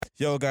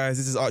Yo guys,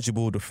 this is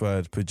Archibald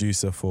III,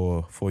 producer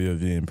for Your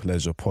Viewing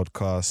Pleasure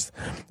podcast.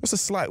 Just a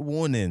slight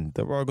warning,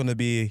 there are going to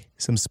be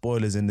some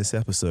spoilers in this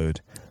episode,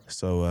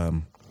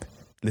 so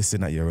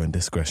listen at your own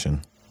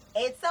discretion.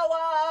 It's a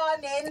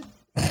warning.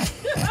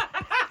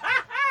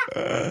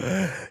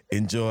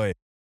 Enjoy.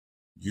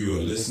 You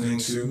are listening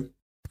to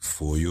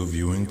For Your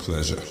Viewing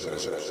Pleasure.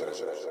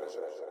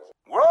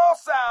 Roll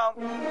sound.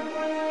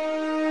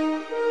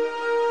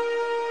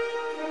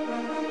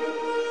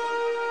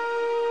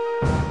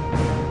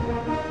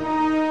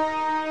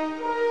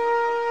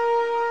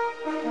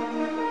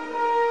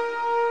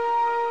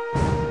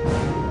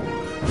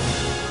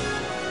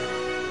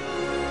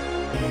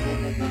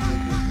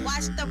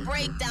 Watch the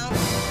breakdown.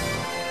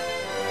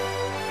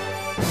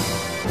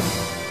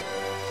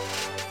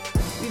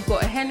 We've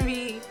got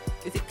Henry,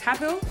 is it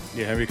Cavill?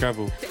 Yeah, Henry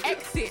Cavill. To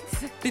exit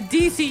the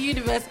DC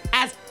universe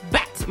as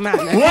Batman.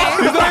 Okay?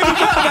 What? He's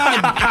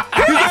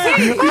not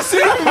even Batman! He's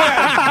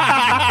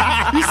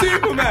Superman! He's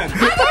Superman!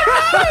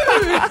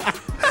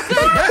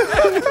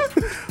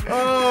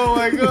 Oh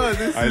my god,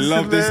 I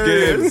love this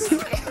game.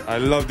 I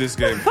love this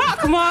game.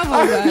 Fuck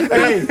Marvel,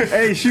 man.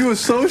 Hey, she was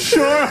so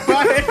sure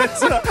about it.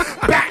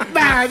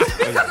 Batman!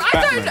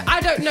 Because I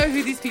don't know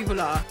who these people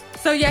are.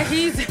 So yeah,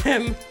 he's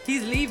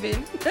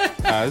leaving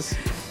As?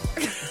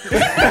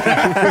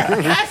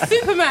 as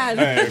Superman.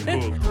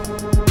 Hey,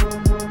 cool.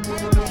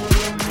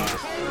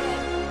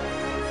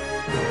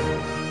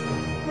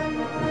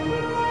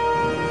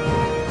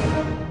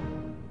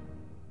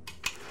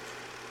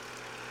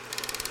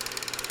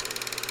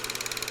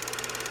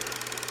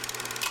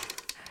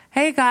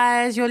 Hey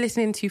guys, you're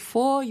listening to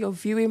For Your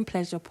Viewing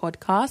Pleasure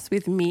podcast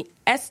with me,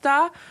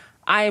 Esther.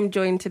 I am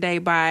joined today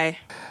by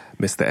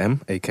Mr.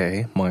 M,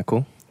 aka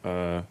Michael.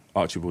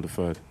 Archibald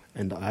III.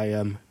 And I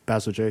am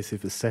Basil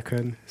Joseph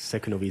II,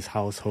 second of his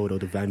household, or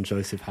the Van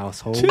Joseph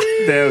household.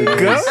 There we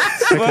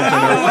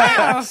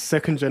go.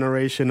 Second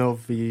generation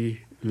of the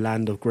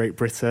land of Great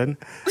Britain,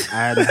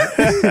 and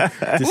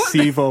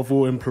deceiver of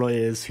all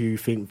employers who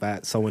think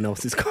that someone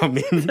else is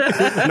coming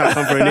not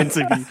come for an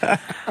interview.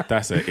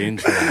 That's an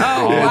intro.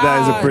 wow.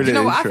 that is a brilliant You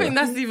know what? intro. I think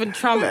that's even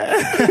Trump.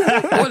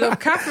 All of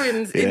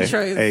Catherine's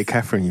intros. Hey,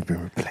 Catherine, you've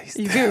been replaced.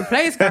 You've been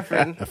replaced,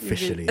 Catherine.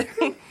 Officially.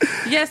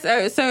 Yes,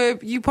 so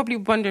you're probably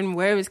wondering,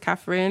 where is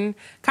Catherine?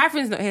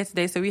 Catherine's not here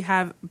today, so we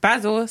have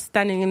Basil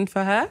standing in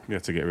for her. You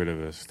have to get rid of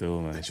her still,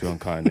 man. She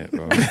wasn't cutting it,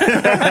 bro.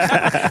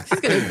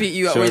 She's going to beat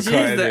you up She when was she is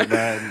cutting there. it,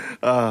 man.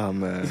 Oh,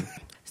 man.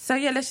 So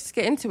yeah, let's just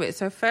get into it.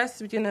 So first,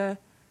 we're going to...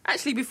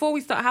 Actually, before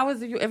we start, how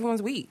was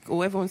everyone's week?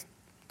 Or everyone's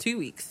 2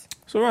 weeks?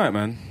 It's all right,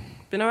 man.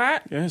 Been all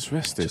right? Yeah, it's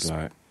rested, Just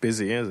like.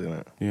 busy, isn't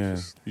it? Yeah,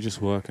 you just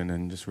work and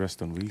then just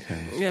rest on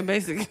weekends. Yeah,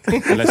 basically.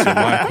 Unless you're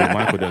Michael.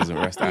 Michael doesn't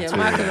rest at Yeah, all.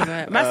 Michael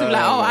doesn't. Massive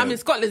like, I'm in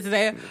Scotland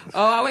today.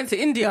 Oh, I went to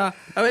India.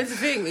 I went to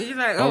thing. He's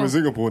like, I'm oh. in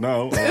Singapore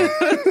now.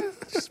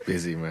 Just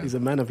busy, man. He's a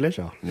man of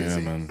leisure. Yeah,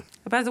 man.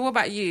 Basil, what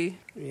about you?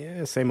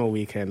 Yeah, same old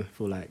weekend.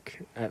 Feel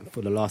like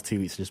for the last 2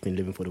 weeks, just been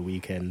living for the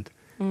weekend.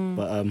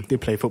 But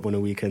did play football on the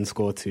weekend,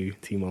 scored 2,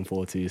 team won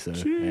 4-2. So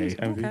hey.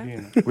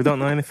 MVP. We don't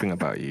know anything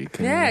about you.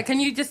 Can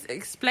you just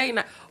explain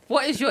that?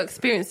 What is your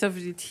experience of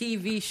the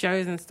TV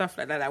shows and stuff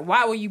like that? Like,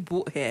 why were you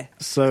brought here?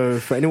 So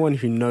for anyone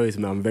who knows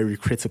me, I'm very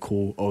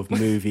critical of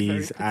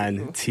movies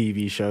and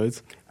TV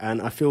shows.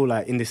 And I feel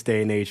like in this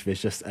day and age,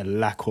 there's just a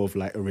lack of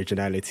like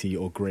originality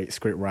or great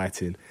script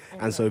writing.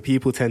 And so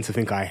people tend to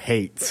think I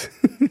hate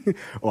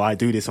or I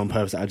do this on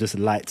purpose. I just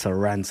like to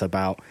rant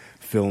about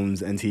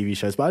films and TV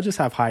shows, but I just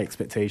have high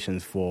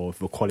expectations for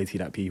the quality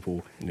that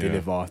people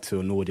deliver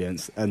to an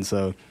audience. And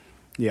so,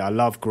 yeah, I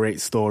love great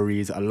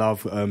stories. I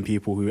love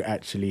people who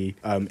actually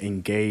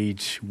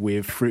engage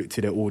through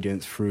to their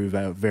audience through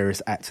the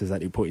various actors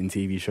that they put in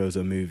TV shows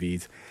or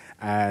movies.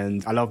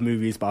 And I love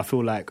movies, but I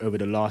feel like over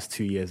the last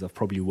 2 years, I've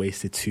probably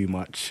wasted too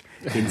much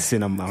in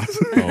cinema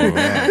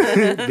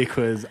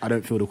because I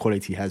don't feel the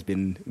quality has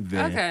been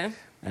there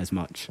as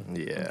much.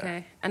 Yeah.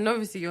 Okay. And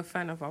obviously you're a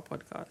fan of our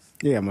podcast.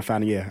 Yeah, I'm a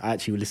fan. Yeah, I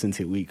actually listen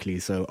to it weekly.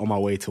 So on my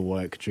way to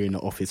work, during the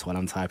office while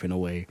I'm typing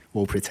away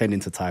or pretending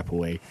to type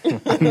away,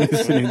 I'm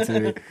listening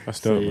to it. That's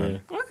dope, So,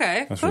 man.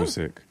 Okay. That's cool. real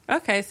sick.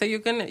 Okay, so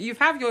you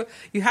have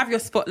your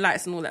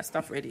spotlights and all that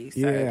stuff ready. So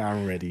Yeah,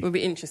 I'm ready. It'll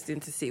be interesting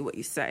to see what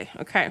you say.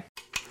 Okay.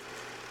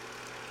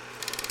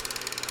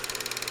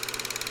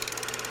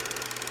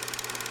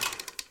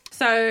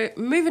 So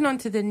moving on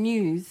to the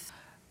news,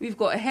 we've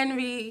got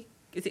Henry.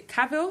 Is it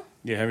Cavill?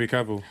 Yeah, Henry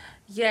Cavill.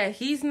 Yeah,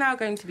 he's now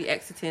going to be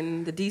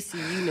exiting the DC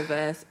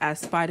universe as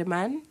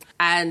Spider-Man,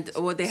 and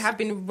there have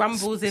been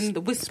rumbles in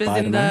the whispers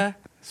in the.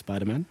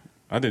 Spider-Man?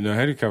 I didn't know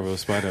Henry Cavill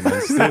was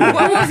Spider-Man. Still.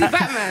 What was he,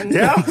 Batman?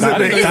 Yeah, I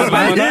didn't know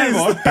Batman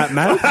was.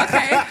 Batman?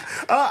 Okay.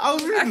 I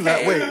was reading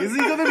that. Wait, is he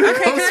going to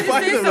Okay, can I just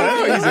say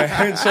something? He's a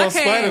henchman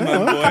Okay.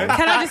 Spider-Man, boy.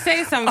 Can I just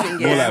say something?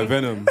 More Yeah. like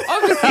Venom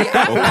Obviously, or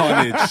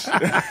Carnage.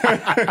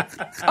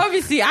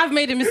 I've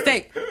made a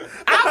mistake.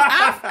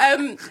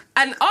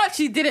 And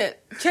Archie didn't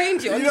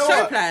change it on You the know show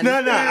what? plan. No,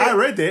 I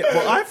read it,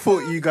 but I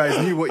thought you guys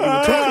knew what you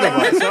were talking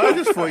about. So I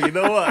just thought, you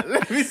know what?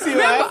 Let me see what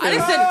Remember, happens.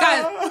 listen,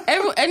 guys.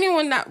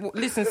 Anyone that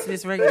listens to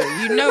this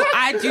regularly, you know,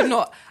 I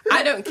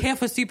don't care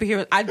for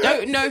superheroes. I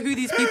don't know who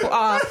these people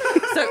are,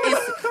 so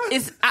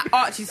it's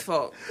Archie's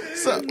fault.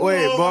 So,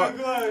 wait,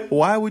 but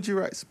why would you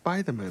write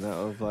Spider-Man out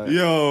of like?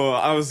 Yo,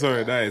 I'm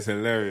sorry, that is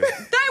hilarious.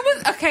 That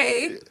was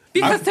okay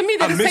because to me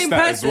they're I the missed same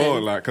that person. as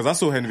well, like, because I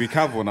saw Henry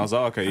Cavill and I was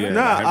like, okay, yeah.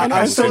 No, Henry I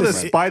Cavill's saw the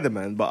Superman.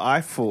 Spider-Man, but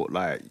I thought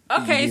like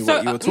Okay, you knew so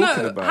what you were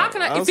talking no, about. how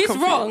can I? If was it's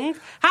confused. wrong,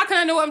 how can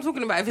I know what I'm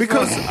talking about? If it's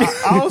Because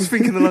wrong? I was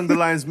thinking along the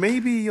lines,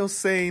 maybe you're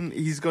saying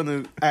he's going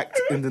to act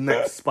in the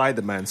next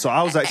Spider-Man. So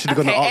I was actually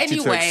going to Okay, ask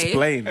you to anyway.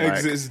 explain. Like,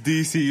 Exits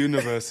DC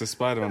Universe to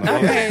Spider-Man. I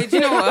love it. Okay, do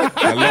you know what?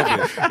 I love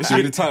it. It should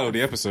be the title of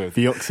the episode.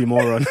 The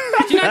oxymoron.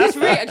 Do you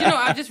know?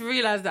 I just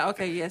realized that.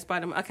 Okay, yeah,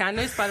 Spider-Man. Okay, I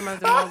know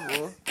Spider-Man's in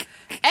Marvel.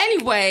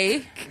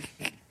 Anyway,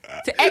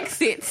 to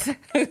exit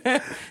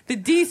the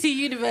DC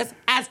universe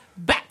as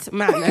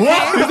Batman. Okay?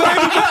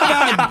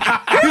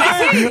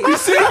 You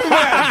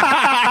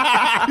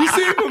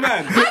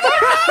Superman!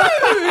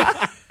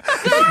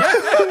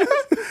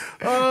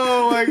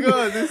 oh my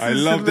god! This I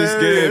is love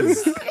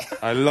hilarious. this game.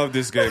 I love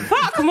this game.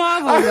 Fuck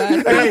Marvel,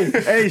 man.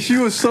 Hey, she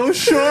was so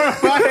sure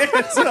about it.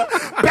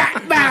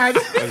 Batman.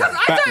 Because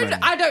Batman.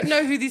 I don't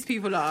know who these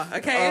people are.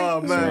 Okay.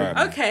 Oh man.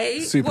 Right. Okay.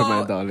 Superman,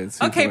 well, darling,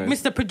 Okay, Superman.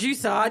 Mr.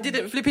 Producer, I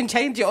didn't flipping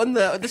change it on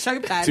the show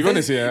plan. To be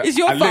honest, yeah, it's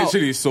your I fault.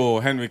 literally saw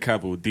Henry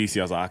Cavill, DC.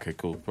 I was like, okay,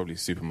 cool, probably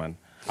Superman.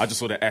 I just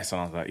saw the S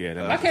and I was like, yeah.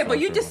 then Okay, but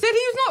you just said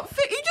he's not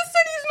fit. You just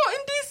said he's not in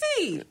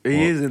DC.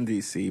 He is in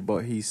DC,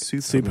 but he's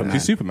Superman.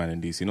 He's Superman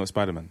in DC, not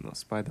Spider-Man. Not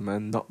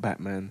Spider-Man, not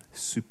Batman,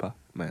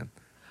 Superman.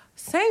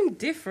 Same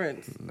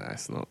difference. Nah,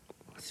 it's not.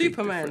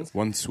 Superman.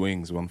 One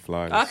swings, one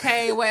flies.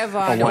 Okay, whatever.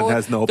 And one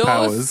has no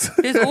powers.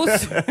 There's all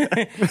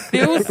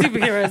they're all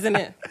superheroes, isn't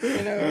it?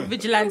 You know,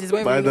 vigilantes.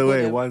 whatever By you the call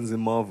way, them. one's in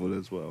Marvel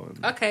as well.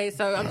 Okay,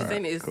 so I'm just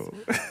saying it's cool.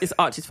 it's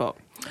Archie's fault.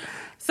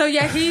 So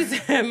yeah, he's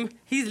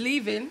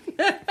leaving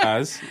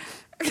As?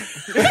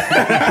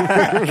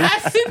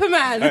 as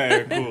Superman.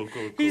 Hey, cool.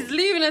 He's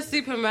leaving as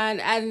Superman,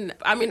 and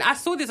I mean, I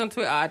saw this on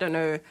Twitter. I don't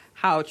know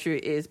how true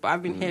it is, but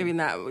I've been hearing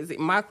that was it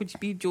Michael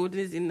B. Jordan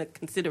is in the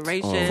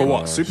consideration For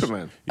what?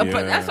 Superman? But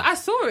that's, I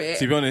saw it.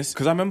 To be honest,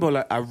 because I remember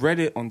like I read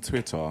it on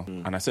Twitter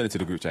and I sent it to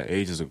the group chat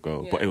ages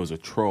ago, but Yeah. it was a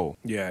troll.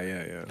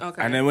 Yeah.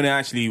 Okay. And then when it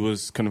actually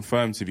was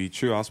confirmed to be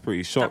true, I was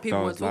pretty shocked. people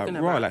I were was like,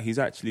 talking right, about. like he's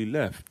actually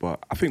left.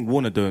 But I think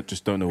Warner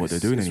just don't know what they're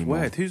doing it's anymore.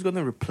 weird. Who's going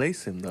to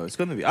replace him though? It's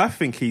going to be. I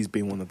think he's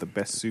been one of the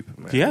best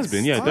Superman. He has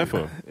been, yeah,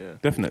 definitely.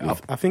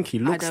 I think he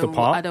looks the I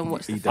part. don't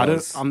watch the He film.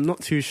 does. I'm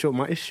not too sure.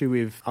 My issue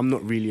with I'm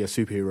not really a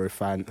superhero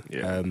fan.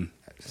 Yeah.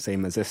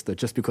 Same as Esther,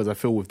 just because I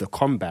feel with the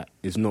combat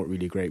is not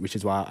really great, which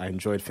is why I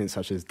enjoyed things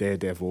such as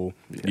Daredevil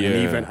Yeah.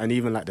 and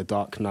even like the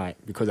Dark Knight,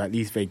 because at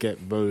least they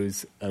get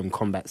those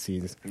combat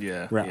scenes.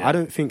 Yeah, Right. yeah. I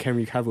don't think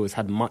Henry Cavill has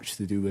had much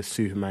to do with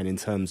Superman in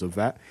terms of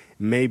that.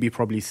 Maybe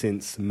probably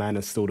since Man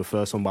is still the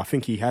first one, but I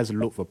think he has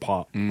looked the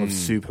part of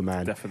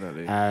Superman.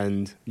 Definitely.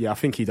 And yeah, I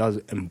think he does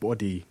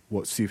embody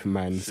what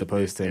Superman is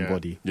supposed to yeah.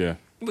 embody. Yeah.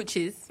 Which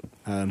is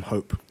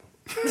Hope.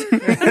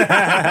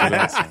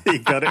 He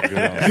got it.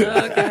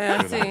 okay.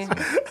 I see.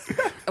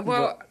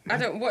 Well, I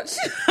don't watch.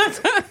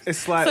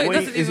 It's like so it when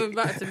doesn't even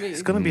matter to me.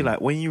 It's going to be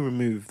like when you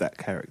remove that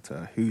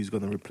character, who's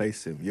going to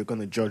replace him? You're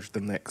going to judge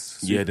the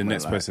next. Yeah, the Superman,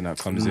 next like, person that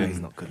comes He's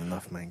in. not good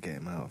enough, man. Get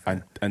him out.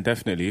 And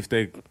definitely,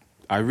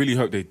 I really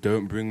hope they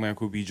don't bring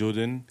Michael B.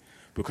 Jordan,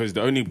 because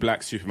the only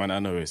black Superman I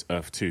know is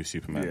Earth 2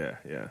 Superman.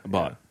 Yeah.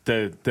 But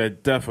they're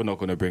definitely not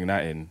going to bring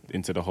that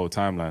into the whole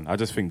timeline. I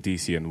just think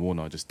DC and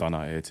Warner are just done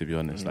out here, to be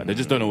honest. Like, they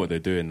just don't know what they're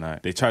doing.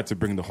 Like, they tried to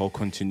bring the whole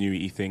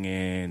continuity thing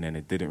in, and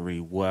it didn't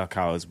really work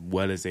out as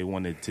well as they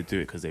wanted to do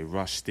it because they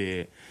rushed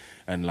it.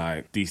 And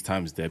like these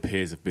times, their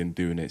peers have been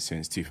doing it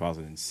since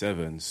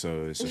 2007.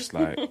 So it's just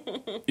like,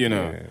 you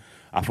know,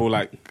 I feel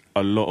like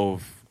a lot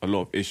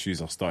of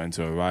issues are starting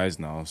to arise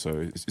now. So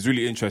it's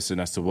really interesting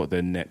as to what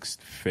their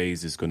next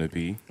phase is going to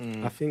be.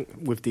 I think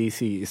with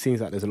DC, it seems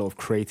like there's a lot of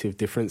creative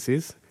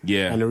differences.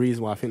 Yeah. And the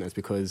reason why I think that's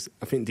because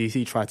I think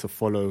DC tried to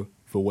follow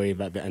the way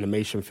that the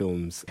animation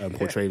films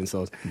portray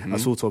themselves, a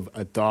sort of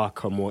a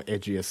darker, more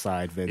edgier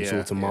side than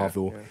sort of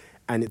Marvel. Yeah.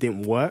 And it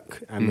didn't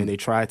work. I mean, they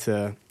tried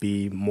to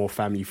be more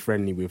family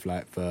friendly with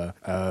like the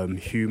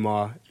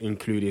humor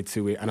included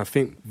to it. And I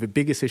think the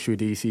biggest issue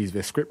with DC is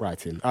their script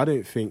writing. I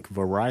don't think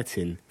the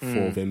writing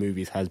for their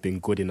movies has been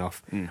good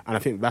enough. And I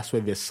think that's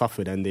where they've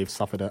suffered, and they've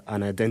suffered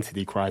an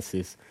identity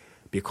crisis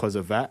because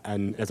of that.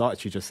 And as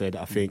Archie just said,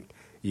 I think,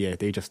 yeah,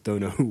 they just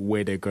don't know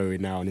where they're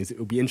going now. And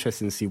it'll be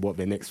interesting to see what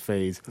their next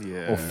phase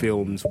of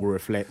films will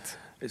reflect.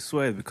 It's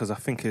weird because I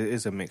think it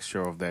is a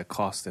mixture of their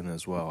casting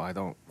as well. I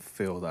don't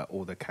feel that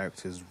all the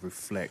characters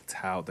reflect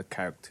how the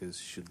characters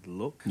should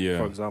look. Yeah.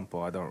 For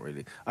example,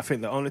 I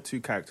think the only two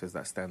characters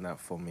that stand out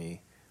for me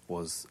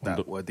were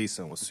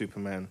decent was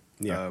Superman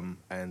and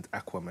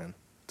Aquaman.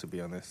 to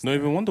be honest. Not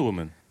even Wonder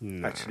Woman.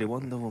 Actually,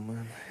 Wonder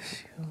Woman, she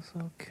was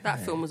okay.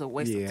 That film was a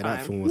waste of time.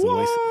 that film was a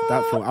waste.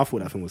 That film, I thought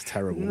that film was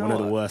terrible. One of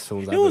the worst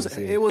films I've ever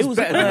seen. It was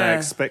better than I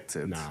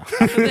expected. Nah.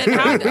 So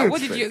then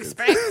what did you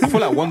expect? I feel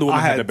like Wonder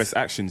Woman had the best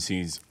action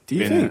scenes. Do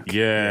you think?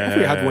 Yeah. I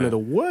think it had one of the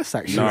worst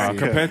action scenes.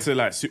 Compared to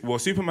like,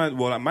 Superman,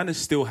 like Man of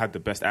Steel had the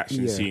best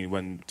action Yeah. scene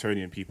when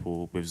Tony and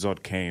people with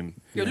Zod came.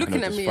 You're and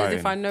looking they're at just me as if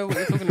I fighting. know what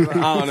you're talking about.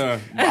 I don't know.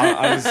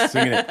 I was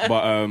singing it,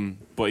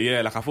 but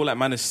yeah, like I feel like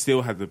Man of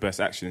Steel had the best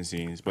action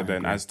scenes, but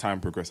then as time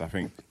progressed, I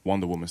think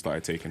Wonder Woman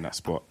started taking that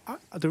spot.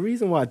 The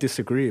reason why I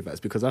disagree with that is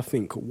because I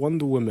think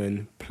Wonder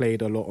Woman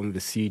played a lot on the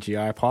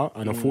CGI part,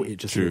 and I thought it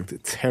just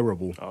looked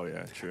terrible. Oh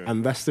yeah, true.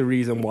 And that's the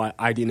reason why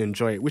I didn't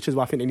enjoy it, which is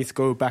why I think they need to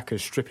go back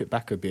and strip it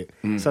back a bit,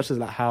 such as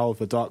like how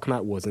The Dark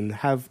Knight was, and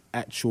have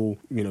actual,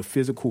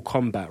 physical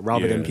combat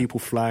rather than people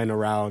flying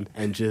around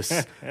and just,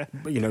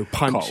 punching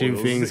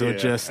Cartwheels, things or yeah.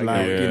 just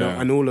like, Yeah.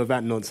 and all of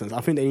that nonsense.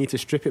 I think they need to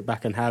strip it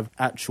back and have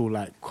actual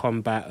like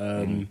combat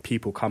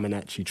people come and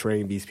actually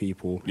train these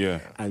people. Yeah.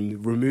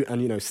 And remove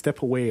and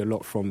step away a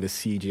lot from the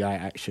CGI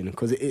action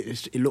because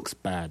it looks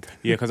bad.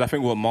 Yeah, because I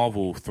think what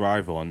Marvel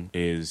thrive on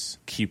is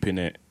keeping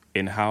it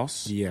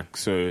in-house. Yeah.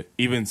 So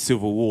even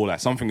Civil War, like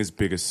something as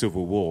big as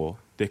Civil War,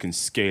 they can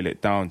scale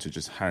it down to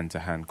just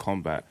hand-to-hand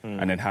combat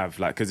and then have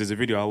like, because there's a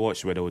video I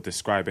watched where they were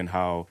describing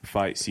how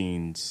fight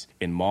scenes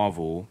in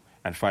Marvel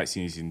and fight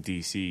scenes in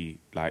DC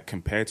like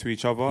compare to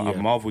each other. Yeah.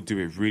 And Marvel do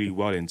it really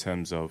well in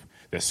terms of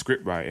their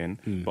script writing,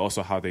 but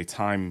also how they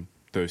time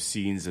those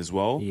scenes as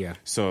well. Yeah.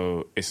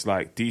 So it's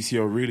like DC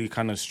are really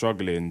kind of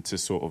struggling to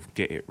sort of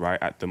get it right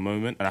at the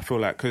moment. And I feel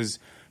like because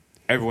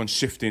everyone's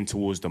shifting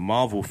towards the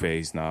Marvel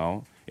phase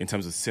now in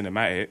terms of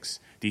cinematics,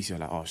 DC are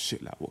like, oh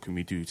shit, like what can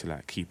we do to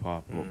like keep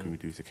up? What can we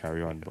do to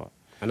carry on? But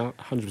And I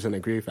 100%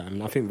 agree with that.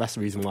 And I think that's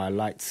the reason why I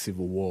liked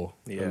Civil War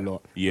a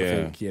lot.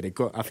 Yeah.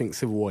 I think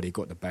Civil War, they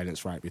got the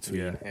balance right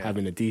between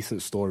having a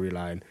decent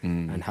storyline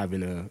and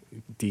having a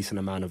decent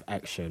amount of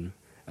action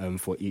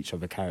for each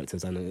of the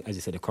characters. And as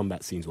you said, the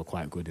combat scenes were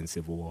quite good in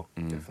Civil War.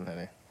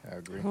 Definitely, I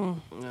agree.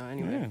 No,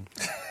 anyway.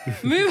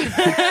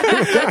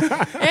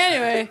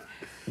 Anyway,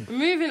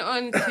 moving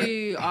on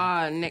to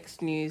our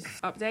next news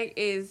update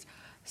is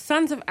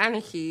Sons of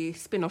Anarchy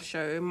spin-off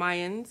show,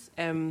 Mayans,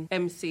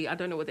 MC. I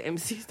don't know what the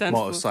MC stands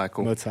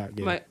Motorcycle.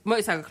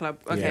 Motorcycle Club.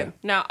 Okay. Yeah.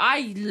 Now,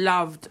 I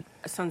loved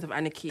Sons of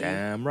Anarchy.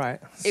 Damn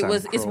right.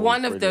 It's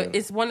one of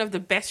the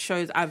best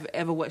shows I've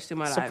ever watched in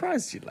my life.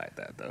 Surprised you like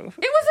that though. It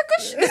was a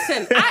good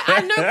listen,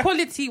 I know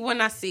quality when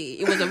I see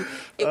it.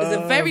 It was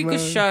a very good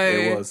show.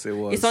 It was.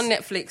 It's on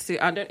Netflix.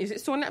 Is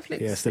it still on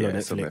Netflix? Yeah, still on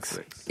It's on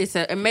Netflix. It's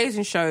an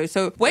amazing show.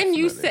 So when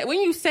you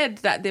said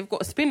that they've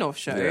got a spin-off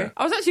show,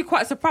 I was actually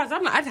quite surprised.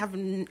 I'm like,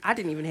 I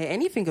didn't even hear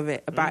anything of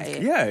it about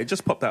it. Yeah, it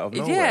just popped out of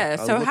nowhere. Yeah.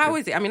 I was So how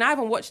looking. is it? I mean, I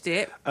haven't watched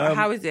it. But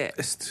how is it?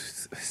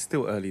 It's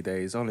still early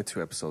days. Only 2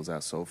 episodes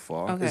out so far.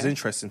 Okay. It's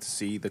interesting to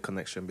see the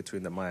connection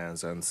between the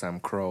Mayans and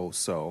Sam Crow.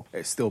 So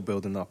it's still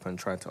building up and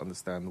trying to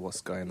understand what's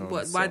going on.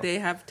 Why they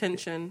have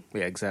tension?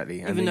 Yeah,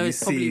 exactly. Even though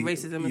it's probably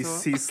racism you as well.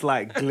 see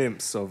slight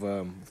glimpse of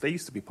they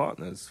used to be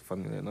partners,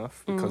 funnily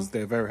enough, because Mm.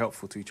 they're very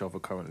helpful to each other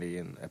currently.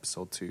 In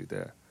episode 2,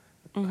 they're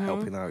Mm-hmm.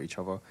 helping out each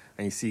other,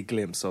 and you see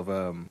glimpse of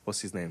what's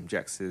his name,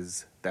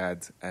 Jax's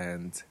dad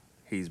and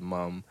his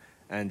mum,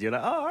 and you're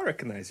like, oh, I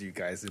recognize you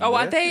guys. Oh,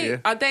 are there. they? Yeah.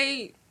 Are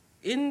they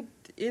in?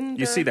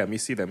 You see them.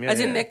 Yeah,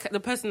 As in yeah.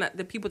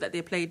 the people that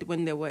they played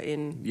when they were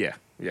in. Yeah.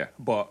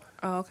 But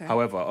Oh, okay.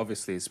 however,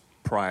 obviously, it's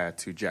prior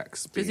to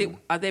Jax being.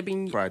 Are they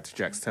being? Prior to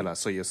Jax Teller,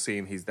 so you're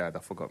seeing his dad. I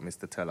forgot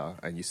Mr. Teller,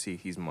 and you see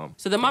his mum.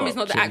 So the mum is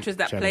Well, not the actress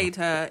that Gemma. played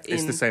her in.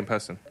 It's the same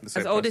person.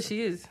 As old as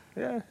she is.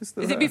 Yeah, it's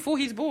still Is her. it before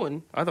he's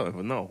born? I don't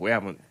even know. We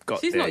haven't got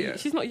She's there not. yet.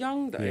 She's not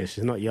young though. Yeah,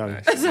 she's not young.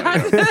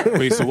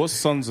 wait, so what's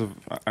Sons of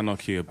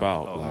Anarchy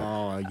about?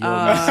 Oh,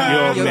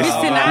 You're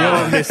missing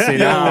out. you're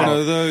missing out. One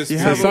of those. So,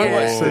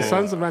 two. so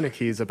Sons of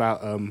Anarchy is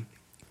about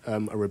a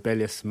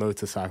rebellious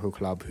motorcycle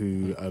club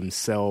who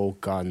sell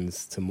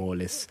guns to more or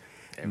less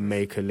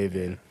make a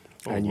living.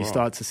 And you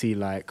start to see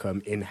like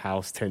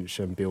in-house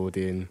tension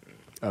building,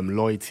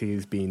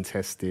 loyalties being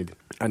tested.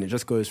 And it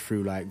just goes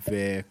through like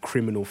their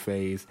criminal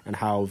phase and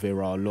how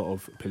there are a lot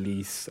of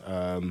police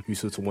who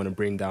sort of want to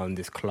bring down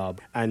this club.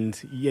 And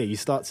yeah, you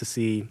start to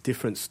see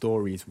different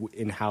stories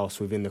in-house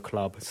within the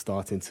club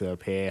starting to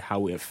appear,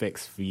 how it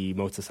affects the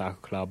motorcycle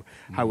club,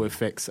 how it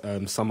affects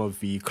some of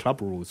the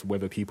club rules,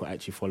 whether people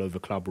actually follow the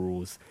club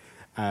rules.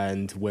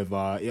 And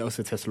whether it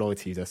also tests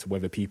loyalties as to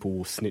whether people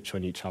will snitch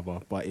on each other,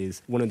 but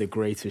is one of the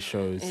greatest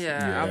shows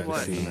Yeah, I've you've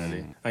watched. ever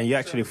seen. And you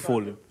actually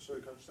fall.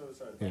 Sorry, can I just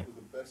say Yeah. that was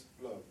the best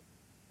blurb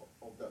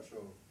of that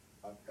show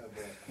I've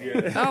ever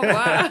Oh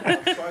wow.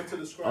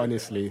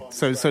 Honestly,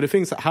 so the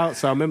things how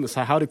I remember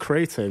how the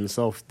creator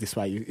himself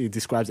he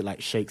describes it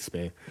like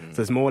Shakespeare.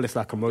 So it's more or less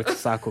like a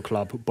motorcycle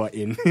club, but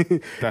in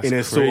in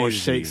a sort of crazy.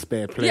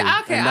 Shakespeare play.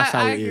 Yeah, okay, and that's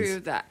how I it agree is.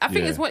 with that. I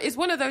think Yeah. it's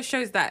one of those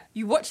shows that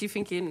you watch, you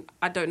thinking,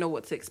 I don't know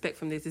what to expect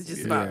from this. It's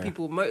just about Yeah.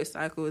 people with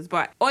motorcycles.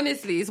 But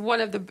honestly, it's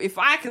one of the. If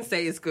I can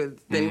say it's good,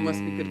 then it must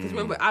be good. Because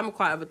remember, I'm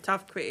quite of a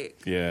tough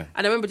critic. Yeah.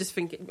 And I remember just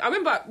thinking, I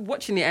remember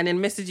watching it and then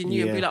messaging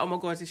you and be Yeah. like, oh my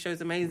God, this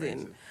show's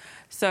amazing.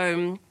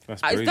 So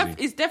That's it's, crazy.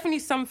 it's definitely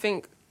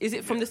something. Is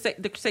it from the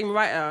same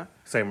writer?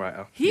 Same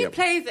writer. He Yep.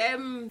 plays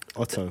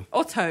Otto.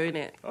 in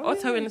it.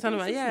 Otto in the Son of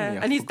Man, yeah.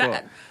 I And he's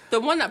forgot. the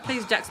one that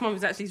plays Jack's mum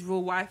is actually his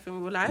real wife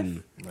in real life.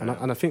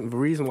 And I think the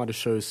reason why the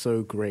show is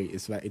so great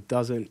is that it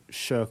doesn't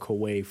shirk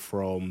away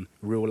from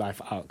real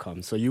life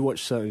outcomes. So you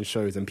watch certain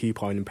shows and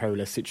people are in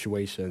perilous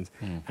situations,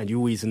 and you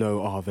always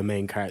know, oh, the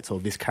main character or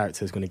this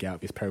character is going to get out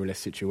of this perilous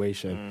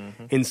situation.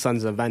 In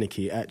Sons of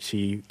Anarchy, it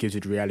actually gives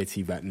you the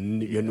reality that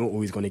you're not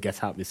always going to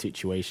get out of the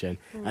situation,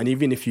 and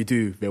even if you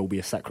do, there will be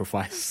a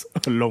sacrifice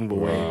along the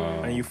way.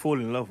 And you fall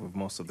in love with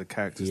most of the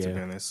characters, to Yeah.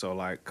 be honest. So,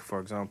 like, for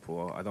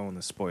example, I don't want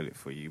to spoil it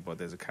for you, but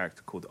there's a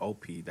character called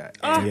OP that...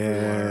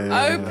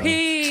 Yeah. OP.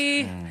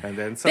 And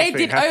then something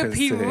did happens OP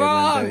to him,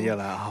 wrong. and then you're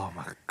like, oh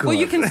my God. Well,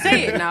 you can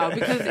say it now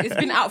because it's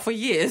been out for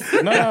years.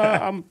 No,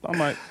 I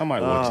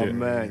might watch Oh, it.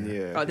 man,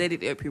 yeah. Oh, they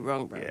did OP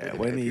wrong, bro. Yeah, They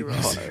when did he OP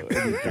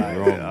wrong.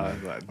 died, I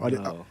was like,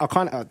 no. I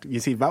can't. You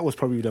see, that was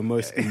probably the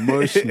most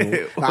emotional.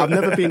 Like, I've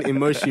never been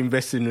emotionally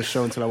invested in a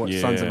show until I watched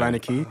Sons of Yeah.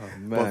 Anarchy.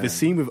 But man. the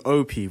scene with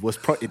OP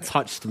it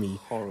touched me.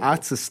 I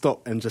had to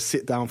stop and just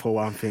sit down for a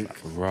while and think,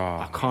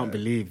 Rah. I can't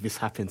believe this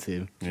happened to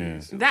him. Yeah.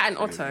 That and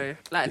Otto.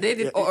 Like, they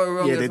did Otto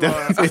wrong Yeah, as they,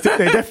 well.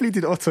 they definitely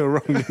did Otto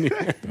wrong.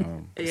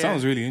 It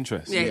sounds really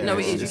interesting. Yeah, no,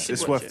 it is. You It's, should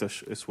it's watch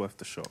worth it. it's worth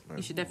the shot, man.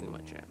 You should definitely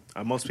watch it.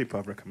 And most people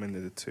have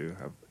recommended it too.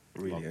 Have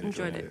really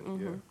enjoyed it. Mhm.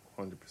 Yeah,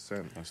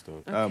 100%. That's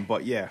dope.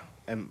 But yeah,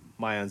 and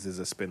Mayans is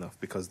a spin-off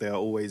because they are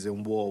always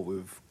in war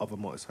with other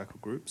motorcycle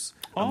groups.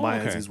 And Oh,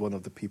 Mayans okay. is one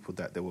of the people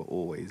that they were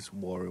always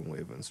warring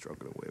with and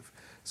struggling with.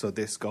 So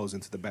this goes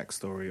into the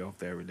backstory of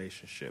their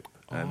relationship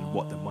and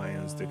what the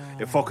Mayans do.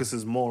 It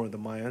focuses more on the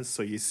Mayans,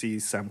 so you see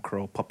Sam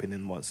Crow popping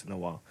in once in a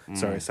while.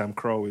 Sorry, Sam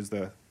Crow is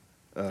the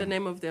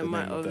name of the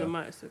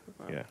motorcycle.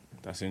 yeah.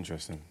 That's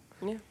interesting.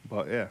 Yeah.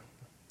 But yeah,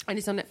 And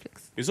it's on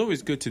Netflix. It's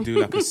always good to do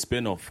like a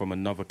spin-off from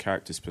another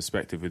character's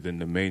perspective within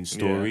the main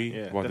story,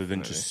 Yeah, rather than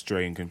definitely. just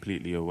straying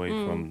completely away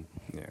from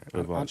the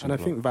overarching And I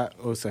plot. think that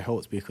also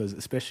helps because,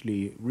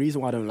 especially,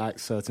 reason why I don't like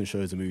certain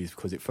shows and movies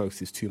because it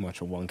focuses too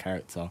much on one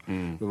character.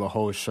 With a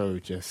whole show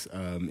just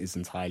is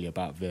entirely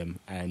about them,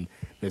 and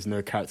there's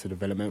no character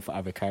development for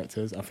other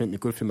characters. I think the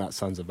good thing about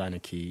Sons of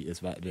Anarchy is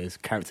that there's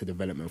character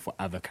development for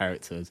other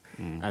characters,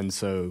 and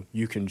so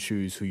you can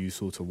choose who you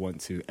sort of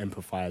want to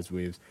empathize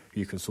with, who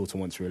you can sort of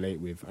want to relate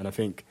with. And I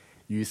think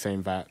you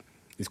saying that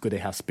it's good they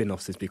have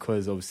spin-offs is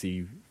because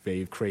obviously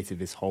they've created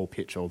this whole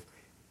pitch of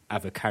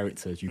other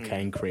characters. You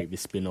can create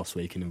this spin-offs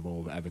where you can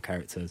involve other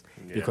characters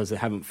because they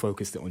haven't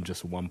focused it on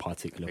just one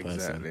particular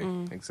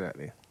person.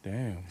 exactly.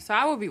 Damn. So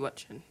I will be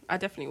watching. I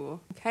definitely will.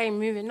 Okay,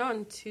 moving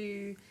on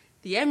to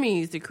the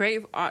Emmys, the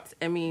Creative Arts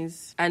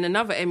Emmys. And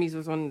another Emmys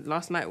was on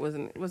last night,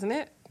 wasn't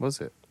it?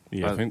 Was it?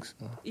 Yeah, I think so.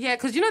 Yeah,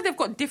 because you know they've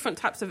got different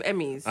types of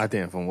Emmys. I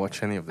didn't even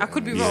watch any of them. I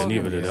could be Yeah, wrong.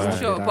 neither did for I.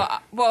 sure,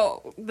 but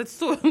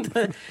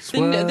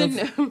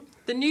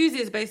the news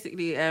is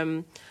basically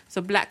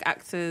so black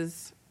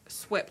actors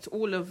swept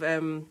all of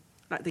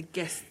like the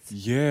guests.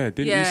 Yeah,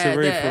 didn't Yeah, Issa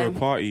Rae the, throw a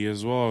party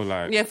as well?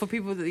 Like, Yeah, for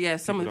people that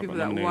some of the people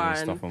that nominated and won.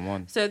 stuff and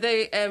won. So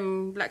they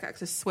black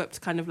actors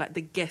swept kind of like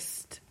the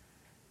guest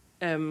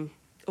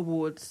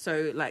awards.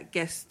 So like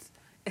guest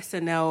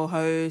SNL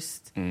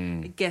host,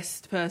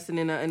 guest person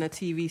in a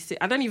TV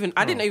I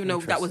didn't even know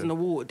that was an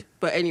award.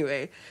 But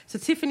anyway, so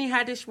Tiffany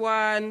Haddish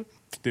won.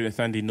 Didn't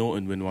Thandie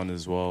Norton win one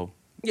as well?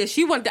 Yeah,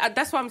 she won.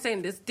 That's what I'm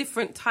saying. There's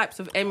different types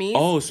of Emmys.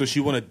 Oh, so she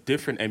won a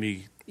different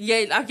Emmy.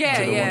 Yeah.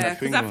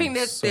 Because I think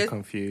So there's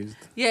confused.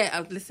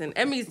 listen,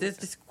 Emmys. There's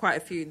just quite a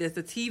few. There's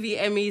the TV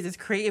Emmys. There's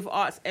Creative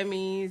Arts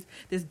Emmys.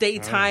 There's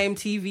daytime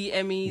TV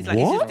Emmys. Like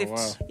What? It's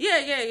just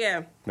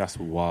Yeah. That's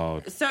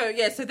wild. So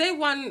so they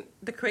won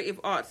the Creative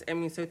Arts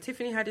Emmy. So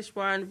Tiffany Haddish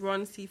won,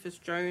 Ron Cephas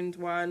Jones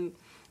won,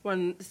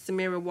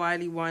 Samira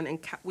Wiley won,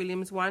 and Cat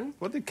Williams won.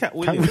 What did Cat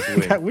Williams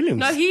win? Cat Williams.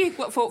 No, he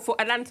for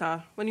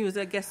Atlanta when he was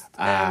a guest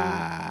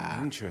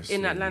Interesting.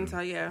 in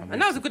Atlanta. Yeah,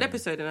 and that was a good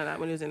episode in Atlanta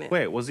when he was in it.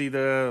 Wait, was he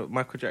the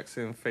Michael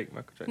Jackson, fake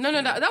Michael Jackson? No,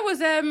 that was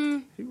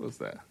He was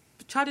there.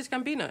 Childish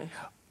Gambino.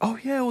 Oh,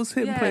 yeah, it was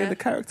him Yeah. playing the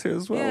character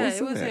as well, Yeah,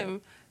 wasn't it was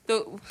him.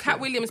 The Cat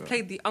Williams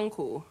played the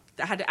uncle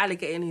that had an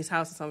alligator in his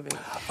house or something.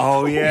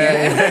 Oh,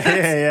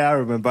 yeah. I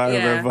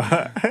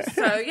remember.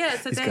 So so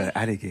He's they got an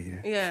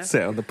alligator. Yeah.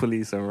 Set on the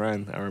police and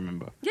ran, I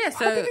remember. yeah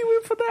so How did he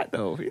win for that,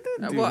 though? He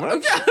didn't do what?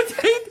 much.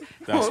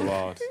 That's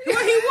wild.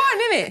 Well, he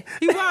won, innit?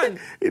 He won.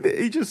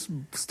 He just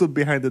stood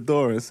behind the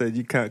door and said,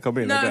 you can't come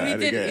in. No, I got he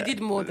did. He alligator.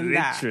 did more than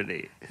that.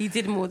 Literally. He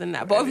did more than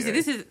that. But obviously,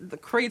 this is the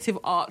Creative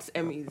Arts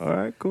Emmys. All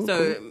right, cool.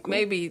 So cool.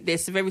 maybe they're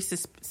very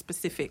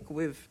specific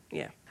with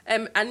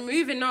And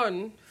moving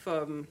on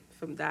from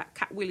that,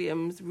 Cat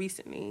Williams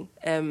recently,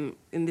 in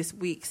this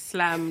week,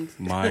 slammed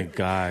My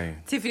guy.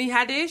 Tiffany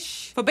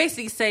Haddish for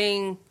basically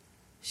saying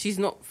she's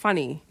not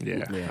funny.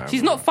 Yeah.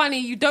 She's not funny.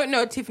 You don't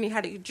know a Tiffany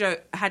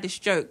Haddish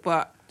joke,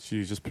 but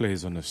She just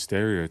plays on a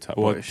stereotype.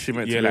 What, Well, is she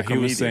meant to yeah, be a like he was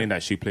comedian? saying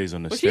that she plays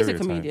on a well, she's a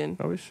stereotype. comedian.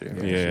 Oh, is she?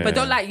 Yeah.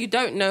 But you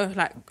don't know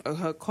like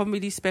her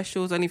comedy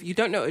specials, and if you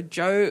don't know a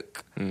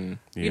joke,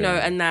 you know,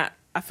 and that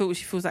I feel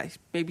she feels like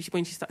maybe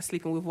when she starts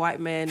sleeping with white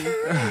men.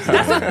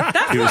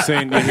 He was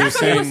saying, what he was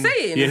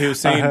saying. yeah, he was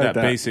saying I heard that,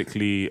 that.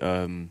 basically,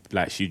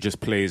 like she just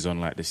plays on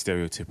like the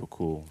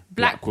stereotypical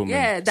black woman.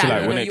 yeah, so that,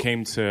 like you when know, it you-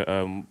 came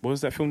to what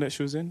was that film that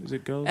she was in? Is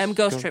it Girls?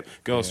 Girls Trip.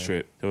 Girls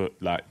Trip.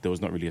 There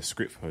was not really a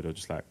script for her. They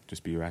were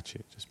just be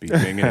ratchet, just be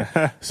banging.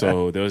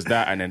 So there was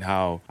that, and then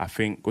how I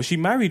think was she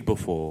married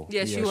before?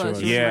 Yeah, she Yeah, was. she was.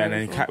 She was Yeah, very and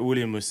then before. Cat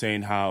Williams was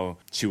saying how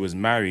she was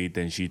married,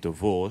 then she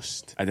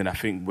divorced, and then I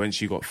think when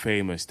she got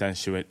famous,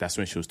 that's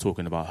when she was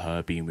talking about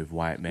her being with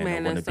white men Men and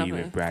and want to stuff be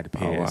like with that. Brad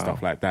Pitt Oh, and wow.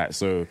 stuff like that.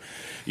 So,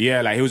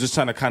 yeah, like he was just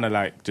trying to kind of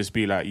like just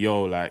be like,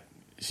 yo, like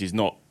she's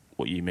not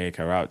what you make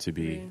her out to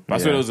be. But I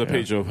saw Yeah, there was a yeah.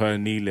 picture of her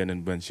kneeling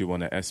and when she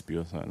won an ESPY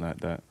or something like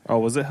that. Oh,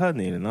 was it her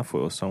kneeling? I thought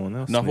it was someone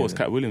else. No, I thought it was kneeling.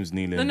 Cat Williams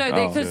kneeling. No,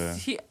 Oh,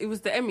 because it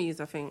was the Emmys,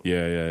 I think.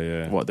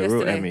 Yeah. What, the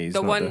real yesterday. Emmys?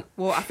 The not one,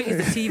 well, I think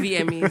it's the TV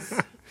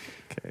Emmys.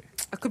 Okay.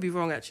 I could be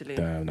wrong, actually.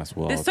 Damn, that's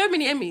wild. There's so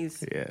many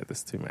Emmys. Yeah,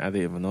 there's too many. I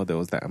didn't even know there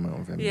was that amount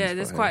of Emmys. Yeah,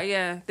 there's but, quite,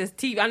 there's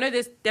TV. I know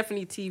there's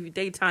definitely TV,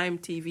 daytime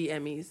TV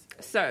Emmys.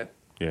 So,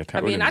 Yeah, Cat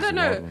I mean, Williams I is don't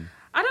a wild know. one.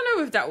 I don't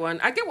know with that one.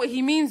 I get what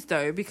he means,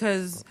 though,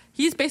 because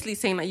he's basically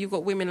saying that you've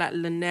got women like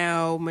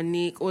Linnell,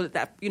 Monique, all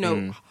that, you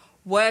know,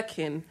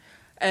 working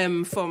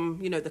from,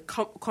 you know, the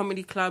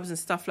comedy clubs and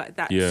stuff like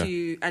that Yeah.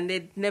 and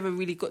they've never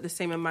really got the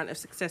same amount of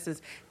success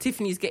as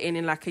Tiffany's getting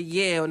in like a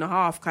year and a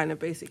half, kind of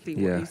basically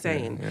what Yeah, he's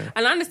saying. yeah.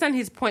 And I understand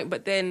his point,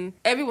 but then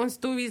everyone's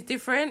story is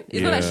different.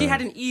 It's not like she Yeah.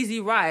 had an easy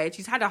ride.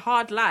 She's had a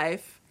hard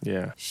life.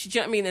 Yeah. Do you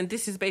know what I mean? And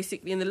this is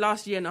basically in the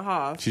last year and a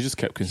half. She just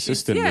kept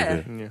consistent yeah.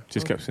 with it. Yeah.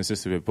 Just kept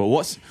consistent with it. But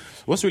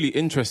what's really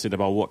interesting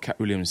about what Cat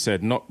Williams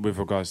said, not with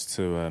regards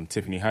to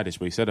Tiffany Haddish,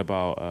 but he said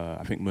about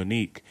I think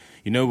Monique.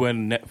 You know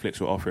when Netflix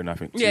were offering I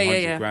think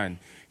 200 grand,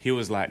 he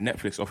was like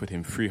Netflix offered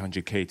him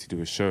 300K to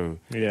do a show,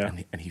 Yeah.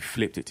 and he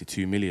flipped it to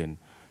 2 million.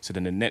 So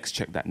then the next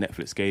check that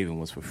Netflix gave him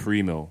was for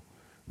 3 mil.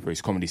 For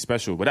his comedy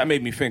special. But that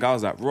made me think, I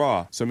was like,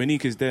 rah. So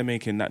Monique is there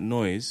making that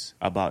noise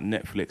about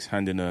Netflix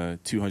handing her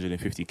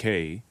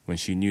 250K when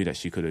she knew that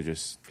she could have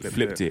just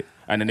flipped it.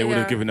 And then they would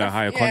have given her a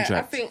higher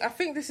contract. I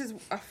think this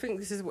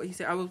is what he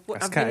said. Has I've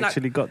Cat been like,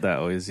 actually got that,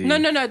 or is he? no.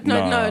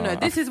 No,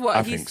 This is what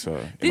I he's. think so,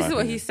 in This my is what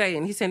opinion. he's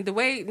saying. He's saying the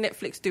way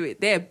Netflix do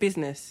it, they're a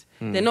business.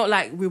 They're not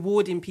like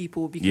rewarding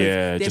people because Yeah,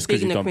 they're just big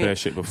 'cause in you've the done community. bare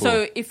shit before.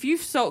 So if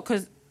you've sold,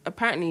 because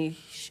apparently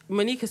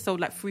Monique has sold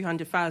like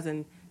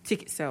 300,000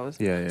 ticket sales.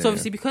 Yeah, So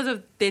obviously because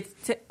of the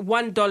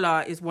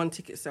 $1 is one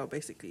ticket sale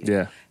basically.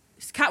 Yeah.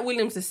 Cat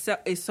Williams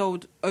is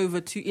sold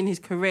over in his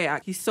career.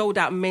 He sold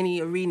out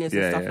many arenas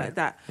and Yeah, stuff yeah. like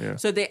that. Yeah.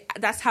 So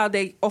that's how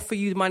they offer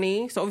you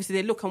money. So obviously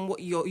they look on what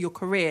your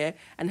career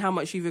and how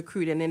much you've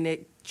accrued, and then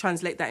they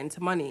translate that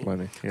into money.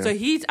 Yeah. So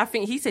I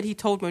think he said he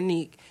told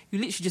Monique, you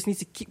literally just need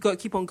to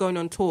keep on going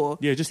on tour.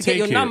 Yeah, just to get take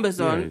your it. numbers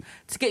Yeah. on,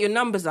 to get your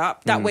numbers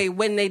up. That way,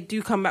 when they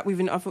do come back with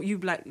an offer, you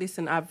be like,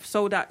 listen, I've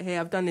sold out here.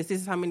 I've done this.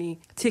 This is how many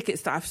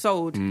tickets that I've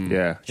sold. Yeah. Do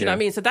you know what I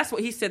mean? So that's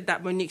what he said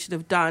that Monique should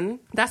have done.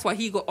 That's why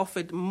he got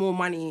offered more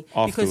money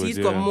because he's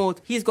got yeah. more.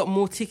 He's got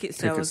more ticket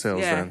sales. Ticket sales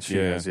yeah. than she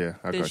has, yeah.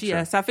 I Than got she you.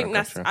 has. So I think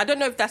that's. gotcha. I don't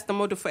know if that's the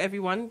model for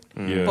everyone,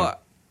 Yeah.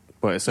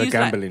 But it's a he's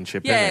gambling like,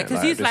 chip, yeah, innit?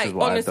 because he's this like, is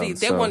what I've honestly, done,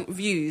 they so- want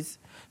views.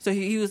 So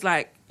he was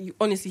like, you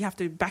honestly have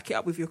to back it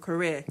up with your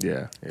career.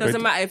 Yeah.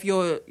 Doesn't matter if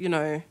you're,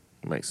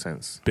 Makes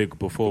sense. Big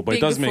before. But Big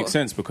it does make before.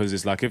 sense because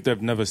it's like if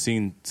they've never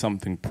seen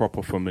something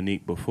proper from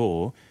Monique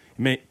before,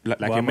 Why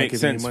it am I makes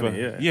giving you sense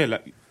money? for... Yeah.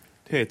 like,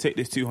 here, take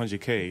this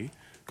 200K,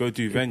 go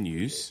do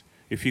venues.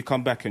 If you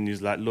come back and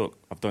he's like, look,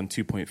 I've done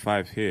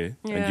 2.5 here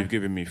Yeah. and you've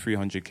given me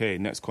 300K,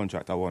 next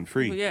contract I want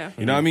 3. Well, yeah.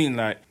 You know what I mean?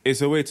 Like,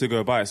 it's a way to go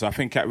about it. So I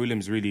think Cat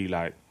Williams really,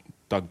 like,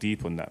 dug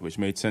deep on that, which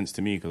made sense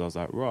to me because I was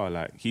like, raw,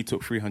 like, he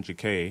took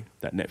 300K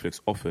that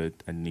Netflix offered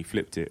and he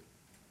flipped it.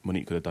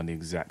 Monique could have done the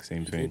exact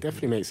same thing. It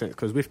definitely makes sense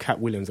because with Cat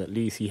Williams, at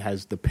least he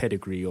has the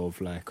pedigree of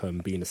like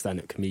being a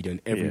stand-up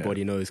comedian.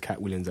 Everybody knows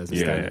Cat Williams as a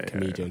Yeah, stand-up yeah,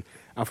 comedian.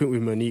 I think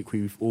with Monique,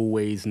 we've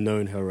always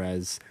known her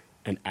as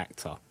an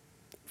actor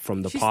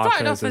from the She Parkers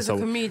started off and as so a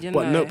on. comedian,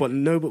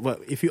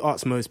 But if you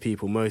ask most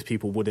people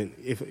wouldn't.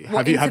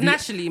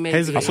 internationally, maybe?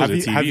 I saw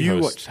the TV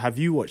host. Have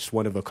you watched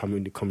one of her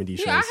comedy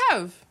shows? Yeah, I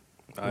have.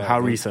 How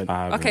recent?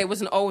 Okay, it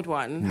was an old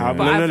one. How,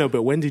 But I've no.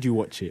 But when did you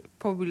watch it?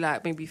 Probably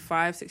like maybe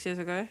 5-6 years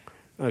ago.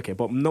 Okay,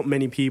 but not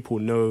many people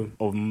know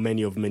of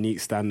many of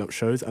Monique's stand-up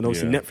shows, and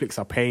also Yeah. Netflix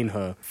are paying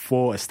her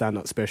for a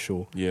stand-up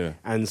special. Yeah.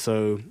 And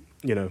so,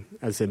 as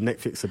I said,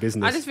 Netflix a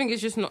business. I just think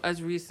it's just not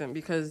as recent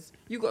because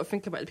you got to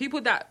think about it.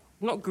 People that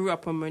not grew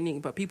up on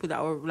Monique, but people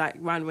that were like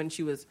around when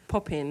she was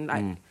popping,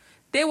 like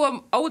they were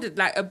older,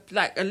 like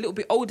a little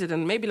bit older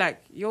than maybe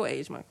like your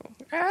age, Michael.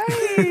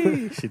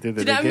 She did it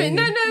Do you know what I again. mean?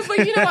 No, but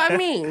you know what I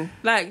mean.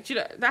 Like, do you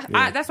know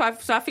that's why.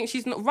 So I think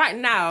she's not right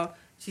now.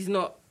 She's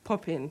not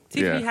popping.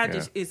 Tiffany Yeah,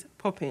 Haddish is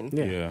popping.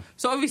 Yeah.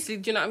 So obviously,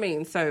 do you know what I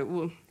mean? So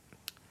well,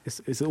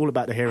 It's all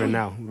about the here and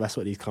now. That's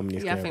what these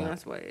companies yeah, I care think about.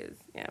 that's what it is.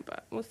 Yeah,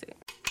 but we'll see.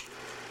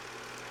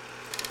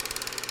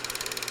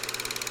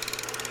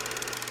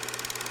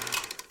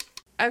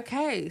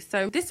 Okay,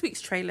 so this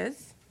week's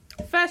trailers.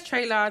 First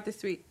trailer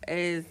this week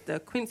is the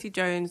Quincy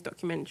Jones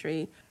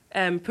documentary,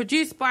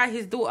 produced by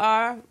his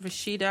daughter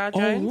Rashida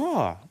Jones. Oh,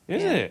 raw.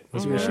 Is Yeah. it?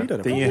 Was Rashida the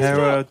Didn't you problem? hear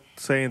her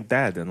saying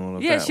dad and all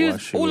of Yeah, that? she while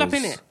was all up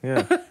in it.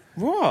 Yeah.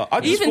 Raw.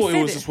 I just Even thought it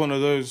said was it. just one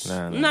of those.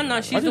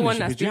 No, she's the didn't one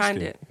know she that's behind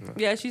produced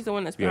it. Yeah, she's the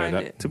one that's Yeah, behind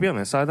that- it. To be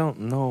honest, I don't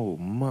know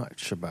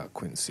much about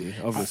Quincy.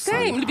 Obviously,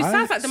 Same.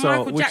 Besides like the So,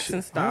 Michael which- Jackson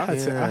I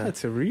stuff. had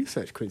to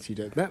research Quincy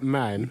Jones. That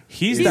man,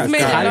 He's He's that made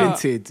guy. a lot.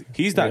 talented.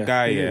 He's that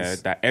guy, he yeah,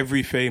 is. that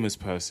every famous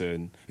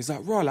person is like,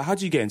 raw, like, how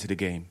do you get into the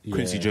game?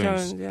 Quincy Yeah.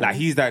 Jones. Jones, yeah. Like,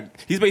 he's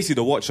basically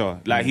the watcher.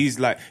 Like, he's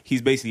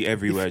basically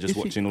everywhere, just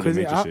watching all the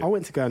major I shit.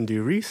 went to go and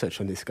do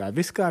research on this guy.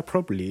 This guy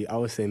probably, I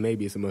would say,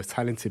 maybe is the most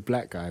talented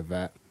black guy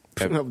that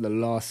of the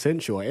last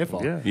century or ever.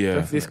 Yeah. Yeah.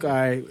 This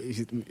guy,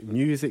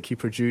 music he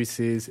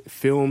produces,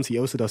 films. He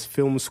also does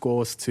film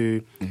scores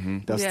too.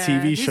 Does Yeah,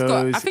 TV he's got-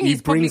 shows. I think he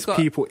he's probably brings got-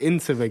 people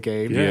into the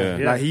game. Yeah.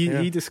 Yeah. Like he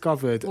Yeah.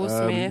 discovered Will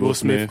Smith. Will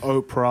Smith,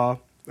 Will Smith. Oprah.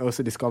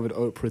 Also discovered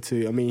Oprah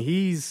too. I mean,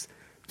 he's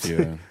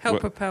Yeah. Help Well,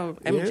 propel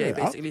MJ Yeah,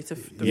 basically to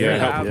yeah, figure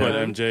helped out. put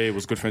MJ,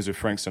 was good friends with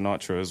Frank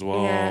Sinatra as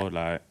well. Yeah.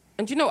 Like,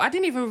 And you know, I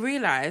didn't even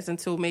realize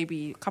until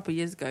maybe a couple of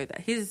years ago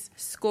that his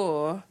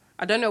score.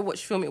 I don't know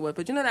which film it was,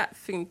 but you know that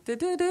thing. yeah. I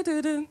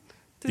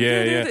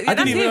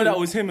didn't even know that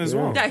was him as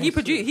well. Yeah, he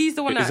produced. He's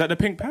the one Is that the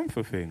Pink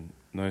Panther thing?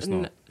 No, it's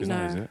not. It's no.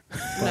 not, is it?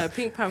 No,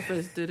 Pink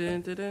Panther's.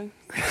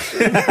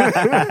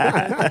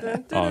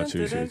 Oh,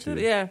 true.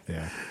 Yeah.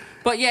 yeah.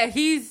 But yeah,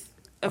 he's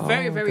a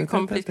very, very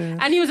accomplished.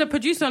 And he was a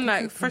producer on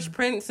like Fresh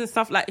Prince and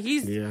stuff. Like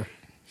he's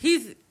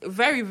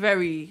very,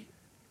 very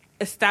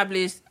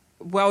established,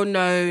 well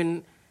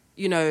known.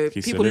 You know,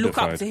 He's people look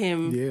up solidified. to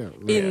him Yeah.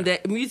 in the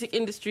music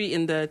industry,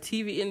 in the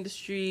TV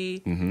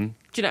industry. Mm-hmm. Do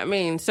you know what I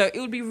mean? So it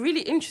would be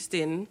really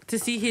interesting to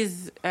see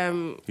his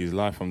He's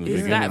live from the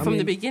his beginning. life from I the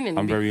mean, beginning.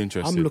 I'm very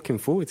interested. I'm looking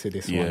forward to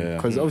this one Yeah.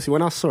 because obviously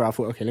when I saw it, I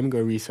thought, okay, let me go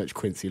research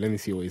Quincy. Let me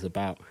see what he's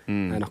about.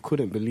 And I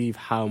couldn't believe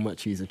how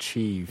much he's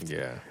achieved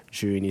Yeah.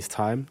 during his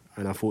time.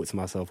 And I thought to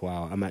myself,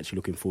 wow, I'm actually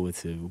looking forward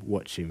to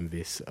watching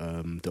this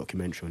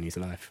documentary on his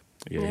life.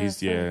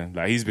 Yeah,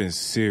 like he's been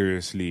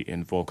seriously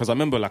involved. Because I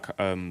remember, like,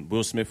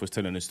 Will Smith was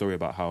telling a story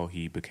about how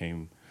he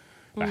became,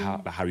 like,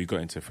 how he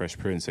got into Fresh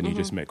Prince, and he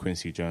just met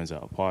Quincy Jones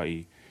at a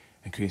party,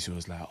 and Quincy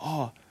was like,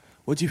 "Oh,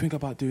 what do you think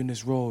about doing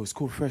this role? It's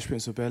called Fresh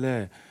Prince of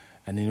Bel-Air."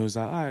 And then he was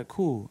like, "All right,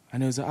 cool."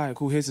 And he was like, "All right,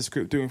 cool. Here's the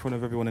script. Do it in front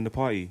of everyone in the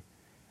party."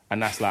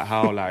 And that's like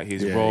how like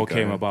his Yeah, role he got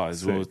came it. about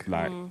as well. Sick.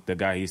 Like the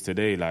guy he's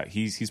today, like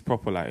he's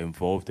proper like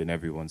involved in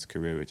everyone's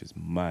career, which is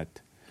mad.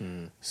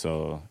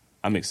 So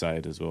I'm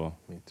excited as well.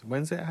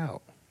 When's it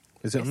out?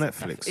 Is it on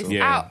Netflix? It's or-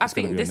 Yeah, out, I it's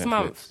gonna think, be on this Netflix.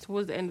 month,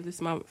 towards the end of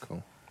this month.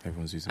 Cool.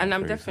 Everyone's using. And it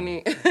I'm crazy.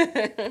 definitely,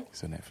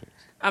 It's on Netflix.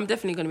 I'm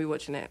definitely going to be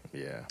watching it.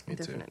 Yeah, me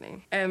too.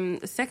 Definitely.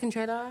 The second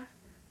trailer,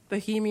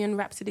 Bohemian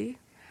Rhapsody.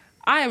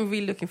 I am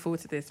really looking forward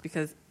to this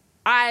because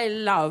I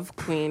love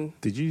Queen.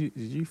 Did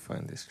you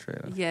find this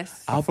trailer?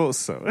 Yes. I thought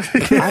so.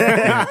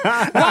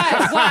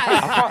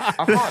 Why?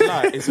 I can't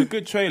lie. It's a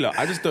good trailer.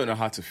 I just don't know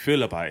how to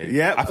feel about it.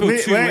 Yeah, I feel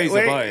two ways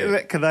about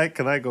it. Can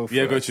I go first?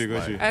 Yeah, go to.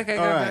 Okay,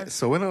 go All ahead. right.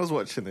 So when I was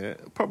watching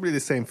it, probably the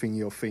same thing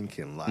you're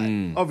thinking.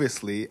 Like,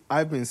 obviously,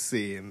 I've been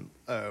seeing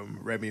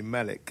Remy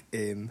Malek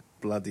in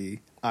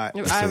bloody iRobot.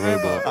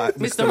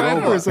 Mr.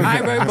 Robot. Robot.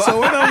 iRobot. So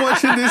when I'm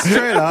watching this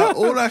trailer,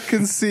 all I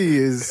can see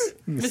is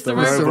Mr.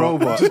 Mr. Robot.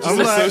 Robot. Just I'm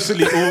a like,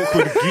 socially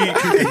awkward geek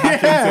who can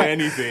hack into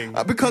anything.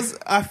 because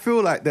I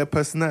feel like their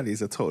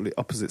personalities are totally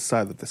opposite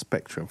side of the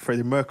spectrum.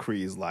 Freddie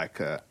Mercury is like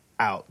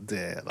out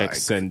there, like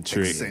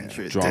Eccentric,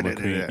 drama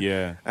queen,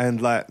 yeah.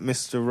 and like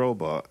Mr.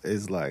 Robot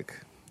is like.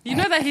 You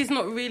know that he's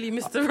not really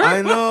Mr. Robot.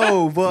 I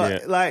know,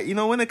 but Yeah. like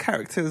when a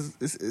character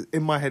is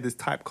in my head is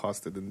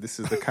typecasted, and this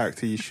is the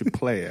character you should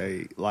play,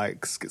 a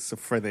like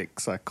schizophrenic,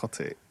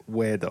 psychotic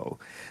weirdo.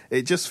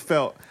 It just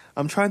felt.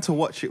 I'm trying to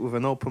watch it with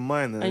an open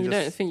mind, And you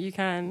just, don't think you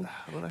can.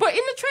 But in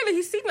the trailer,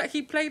 he seemed like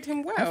he played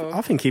him well.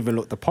 I think he even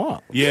looked the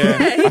part. Yeah,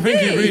 I think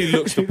he did. really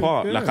looks the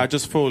part. Like, I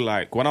just feel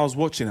like when I was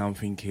watching, I'm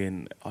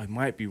thinking, I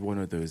might be one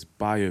of those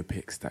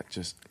biopics that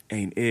just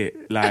ain't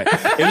it. Like,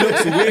 it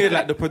looks weird.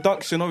 Like, the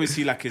production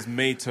obviously like is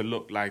made to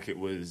look like it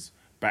was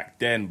back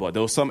then, but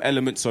there were some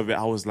elements of it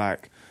I was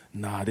like,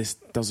 nah, this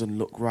doesn't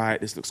look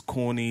right. This looks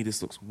corny.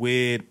 This looks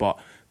weird. But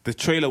the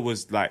trailer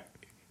was like,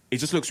 it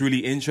just looks really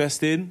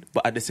interesting,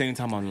 but at the same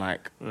time, I'm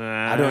like,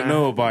 I don't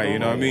know about it, you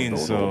know what I mean?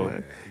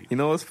 So, you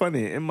know what's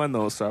funny? In my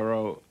notes, I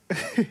wrote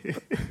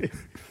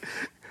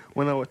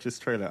when I watched this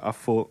trailer, I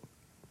thought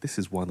this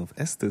is one of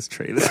Esther's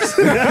trailers.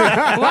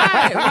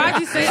 Why?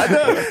 Why'd you say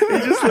that?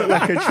 It just looked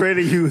like a trailer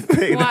you would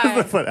pick. Why? That's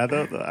the fun. I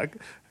don't know.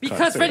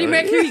 Because Freddie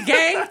Mercury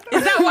gay?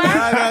 Is that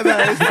why? No,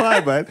 it's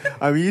fine, man.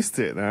 I'm used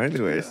to it now.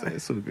 Anyway, so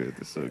it's all good.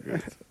 It's all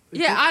good.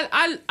 Yeah,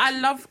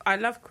 I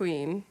love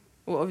Queen.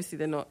 Well, obviously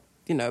they're not,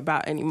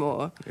 about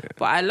anymore. Yeah.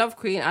 But I love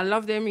Queen. I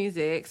love their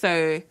music.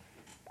 So,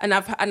 and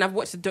I've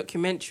watched a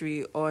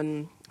documentary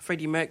on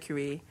Freddie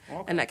Mercury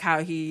and like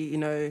how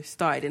he,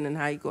 started and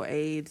how he got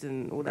AIDS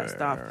and all that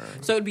stuff.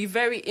 So it'd be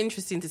very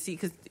interesting to see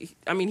because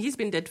he's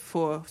been dead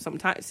for some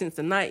time since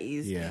the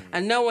 90s,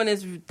 and no one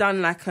has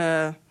done like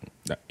a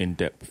in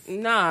depth.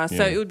 Nah,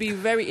 so it would be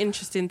very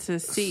interesting to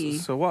see.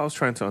 So what I was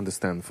trying to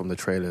understand from the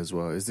trailer as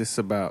well, is this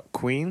about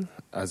Queen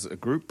as a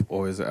group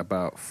or is it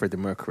about Freddie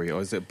Mercury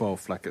or is it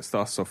both? Like it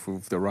starts off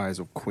with the rise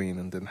of Queen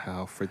and then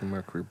how Freddie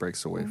Mercury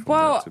breaks away from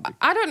that to be...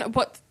 I don't know,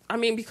 but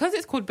because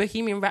it's called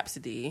Bohemian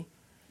Rhapsody,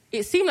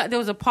 it seemed like there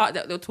was a part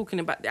that they were talking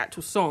about the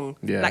actual song,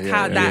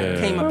 how that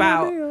came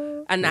about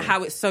and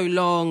how it's so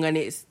long and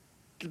it's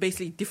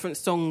basically different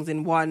songs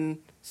in one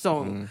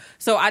song.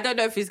 So I don't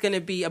know if it's going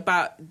to be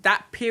about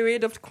that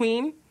period of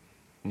Queen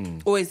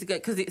or is it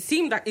because it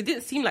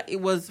didn't seem like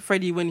it was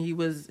Freddie when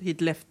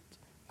he'd left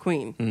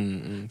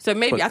Queen. So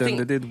maybe but I then think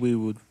they did We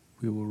Will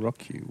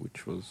Rock You,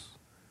 which was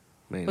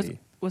mainly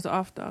was it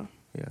after.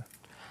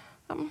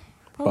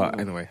 But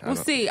anyway, we'll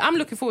see. I'm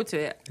looking forward to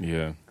it.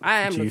 Yeah, I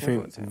am. Do you looking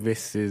forward think to it.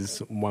 this is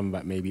one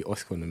that maybe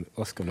Oscar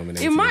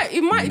nominated? It might.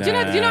 Nah.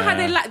 Do you know how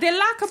they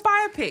like a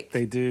biopic?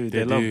 they do.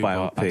 They love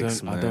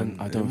biopics, man.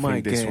 I don't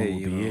think this one will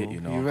be it.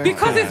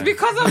 Because it's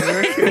because of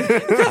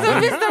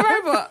Mr.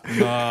 Robot.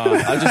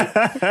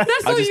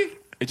 That's all you.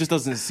 It just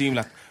doesn't seem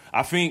like.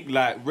 I think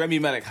like Remy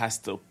Malek has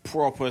to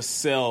proper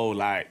sell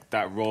like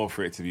that role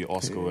for it to be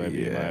Oscar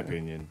worthy, in my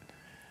opinion.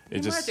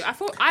 It just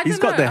He's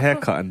got the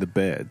haircut and the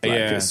beard. Like,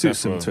 Yeah, it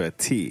suits him definitely. to a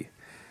T.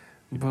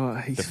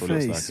 But his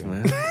Definitely looks face,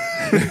 like man.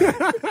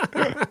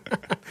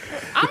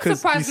 I'm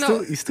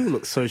surprised. He still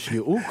looks socially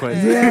awkward.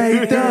 Yeah,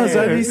 he does.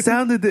 And he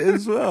sounded it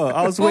as well.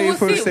 I was Well, waiting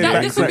for him to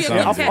say this will be a good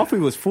I test. thought he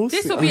was forced.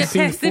 This will be a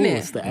test,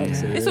 innit?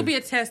 innit? This will be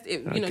a test, to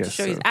guess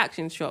show his so.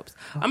 action chops.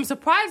 I'm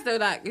surprised though,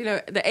 like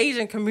the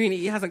Asian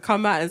community hasn't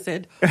come out and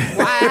said,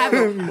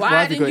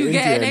 why didn't you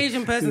get an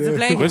Asian person to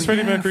play Where's him?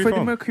 Freddie Mercury Freddie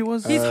from? Mercury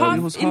was... He's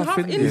half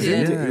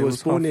Indian. Yeah, He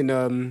was born half-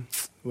 in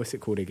what's it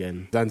called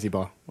again?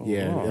 Zanzibar. That's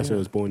where he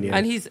was born. Yeah,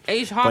 And he's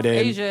half But then-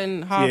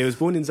 Asian, half. Yeah, he was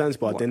born in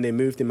Zanzibar. Then they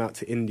moved him out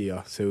to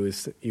India. So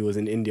he was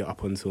in India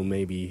up until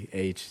maybe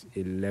age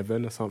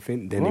 11 or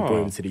something. Then they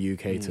brought him to the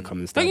UK to come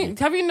and study.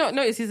 Have you not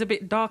noticed he's a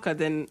bit darker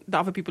than the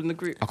other people in the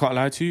group? I can't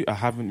lie to you. I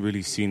haven't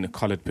really seen the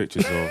coloured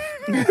pictures of.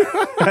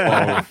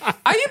 Are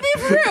you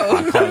being for real?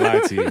 I can't lie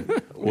to you.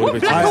 All the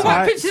pictures black and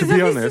white pictures to have be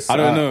you honest, I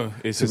don't know.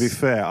 It's to be just,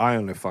 fair, I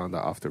only found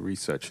out after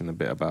researching a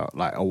bit about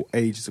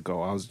ages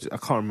ago. I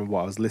can't remember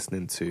what I was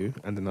listening to,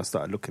 and then I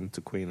started looking to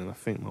Queen, and I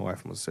think my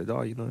wife must have said,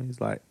 "Oh, he's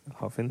like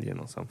half Indian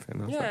or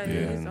something." And I was like, Yeah, Yeah.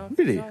 he is half-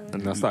 really? yeah.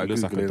 And I started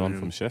looks like a Googling don him.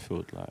 from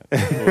Sheffield. Like,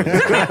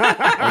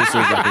 also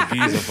like a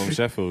geezer from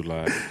Sheffield.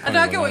 Like, I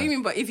don't get what you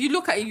mean, but if you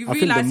look at it, you I think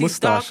the realise he's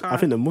mustache. darker. I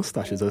think the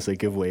mustache is also a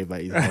giveaway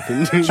that he's half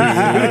Indian.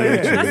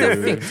 That's a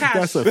thick tash.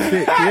 That's a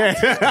thick.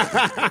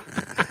 Yeah.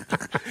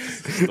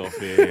 Stop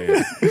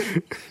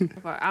it.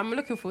 But I'm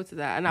looking forward to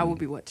that, and I will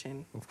be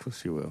watching. Of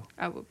course you will.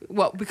 I will be.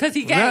 What? Because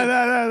he gay?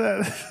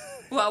 No.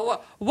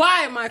 What?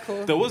 Why,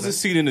 Michael? There was a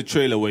scene in the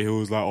trailer where he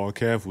was like, "Oh,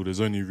 careful!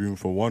 There's only room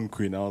for one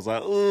queen." I was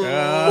like, "Ooh,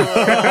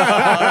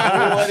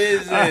 what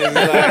is this?"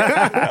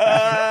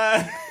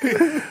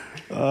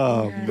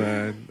 Oh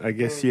man, I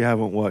guess you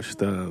haven't watched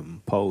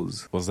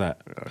Pose. What's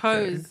that?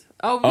 Pose.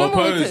 Oh,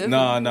 Pose. No,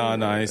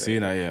 I ain't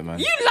seen that yet, man.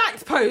 You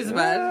liked Pose,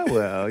 man.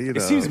 Well, It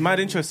seems mad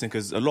interesting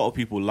because a lot of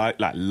people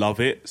love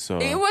it. So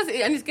It was,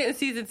 and it's getting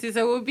season 2,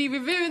 so we'll be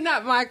reviewing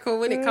that, Michael,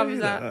 when it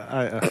comes out.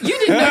 I You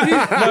didn't know who.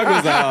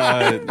 Michael's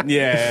like,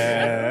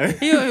 yeah.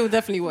 He'll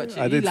definitely watch it.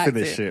 I He did liked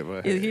finish it,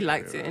 but he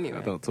liked it anyway.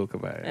 I don't talk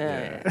about it.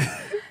 Yeah.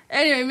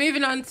 Anyway,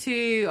 moving on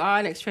to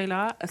our next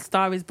trailer, A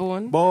Star Is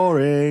Born.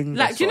 Boring.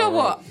 Like, do you know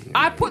what?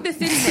 I put this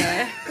in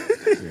here.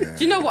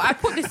 Do you know what? I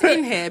put this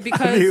in here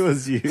because... It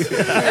was you.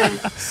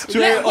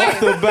 Straight off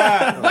the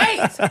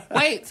bat.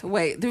 Wait.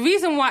 The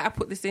reason why I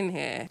put this in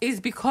here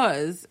is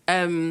because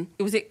it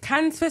was at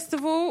Cannes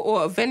Festival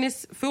or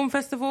Venice Film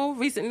Festival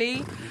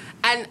recently,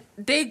 and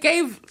they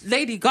gave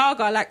Lady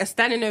Gaga like a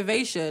standing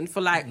ovation for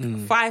like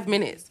 5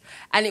 minutes,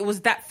 and it was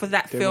that for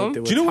that film.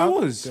 Do you know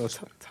what it was? They were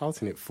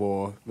touting it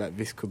for that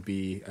this could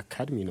be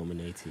Academy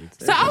nominated.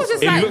 So I was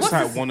just It like, looks what's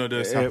like this? one of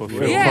those type of It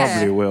films. Yeah.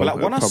 probably will. But like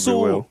when It I probably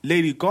saw will.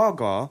 Lady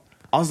Gaga,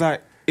 I was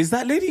like, "Is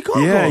that Lady Gaga?"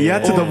 Yeah, you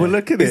had to Or, double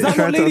look at it. Is that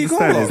trying not to Lady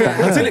understand. Gaga? Is that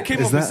her? Until it came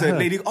Is up and that said her?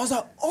 Lady. I was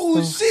like,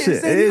 "Oh shit,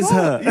 it's it Lady is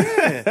Gaga." her.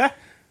 Yeah.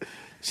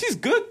 She's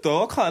good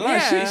though. I can't lie.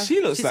 Yeah.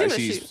 She looks She like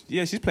seems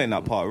like she's playing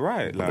that part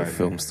right. The Like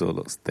film still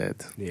looks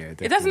dead. Yeah,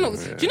 It doesn't look...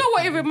 Do you know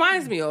what it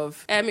reminds me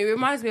of? It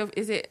reminds me of,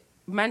 is it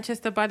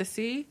Manchester by the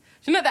Sea?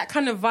 Do you know that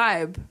kind of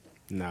vibe?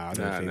 Nah, I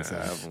don't think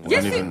so.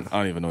 Yes, I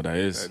don't even know what that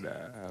is.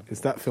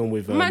 It's that film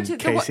with Imagine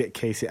the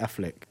Casey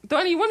Affleck. The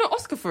one he won an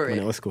Oscar for Won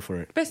it. an Oscar for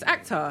it. Best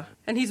actor,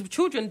 and his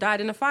children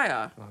died in a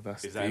fire. Oh,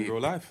 that's Is that in deep.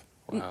 real life?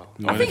 Wow.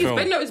 I think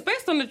it's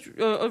based on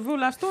a real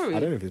life story. I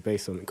don't know if it's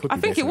based on it. Could I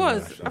be think based it on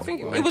was. life. I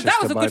think it was.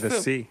 That was a Manchester by good the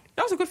film. Sea.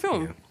 That was a good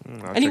film, I'll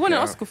and he check won it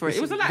an out. Oscar for it.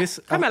 It was a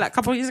I'm- a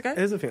couple of years ago.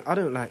 Here's the thing. I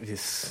don't like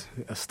this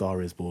A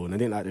Star Is Born. I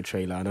didn't like the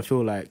trailer, and I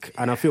feel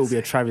it would be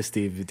a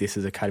travesty if this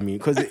is Academy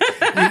because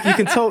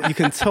you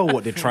can tell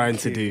what they're trying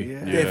to do.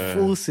 They're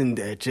forcing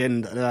their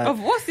agenda. Like, Of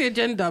what's the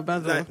agenda,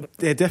 Basil?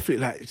 they're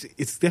definitely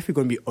it's definitely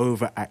going to be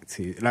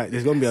overacted. Like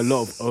there's going to be a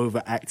lot of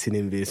overacting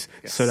in this,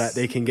 so that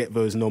they can get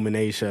those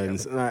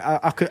nominations.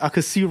 Like, I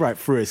could see right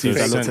through it as soon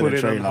as I looked at Put the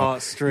it on trailer.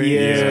 heartstrings.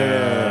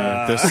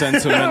 Yeah. The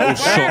sentimental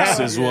shots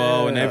as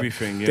well and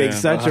everything. Yeah. The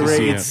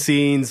exaggerated I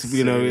scenes,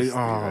 Okay.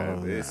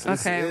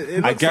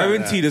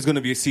 guarantee there's going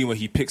to be a scene where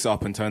he picks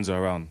up and turns her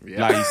around.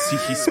 Like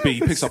he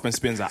picks up and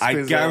spins her. I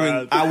Spins her guarantee.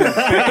 around. I would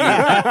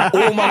bet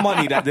you all my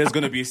money that there's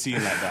going to be a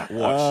scene like that.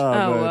 Watch.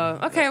 Oh,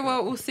 well. Okay,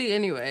 well, we'll see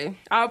anyway.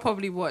 I'll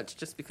probably watch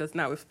just because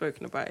now we've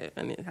spoken about it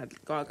and it had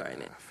Gaga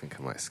in it. I think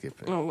I might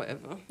skip it. Or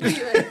whatever.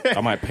 Anyway,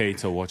 I might pay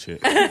to watch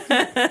it.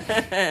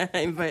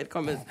 inverted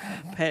commas,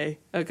 pay.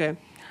 Okay.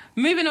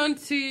 Moving on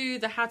to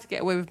the How to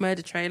Get Away with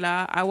Murder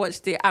trailer. I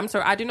watched it. I'm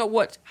sorry, I did not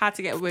watch How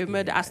to Get Away with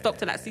Murder. I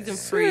stopped at like season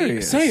 3.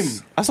 Same.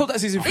 I saw that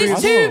season 3.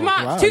 It's too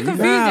much, too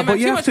confusing, Nah, man. but you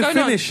Too have much to going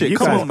finish on. it.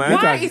 Come on, man.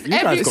 Why is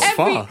every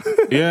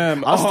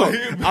Yeah.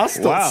 I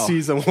stopped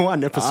season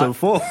 1, episode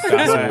 4.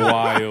 That's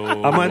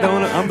wild.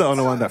 I'm the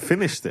only one that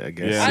finished it, I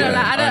guess. Yeah. I don't know.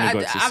 I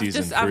only got to I've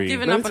season just I've 3.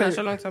 given up on that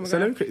show a long time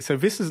ago. So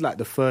this is like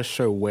the first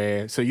show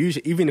where, so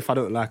usually, even if I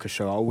don't like a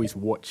show, I always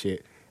watch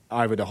it,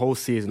 either the whole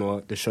season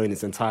or the show in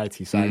its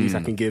entirety. So at least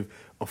I can give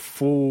a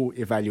full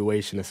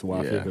evaluation as to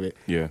what I think of it.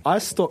 Yeah. I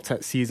stopped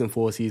at season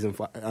 1,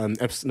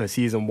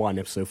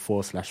 episode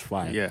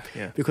 4/5. Yeah.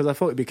 Because I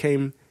thought it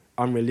became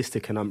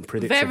unrealistic and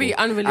unpredictable. Very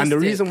unrealistic. And the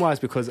reason why is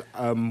because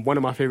one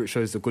of my favorite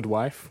shows is The Good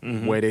Wife,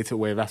 where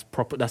that's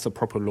a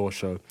proper law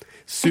show.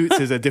 Suits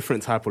is a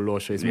different type of law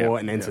show. It's more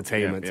an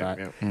entertainment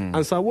type.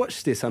 And so I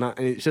watched this, and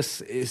it's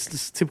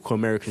this typical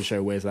American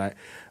show where it's like,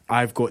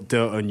 I've got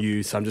dirt on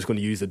you, so I'm just going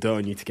to use the dirt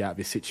on you to get out of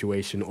this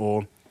situation.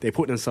 Or they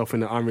put themselves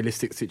in an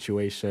unrealistic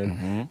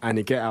situation and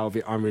they get out of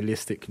it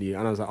unrealistically.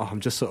 And I was like,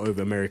 I'm just so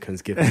over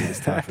Americans giving me this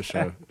type of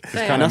show.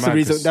 And that's the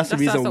reason. That's the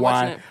reason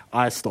why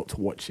I stopped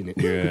watching it.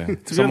 Yeah,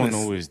 someone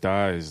always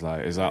dies.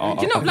 Like it's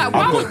like, You know, like, I've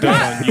why got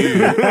dirt on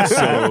you,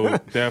 so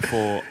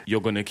therefore you're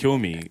gonna kill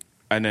me.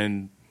 And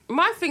then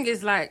my thing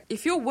is like,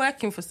 if you're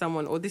working for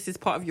someone or this is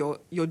part of your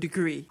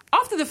degree,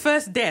 after the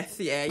first death,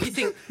 you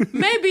think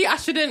maybe I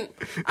shouldn't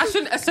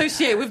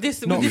associate with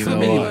this woman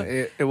anymore.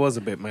 It was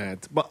a bit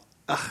mad, but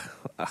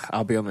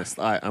I'll be honest,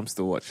 I'm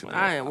still watching it.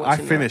 I ain't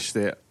watching I finished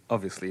it,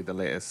 obviously, the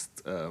latest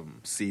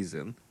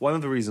season. One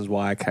of the reasons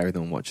why I carried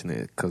on watching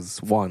it,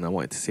 because one, I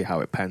wanted to see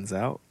how it pans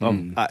out.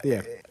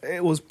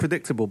 It was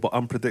predictable but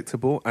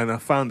unpredictable, and I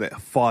found it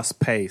fast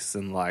paced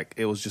and like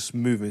it was just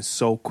moving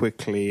so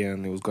quickly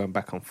and it was going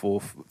back and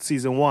forth.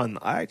 Season 1,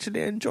 I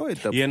actually enjoyed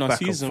the back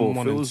season and forth.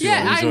 1 It and was 2.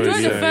 Yeah, I enjoyed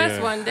the Yeah, first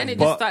yeah. one. Then it just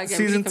but started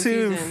getting season really 2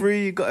 and confusing.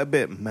 3 got a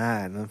bit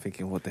mad. I'm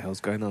thinking, what the hell's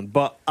going on?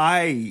 But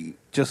I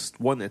just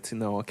wanted to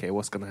know, okay,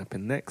 what's going to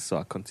happen next? So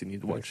I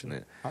continued watching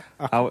it.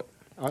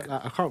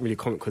 I can't really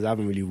comment because I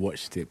haven't really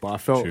watched it, but I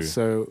felt True.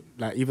 so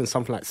like even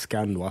something like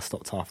Scandal, I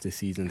stopped after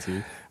season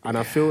 2, and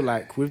I feel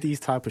like with these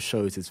type of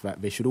shows, it's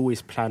that they should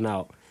always plan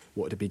out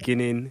what the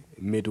beginning,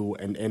 middle,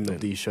 and end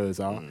of these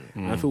shows are.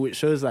 And I feel with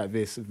shows like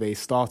this, they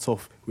start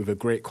off with a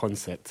great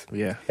concept,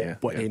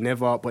 but they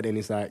never. But then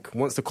it's like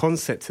once the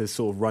concept has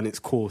sort of run its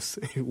course,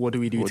 what do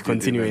we do to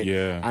continue it?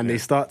 And they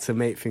start to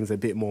make things a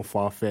bit more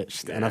far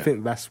fetched, and I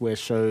think that's where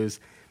shows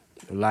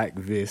like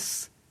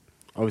this.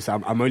 Obviously,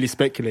 I'm only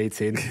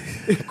speculating.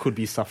 It could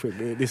be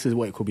suffering. This is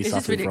what it could be It's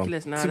just suffering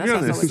ridiculous from. now. To That's be not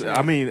so honest, much-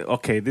 I mean,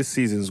 okay, this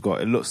season's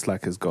it looks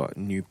like it's got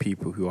new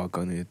people who are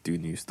going to do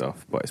new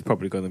stuff, but it's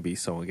probably going to be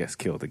someone gets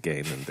killed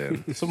again and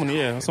then... someone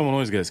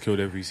always gets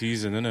killed every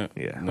season, isn't it?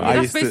 Yeah. No, I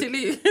that's used to-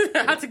 basically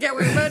how to get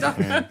away with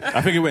murder.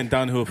 I think it went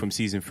downhill from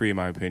season 3, in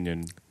my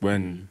opinion,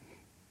 when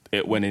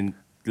it went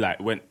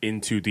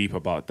in too deep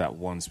about that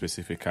one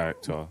specific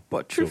character.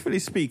 But truthfully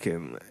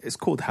speaking, it's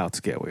called How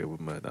to Get Away with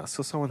Murder,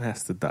 so someone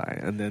has to die,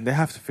 and then they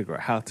have to figure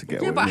out how to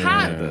get away but with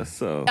how- murder.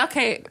 So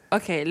Okay,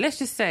 let's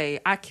just say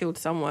I killed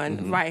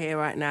someone right here,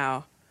 right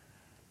now.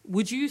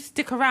 Would you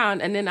stick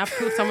around and then I've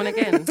killed someone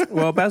again?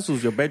 well,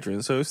 Basil's your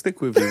bedroom, so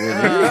stick with you.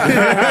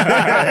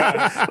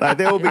 Like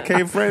they all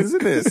became friends,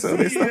 isn't it? So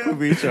they stuck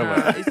with each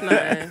other. It's not.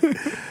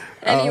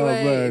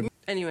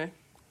 Anyway,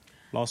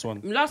 Last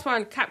one. last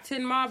one,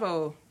 Captain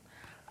Marvel.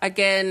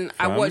 Again,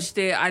 I Fam. watched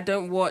it. I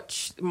don't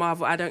watch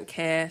Marvel. I don't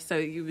care. So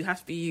you have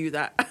to be you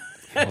that.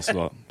 That's a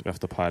lot. We have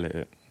to pilot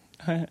it.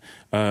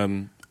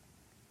 I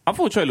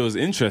thought the trailer was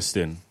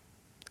interesting.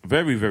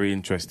 Very, very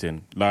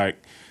interesting. Like,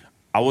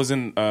 I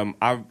wasn't...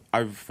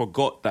 I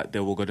forgot that they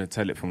were going to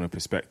tell it from the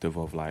perspective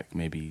of, like,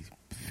 maybe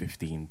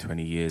 15,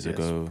 20 years Yes,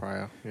 ago.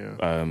 prior,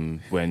 yeah.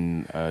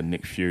 When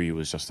Nick Fury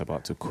was just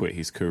about to quit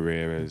his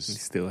career He as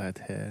still had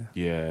hair.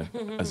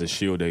 as a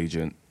SHIELD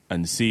agent,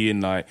 and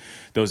seeing like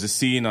there was a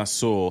scene I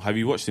saw. Have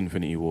you watched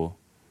Infinity War?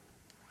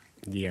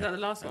 Yeah. Is that the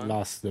last one? The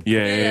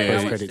I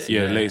watched credits. it.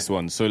 Yeah, the latest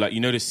one. So like, you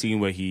know the scene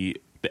where the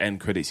end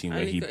credit scene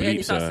where he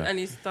bleeps her. And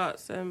he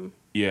starts.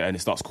 Yeah, and it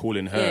starts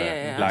calling her.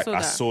 Yeah, like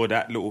I saw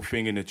that. little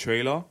thing in the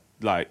trailer,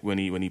 like when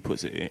he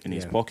puts it in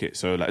his Yeah. pocket.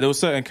 So like there were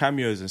certain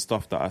cameos and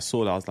stuff that I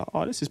saw that I was like,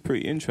 oh, this is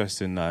pretty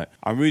interesting. Like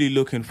I'm really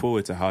looking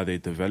forward to how they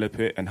develop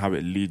it and how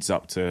it leads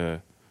up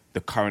to the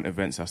current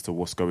events as to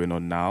what's going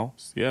on now.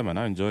 Yeah, man,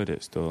 I enjoyed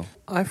it still.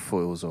 I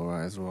thought it was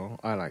alright as well.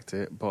 I liked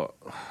it, but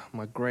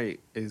my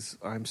great is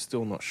I'm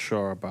still not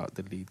sure about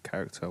the lead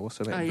character. What's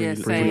her name? Oh, yeah,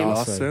 Brie same.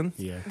 Larson.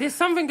 Yeah. There's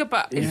something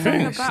about. It's Yeah,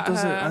 something she about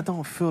doesn't. her. I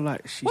don't feel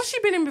like she's. What's she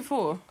been in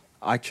before?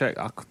 I checked.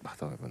 I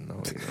don't even know.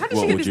 How did What she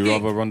get would this you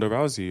gig? rather, Ronda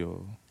Rousey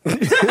or?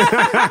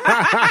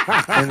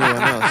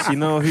 Anyone else? You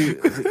know who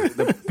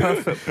the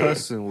perfect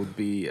person would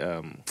be.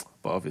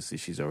 But obviously,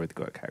 she's already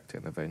got a character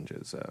in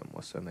Avengers.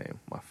 What's her name?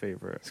 My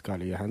favorite.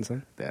 Scarlett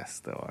Johansson. That's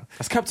the one.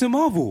 That's Captain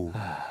Marvel.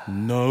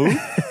 No,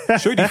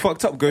 Shorty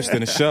fucked up Ghost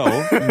in the Shell.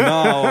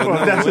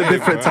 No, That's way, a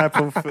different bro. type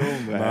of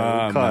film, man.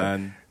 Nah, We can't-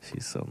 man.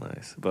 She's so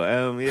nice.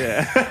 But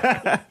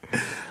yeah.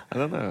 I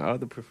don't know. I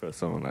would prefer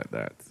someone like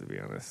that, to be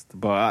honest.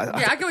 But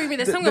Yeah, I get what you mean.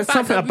 There's something there's about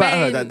something the about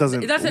her main- that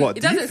doesn't. It doesn't. What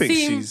It do you doesn't think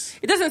seem. she's?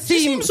 It doesn't seem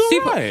seems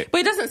super. alright.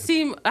 But it doesn't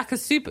seem like a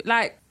super.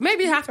 Like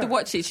maybe you have to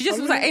watch it. She just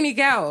looks like any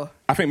girl.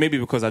 I think maybe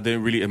because I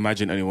didn't really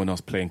imagine anyone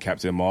else playing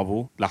Captain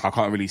Marvel. Like I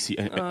can't really see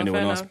anyone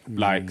fair else enough.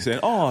 like saying,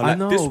 "Oh, I like,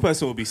 know. this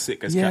person will be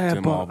sick as Yeah,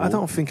 Captain but Marvel." I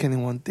don't think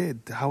anyone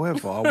did.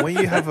 However, when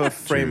you have a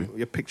frame,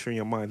 you're picturing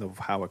your mind of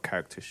how a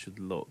character should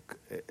look.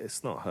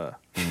 It's not her.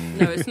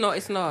 No, it's not.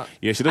 It's not.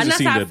 Yeah, she doesn't and that's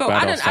seem how the I felt. badass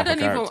I type of don't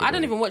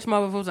character, even watch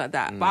Marvel films like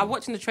that. But I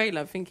watching the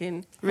trailer,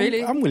 thinking,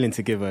 really? I'm willing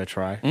to give her a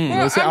try. Well,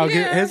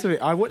 Here's the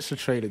thing. I watched the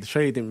trailer. The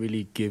trailer didn't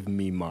really give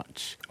me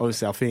much.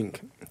 Obviously, I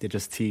think they're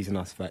just teasing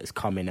us that it's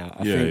coming out.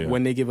 I think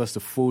when they give us the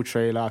full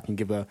trailer, I can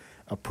give a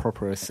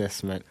proper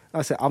assessment. Like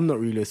I said, I'm not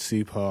really a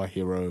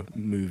superhero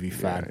movie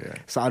fan,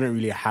 so I don't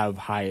really have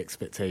high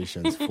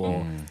expectations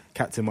for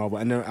Captain Marvel.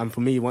 And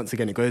for me, once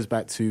again, it goes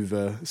back to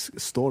the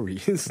story.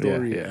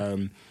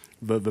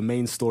 The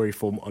main story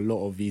from a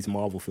lot of these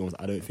Marvel films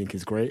I don't think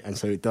is great, and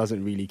so it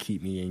doesn't really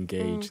keep me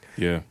engaged.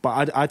 Yeah.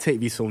 But I take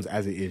these films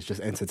as it is,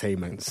 just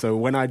entertainment. So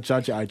when I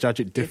judge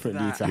it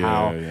differently that. to Yeah,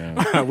 how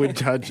yeah. I would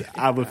judge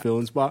other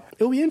films. But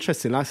it'll be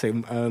interesting. Like I say,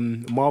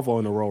 Marvel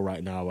on a roll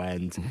right now,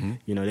 and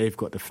you know they've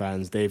got the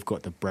fans, they've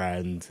got the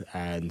brand,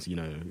 and you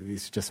know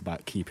it's just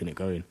about keeping it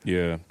going.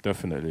 Yeah,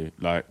 definitely.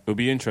 Like it'll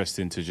be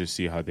interesting to just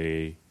see how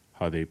they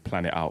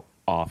plan it out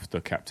after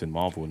Captain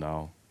Marvel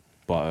now.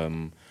 But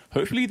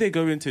hopefully they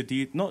go into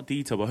not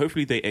detail, but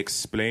hopefully they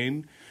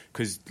explain,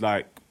 because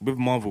like with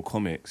Marvel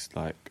Comics,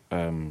 like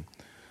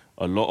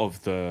a lot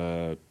of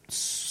the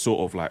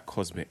sort of like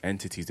cosmic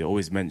entities, they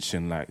always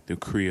mention like the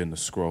Kree and the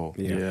Skrull.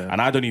 Yeah.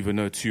 And I don't even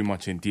know too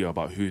much in detail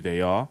about who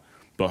they are,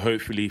 but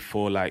hopefully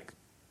for like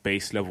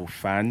base level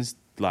fans,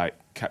 like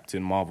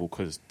Captain Marvel,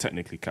 because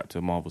technically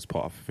Captain Marvel's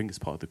part of, I think it's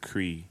part of the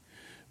Kree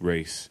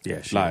race.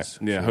 Yeah, she like is.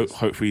 yeah, She is.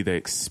 hopefully they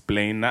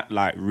explain that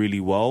like really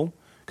well,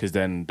 because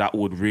then that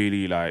would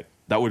really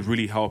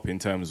help in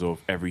terms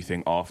of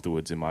everything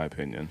afterwards, in my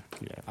opinion.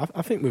 Yeah,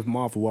 I think with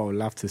Marvel, what I would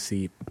love to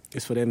see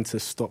is for them to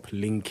stop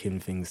linking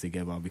things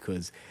together,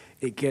 because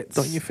it gets.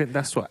 Don't you think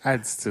that's what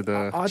adds to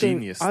the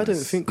genius? I don't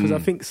think, because I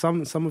think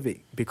some of it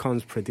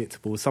becomes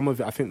predictable. Some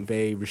of it, I think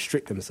they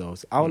restrict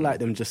themselves. I would like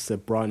them just to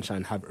branch out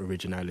and have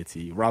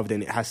originality, rather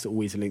than it has to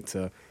always link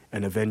to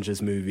an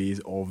Avengers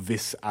movies or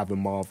this other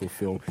Marvel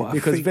film. But I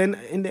because think- then,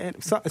 in the end,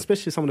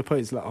 especially some of the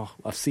poets, like, oh,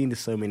 I've seen this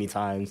so many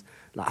times.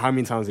 Like, how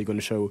many times are you going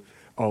to show?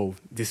 Oh,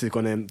 this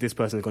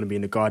person is gonna be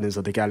in the Guardians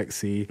of the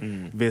Galaxy.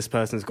 This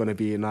person is gonna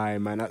be in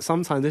Iron Man. Like,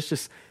 sometimes it's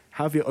just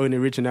have your own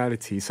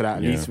originality, so that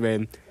at least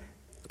when,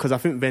 because I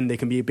think then they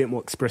can be a bit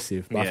more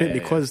expressive. But I think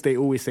because they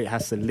always say it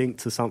has to link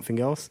to something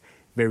else,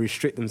 they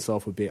restrict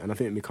themselves a bit, and I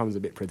think it becomes a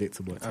bit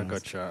predictable at I times.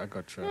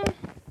 gotcha.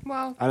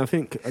 Well, And I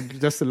think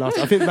just the last.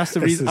 I think that's the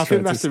This reason. is I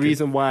think that's the fantastic.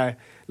 reason why,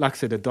 like I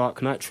said, the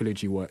Dark Knight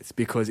trilogy worked,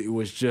 because it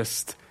was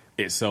just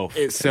Itself.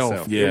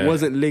 itself. Yeah. It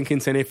wasn't linking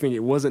to anything.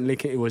 It wasn't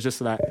linking. It was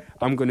just like,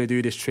 I'm going to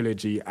do this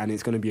trilogy, and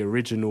it's going to be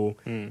original,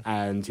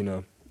 and you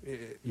know,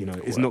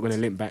 it's not going to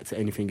link back to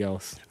anything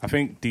else. I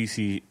think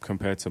DC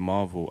compared to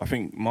Marvel, I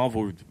think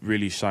Marvel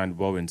really shined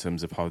well in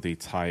terms of how they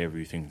tie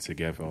everything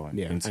together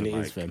Yeah, into and it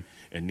like is them.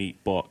 a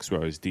neat box,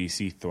 whereas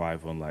DC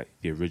thrive on like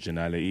the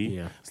originality.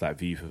 Yeah. It's like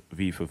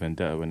V for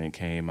Vendetta when it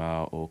came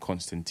out, or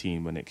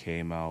Constantine when it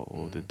came out,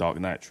 or the Dark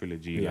Knight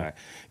trilogy. Yeah. Like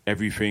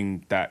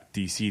everything that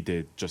DC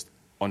did just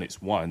on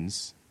its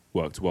ones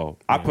worked well.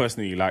 I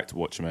personally liked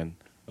Watchmen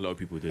A lot of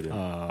people didn't.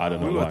 I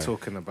don't know We why. were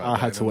talking about. I that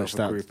had to in watch that.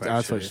 another group, I had to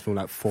watch actually. this film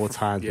like 4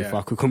 times Yeah. before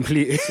I could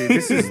complete it. See,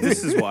 this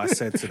is what I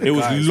said to the It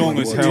was guys long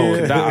when as we were hell.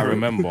 talking. That I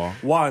remember.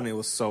 One, it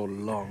was so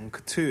long.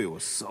 Two, it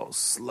was so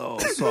slow.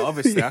 So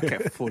obviously, I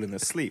kept falling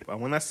asleep.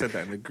 And when I said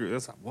that in the group, I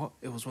was like, "What?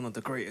 It was one of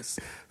the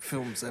greatest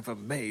films ever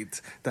made."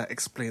 That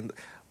explained.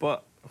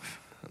 But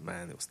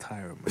man, it was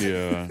tiring.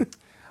 Man. Yeah.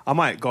 I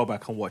might go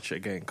back and watch it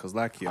again because,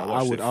 like you, I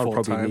watched would it 4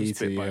 probably times, need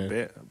to, bit by yeah.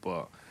 bit.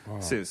 But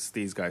since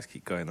these guys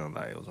keep going on,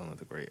 like, it was one of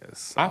the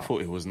greatest. I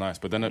thought it was nice,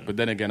 but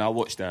then again, I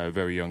watched it at a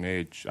very young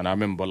age, and I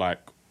remember like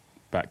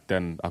back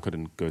then I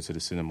couldn't go to the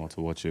cinema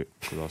to watch it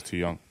because I was too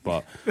young.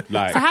 But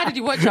like, So how did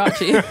you watch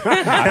Archie?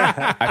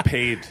 I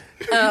paid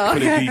for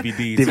the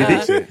DVD. To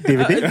watch it.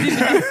 DVD?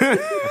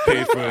 I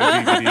paid for a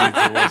DVD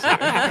to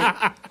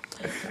watch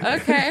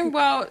it. Okay,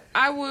 well,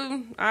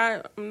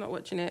 I'm not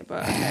watching it,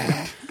 but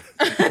okay.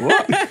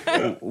 What?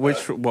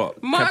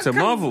 Captain Come-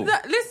 Marvel.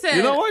 Listen,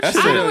 You don't watch That's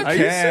it? it. Are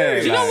you Okay.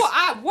 serious? Do you know what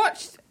I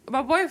watched?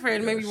 My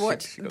boyfriend made me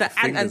watch She got the Ant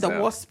and fingers the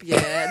out. Wasp,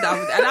 yeah.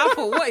 And I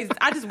thought, what is?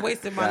 I just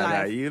wasted my Nah,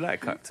 life. you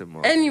like Captain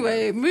Marvel.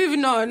 Anyway,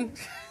 moving on.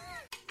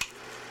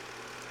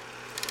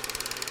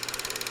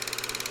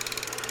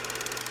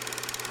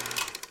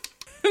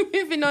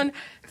 Moving on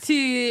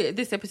to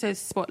this episode's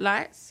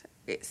spotlights.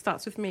 It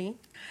starts with me.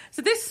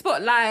 So this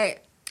spotlight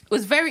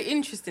was very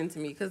interesting to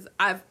me because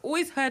I've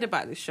always heard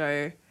about the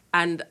show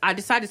and I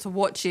decided to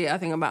watch it, I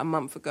think about a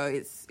month ago.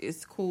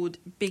 It's called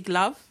Big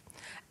Love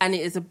and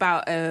it is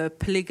about a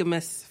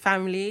polygamous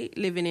family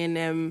living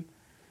in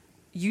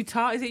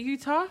Utah. Is it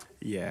Utah?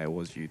 Yeah, it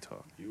was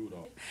Utah.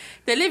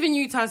 They live in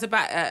Utah. It's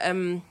about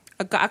a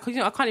guy. I can't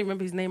even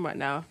remember his name right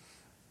now.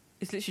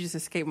 It's literally just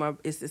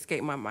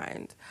escaped my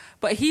mind.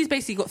 But he's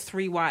basically got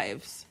 3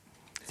 wives.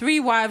 3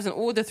 wives, and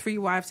all the 3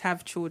 wives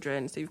have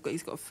children. So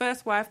he's got a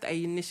first wife that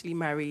he initially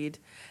married,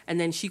 and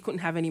then she couldn't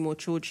have any more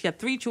children. She had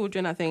 3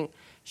 children, I think.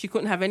 She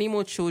couldn't have any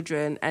more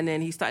children, and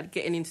then he started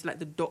getting into like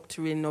the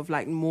doctrine of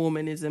like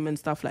Mormonism and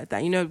stuff like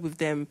that. You know, with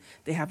them,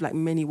 they have like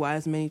many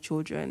wives, many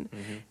children.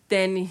 Mm-hmm.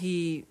 Then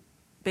he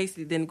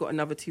basically then got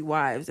another 2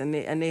 wives, and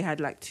they had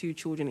like 2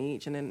 children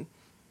each, and then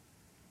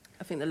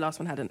I think the last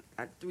one had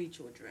 3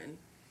 children.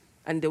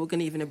 And they were going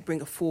to even bring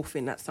a 4th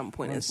in at some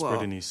point as well.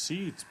 Spreading his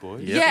seeds, boy.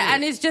 Yeah,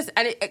 and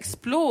it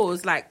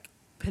explores like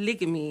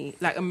polygamy,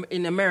 like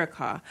in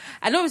America.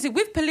 And obviously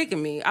with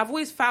polygamy, I've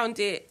always found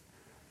it.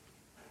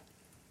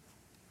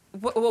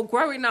 Well,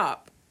 growing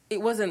up, it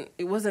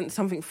wasn't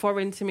something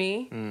foreign to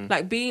me.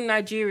 Like being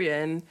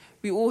Nigerian,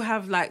 we all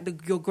have like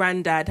your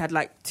granddad had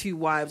like 2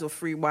 wives or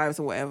 3 wives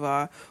or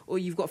whatever, or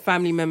you've got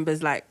family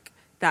members like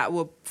that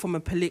were from a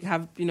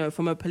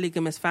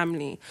polygamous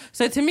family.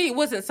 So to me, it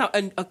wasn't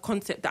a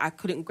concept that I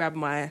couldn't grab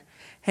my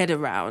head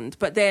around.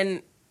 But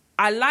then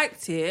I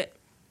liked it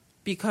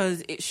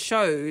because it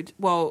showed,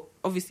 well,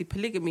 obviously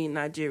polygamy in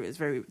Nigeria is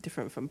very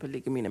different from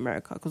polygamy in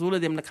America because all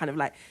of them kind of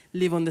like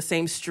live on the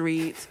same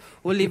street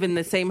or live in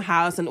the same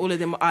house, and all of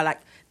them are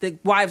like, the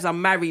wives are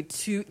married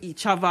to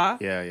each other.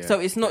 Yeah. So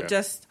it's not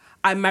just,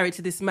 I'm married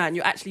to this man.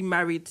 You're actually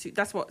married to,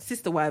 that's what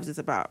Sister Wives is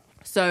about.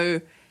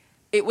 So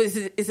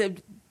it's a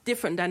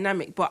different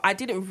dynamic, but I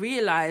didn't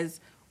realize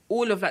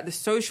all of like the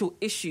social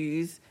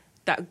issues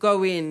that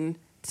go in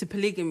to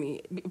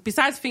polygamy.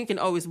 Besides thinking,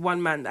 oh, it's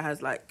one man that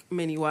has like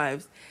many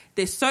wives,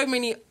 there's so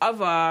many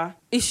other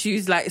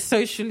issues like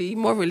socially,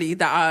 morally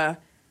that are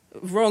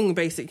wrong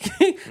basically.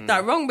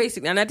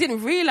 And I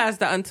didn't realize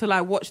that until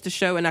I watched the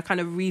show and I kind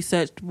of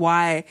researched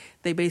why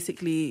they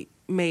basically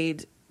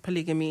made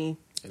polygamy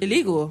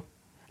illegal.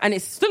 And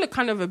it's still a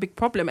kind of a big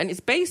problem, and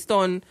it's based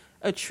on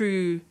a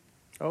true.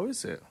 Oh,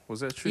 is it? Was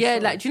that true? Yeah,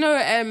 story? like, do you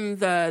know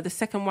the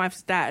second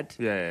wife's dad?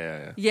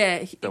 Yeah.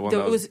 Yeah, The one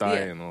that was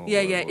dying or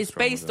yeah. whatever was It's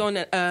wrong based with on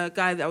a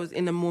guy that was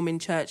in a Mormon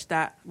church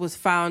that was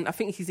found. I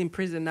think he's in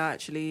prison now,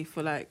 actually,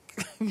 for like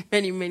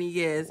many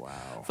years. Wow.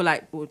 For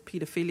like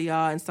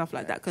pedophilia and stuff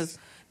like that, because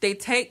they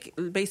take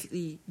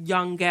basically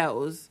young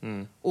girls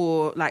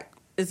or like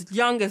as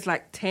young as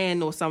like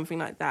 10 or something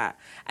like that,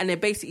 and they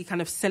basically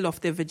kind of sell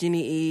off their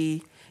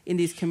virginity in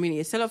these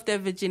communities, sell off their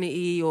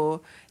virginity,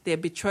 or they're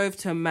betrothed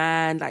to a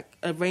man, like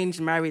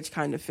arranged marriage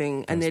kind of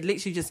thing, and they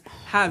literally just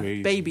have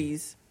crazy.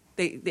 babies.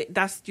 They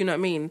that's, you know what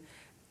I mean?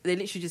 They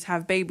literally just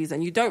have babies,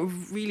 and you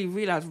don't really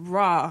realize,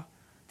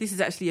 this is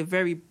actually a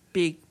very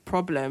big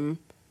problem,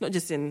 not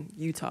just in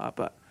Utah,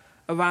 but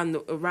around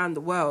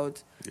the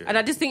world. Yeah. And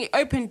I just think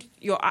it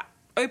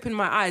opened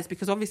my eyes,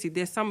 because obviously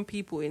there's some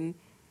people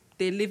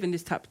they live in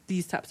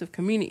these types of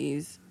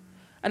communities.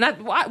 And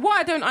what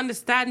I don't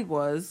understand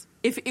was,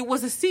 if it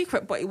was a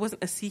secret, but it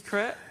wasn't a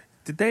secret.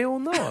 Did they all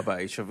know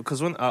about each other?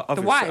 Because when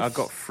obviously wives. I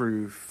got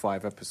through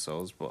 5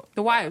 episodes, but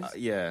The wives.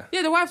 yeah.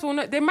 Yeah, the wives all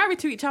know. They're married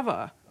to each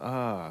other.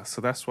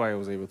 So that's why I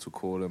was able to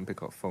call and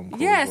pick up phone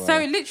calls. Yeah, while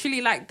so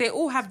literally, like, they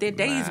all have their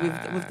days with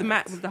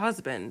the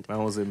husband. I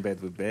was in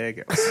bed with bear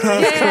girls.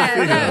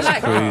 Yeah,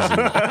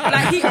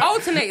 like he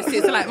alternates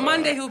it. So like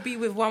Monday he'll be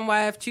with one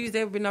wife,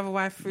 Tuesday with another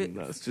wife.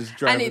 That's just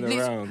driving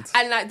around.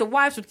 And like the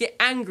wives would get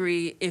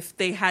angry if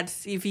he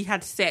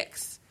had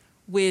sex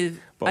with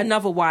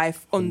another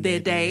wife on their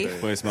day.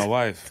 Where's my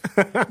wife?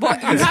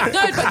 But you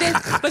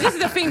have but this is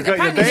the thing.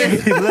 Apparently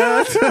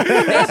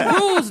there's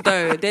rules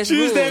though. There's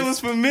Tuesday rules.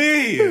 was for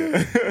me.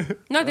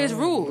 No, there's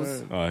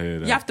rules. Oh, I hear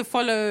that. You have to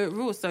follow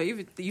rules, so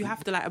you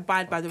have to like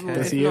abide by the rules.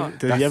 Does If he, not,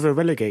 does he ever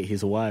relegate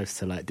his wives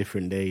to like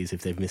different days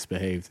if they've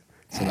misbehaved?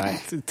 So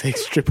like to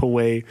strip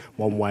away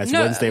one wife's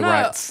Wednesday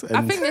rights. And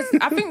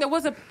I think there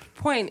was a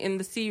point in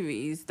the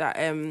series that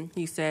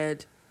he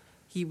said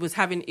he was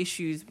having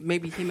issues.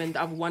 Maybe him and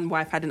the other one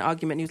wife had an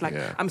argument. He was like,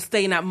 "I'm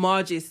staying at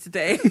Marge's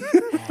today."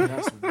 Oh,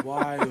 that's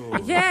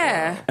wild.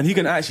 Yeah. And he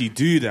can actually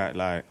do that,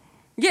 like.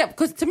 Yeah,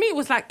 because to me it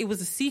was like it was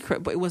a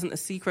secret, but it wasn't a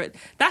secret.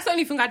 That's the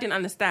only thing I didn't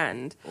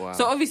understand. Wow.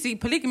 So obviously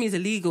polygamy is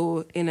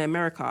illegal in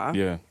America.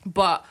 Yeah.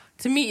 But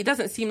to me it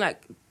doesn't seem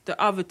like the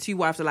other two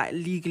wives are like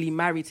legally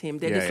married to him.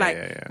 They're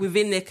just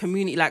within their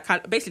community, like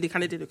basically they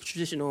kind of did a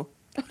traditional.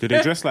 Do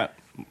they dress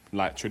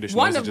like traditional?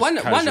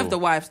 One of the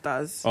wives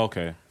does.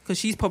 Okay. Because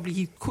she's probably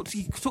he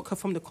took her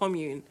from the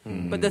commune.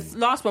 But the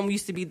last one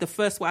used to be the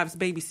first wife's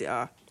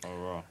babysitter. Oh,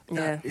 right.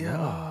 Yeah.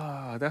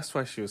 Yeah, that's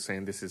why she was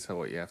saying this is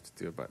what you have to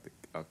do about the.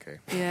 Okay.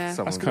 Yeah.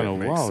 Some That's of it kinda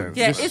makes wild. sense.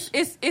 Yeah, Just-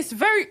 it's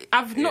very.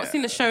 I've not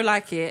seen a show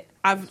like it.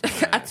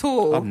 At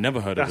all. I've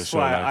never heard of a That's show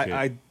why like it.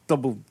 I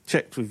double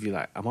checked with you.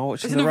 Like, am I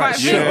watching Isn't the it right right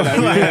show? bit?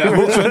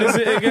 Like, Which one is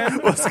it again?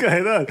 what's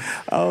going on?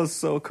 I was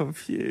so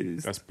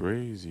confused. That's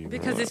crazy.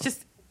 Because it's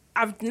just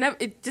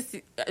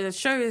the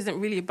show isn't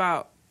really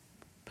about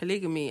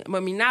polygamy. I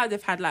mean, now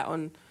they've had like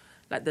on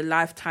like the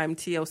Lifetime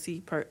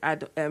TLC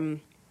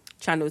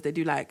channels, they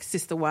do like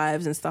sister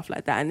wives and stuff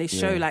like that, and they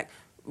show like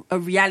a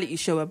reality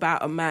show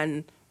about a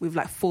man with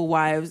like 4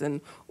 wives and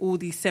all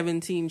these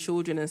 17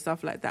 children and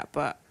stuff like that.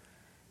 But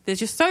there's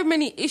just so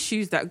many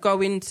issues that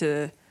go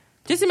into.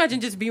 Just imagine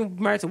just being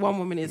married to one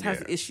woman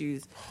has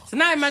issues. So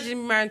now imagine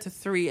being married to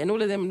 3 and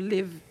all of them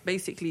live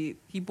basically.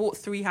 He bought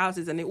 3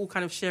 houses and they all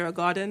kind of share a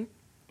garden.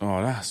 Oh,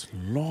 that's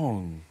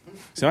long.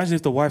 So imagine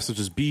if the wives are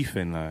just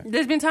beefing, like.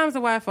 There's been times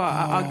the wife are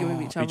arguing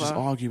with each They other. just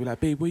argue, we're like,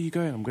 babe, where are you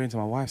going? I'm going to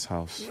my wife's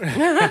house.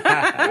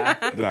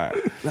 Like,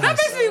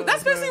 That's basically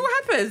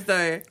what happens,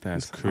 though.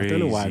 that's crazy. I don't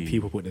know why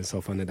people put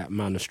themselves under that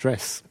amount of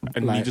stress.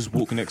 And you just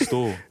walk next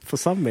door. For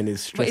some men,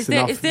 it's But stress is there-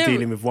 enough is there-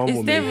 dealing with one is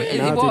woman. there- is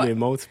Now it what- dealing with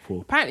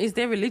multiple. Apparently, it's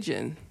their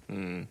religion.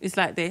 It's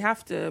like they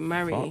have to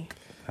marry. Fuck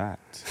that.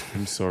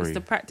 I'm sorry. It's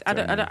the practice.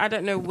 I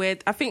don't know where.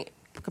 I think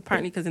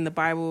apparently because in the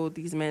Bible,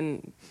 these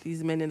men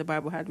in the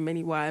Bible had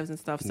many wives and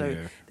stuff, so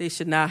they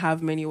should now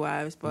have many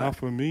wives. But Not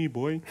for me,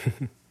 boy.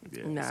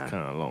 Yeah, Nah. it's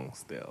kind of long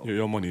still.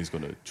 Your money is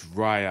going to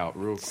dry out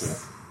real quick.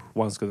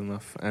 One's good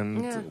enough.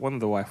 And Yeah. one of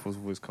the wife was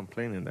always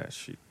complaining that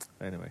she.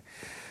 Anyway.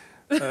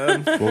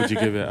 What would you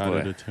give it out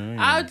of the 10?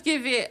 I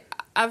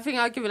think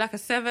I'd give it like a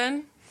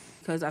 7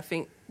 because I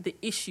think the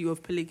issue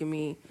of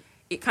polygamy,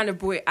 it kind of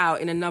brought it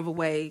out in another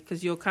way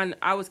because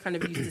I was kind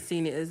of used to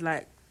seeing it as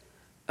like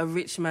a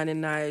rich man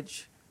in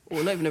Niger,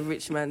 or not even a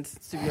rich man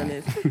to be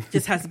honest,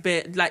 just has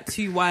like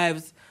 2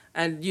 wives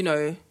and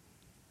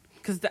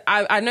because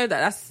I know that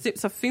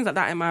that's some things like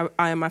that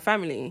in my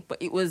family,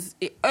 but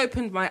it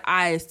opened my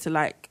eyes to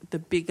like the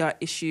bigger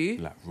issue.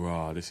 Like,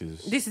 raw, this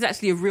is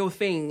Actually a real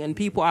thing and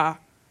people are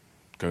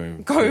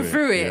going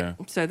through it. Yeah.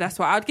 So that's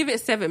why I'd give it a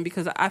 7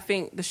 because I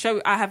think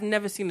I have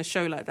never seen a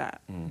show like that.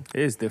 It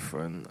is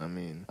different. I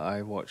mean,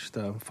 I watched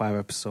 5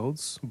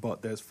 episodes,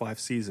 but there's 5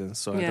 seasons,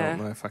 so I Yeah.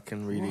 don't know if I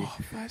can really.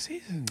 5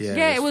 seasons. Yeah,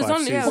 there's it was 5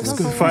 on- yeah, it was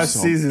seasons. on for 5 one.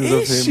 seasons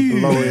of him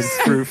blowing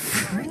through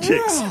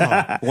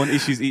chicks. One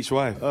issues each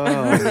wife. Oh,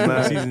 One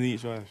man. season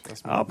each wife.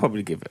 That's I'll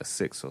probably give it a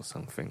 6 or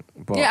something.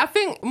 But Yeah, I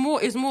think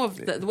more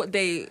of what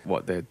they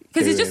what they're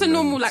because it's just a doing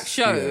normal and- like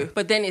show, yeah,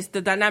 but then it's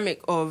the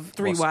dynamic of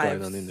 3 what's wives.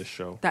 going on in the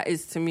show. That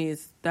is to me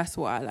that's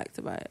what I liked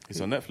about it.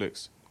 It's on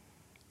Netflix.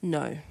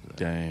 No,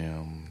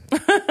 Damn.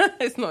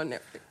 it's not on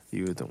Netflix.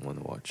 You wouldn't want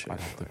to watch it. I'd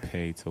have to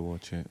pay to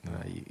watch it. Nah,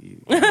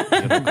 you're not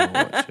going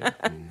to watch it.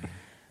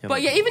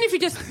 But yeah, even if you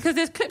just because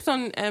there's clips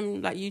on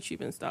like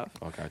YouTube and stuff.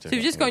 Okay, So if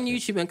you just go on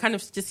YouTube and kind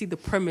of just see the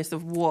premise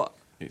of what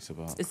It's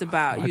about. it's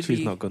about, you'd Actually,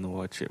 be, he's not going to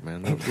watch it,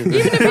 man. even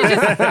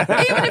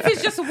if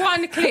it's just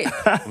one clip.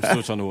 I'm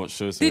still trying to watch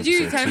shows. Did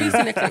you have you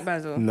seen a clip,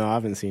 Basil? No, I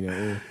haven't seen it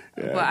all.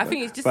 But I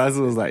think it's just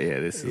Basil was like, yeah,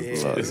 this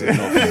is a lot. This is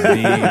not for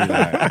me.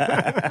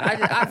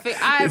 Like, I think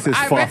This is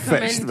I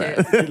far-fetched,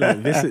 recommend it.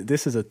 Like,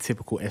 this is a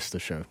typical Esther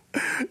show.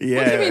 Yeah, What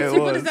do you mean? it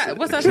What is was. that?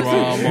 What's that?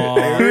 supposed to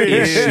drama,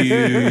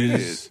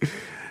 issues.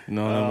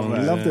 No, I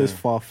love those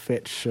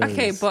far-fetched shows. be?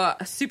 Okay, but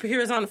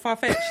superheroes aren't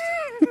far-fetched.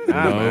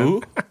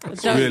 No,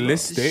 it's Don't-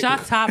 realistic.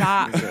 Shut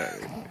up.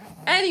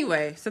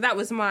 Anyway, so that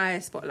was my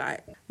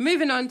spotlight.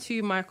 Moving on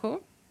to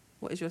Michael.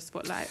 What is your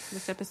spotlight for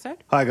this episode?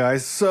 Hi,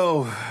 guys.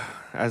 So,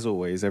 as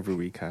always, every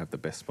week I have the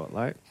best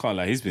spotlight. Can't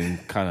lie, he's been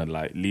kind of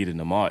like leading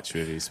the march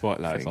with his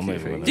spotlights. Thank I'm not you,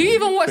 even thank Do gonna- you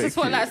even watch the Thank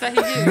you. spotlights that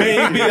he gives?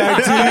 Maybe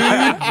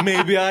I do.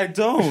 Maybe I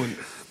don't.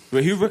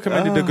 But who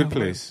recommended The Good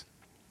Place?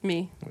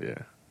 Me. Yeah.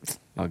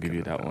 I'll give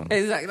you that one.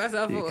 Exactly. That's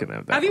what I You thought. can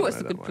have that Have you one, watched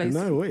The that Good one. Place?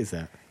 No, what is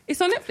that?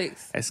 It's on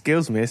Netflix.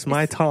 Excuse me, it's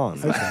my turn.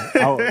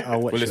 I'll watch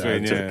Well, that. it's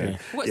fine, yeah. Okay.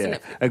 What's Yeah. on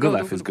Netflix? A Good Go,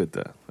 Life go, is go. good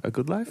though. A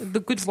Good Life? The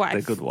Good Wife.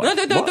 The Good Wife.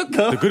 No, What?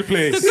 The Good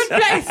Place. The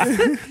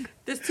Good Place.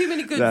 There's too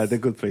many goods. Nah, The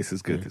Good Place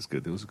is good. It's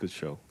good. It was a good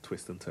show.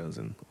 Twists and turns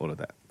and all of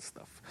that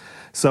stuff.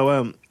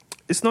 So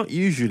it's not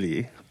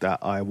usually that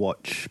I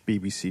watch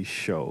BBC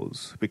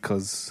shows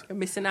because You're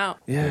missing out.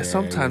 sometimes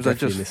you're I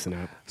definitely just missing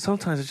out.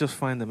 sometimes I just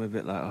find them a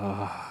bit like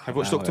Have you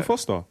watched now Dr. it-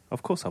 Foster?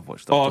 Of course I've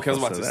watched. Oh, Dr. okay, I was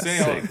about Foster. to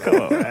That's say, sick. Come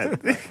on,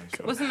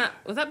 man.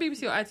 Was that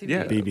BBC or ITV?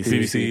 Yeah.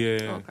 BBC.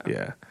 yeah. Okay.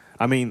 Yeah.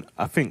 I mean,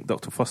 I think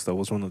Dr. Foster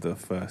was one of the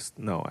first.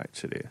 No,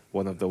 actually,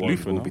 one of the ones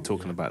Luther, we'll no? be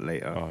talking about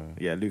later. Oh,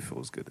 yeah, Luther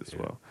was good as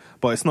well.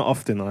 But it's not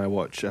often I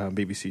watch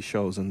BBC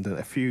shows. And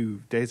a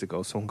few days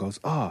ago, someone goes,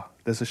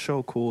 there's a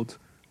show called,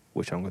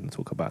 which I'm going to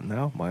talk about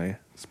now. My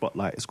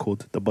spotlight is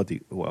called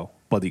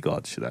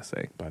Bodyguard, should I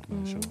say? Bad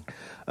man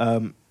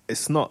show.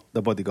 It's not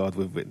The Bodyguard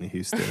with Whitney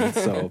Houston,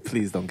 so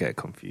please don't get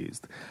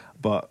confused.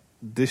 But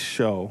this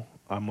show,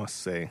 I must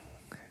say,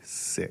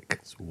 sick.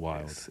 It's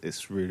wild.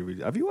 It's really,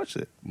 really. Have you watched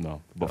it?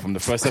 No, but from the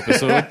first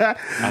episode,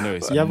 I know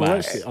it's You haven't mad.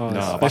 watched it? Oh,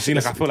 No, but I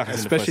feel like I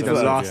especially the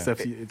the first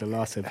episode, yeah. the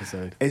last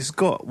episode. It's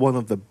got one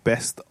of the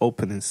best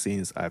opening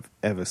scenes I've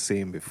ever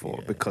seen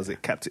before because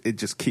it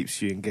just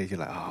keeps you engaged. You're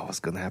like, what's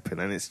going to happen?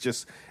 And it's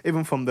just,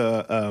 even from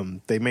the,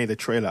 they made a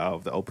trailer out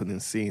of the opening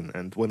scene.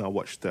 And when I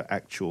watched the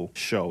actual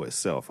show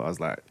itself, I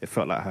was like, it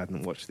felt like I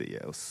hadn't watched it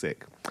yet. It was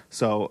sick.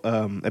 So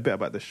a bit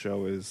about the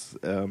show is,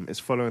 it's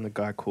following a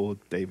guy called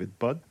David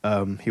Budd.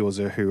 He was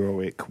a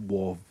heroic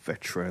war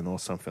veteran or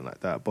something like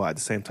that. But at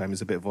the same time,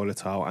 he's a bit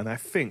volatile. And I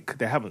think,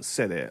 they haven't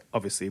said it,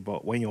 obviously,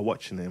 but when you're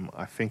watching him,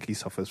 I think he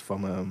suffers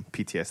from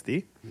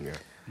PTSD. Yeah.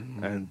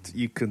 And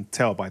you can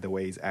tell by the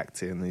way he's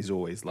acting. He's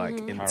always like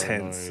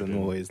intense Paranoid and and-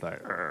 always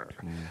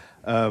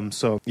like.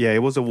 So yeah, he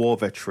was a war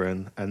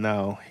veteran, and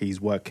now he's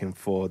working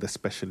for the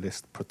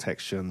Specialist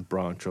Protection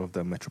Branch of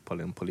the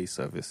Metropolitan Police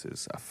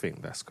Services. I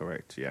think that's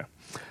correct. Yeah,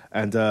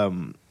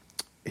 and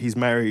he's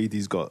married.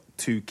 He's got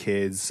 2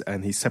 kids,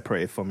 and he's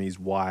separated from his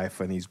wife,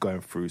 and he's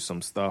going through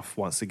some stuff.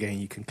 Once again,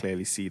 you can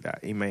clearly see that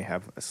he may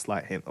have a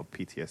slight hint of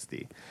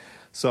PTSD.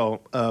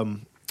 So.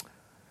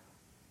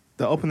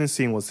 The opening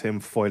scene was him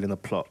foiling a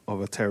plot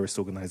of a terrorist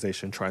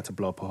organization trying to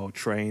blow up a whole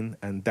train,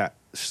 and that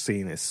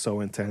scene is so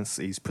intense.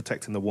 He's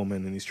protecting the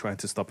woman and he's trying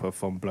to stop her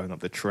from blowing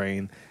up the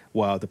train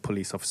while the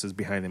police officers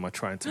behind him are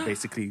trying to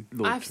basically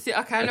launch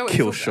I know a what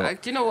kill you're shot. talking.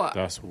 Do you know what?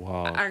 That's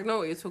wild. I know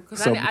what you're talking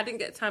because So- I didn't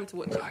get time to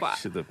watch it, I but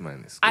should have,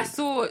 man. It's I good.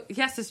 saw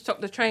he has to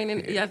stop the train.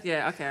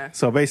 Okay.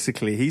 So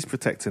basically, he's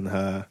protecting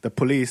her. The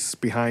police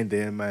behind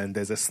him, and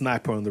there's a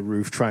sniper on the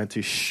roof trying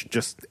to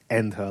just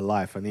end her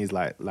life. And he's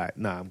like,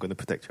 nah, I'm going to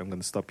protect you. I'm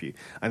going to stop you.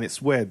 And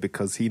it's weird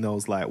because he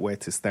knows like where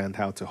to stand,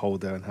 how to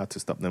hold her, and how to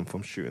stop them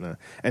from shooting her.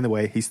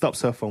 Anyway, he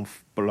stops her from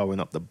blowing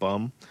up the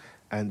bomb,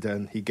 and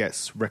then he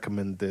gets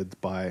recommended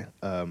by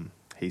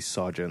his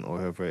sergeant or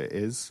whoever it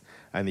is,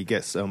 and he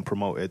gets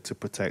promoted to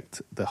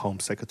protect the Home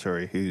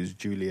Secretary, who's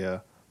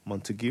Julia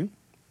Montague.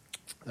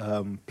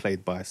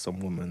 Played by some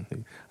woman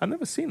who I've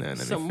never seen her in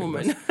anything. Some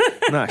woman.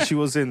 Nah, she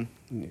was in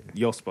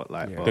your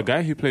spotlight. But The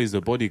guy who plays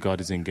the bodyguard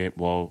is in Game.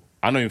 Well,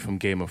 I know him from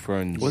Game of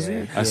Thrones. Was he?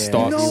 As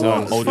Stark's You know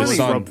what's older funny?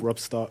 son. Rob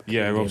Stark.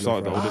 Yeah, Rob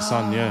Stark, the older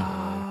son.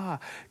 Yeah.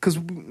 because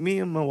me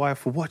and my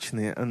wife were watching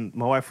it, and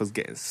my wife was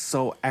getting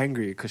so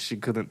angry because she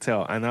couldn't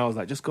tell, and I was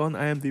like, "Just go on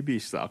IMDb."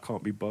 She's like, "I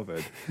can't be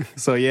bothered."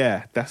 So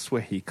yeah, that's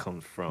where he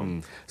comes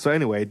from. So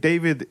anyway,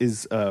 David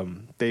is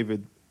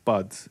David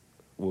Budd.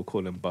 We'll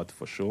call him Bud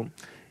for short.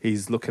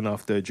 He's looking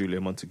after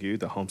Julia Montague,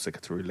 the Home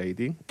Secretary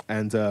lady,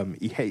 and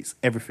he hates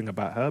everything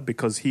about her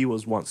because he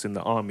was once in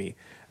the army,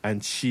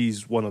 and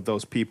she's one of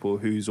those people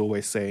who's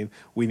always saying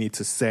we need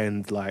to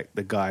send like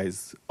the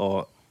guys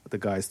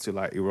to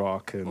like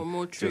Iraq and Or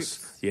more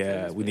just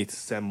troops. we need to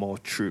send more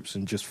troops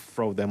and just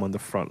throw them on the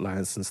front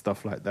lines and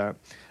stuff like that.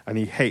 And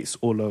he hates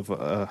all of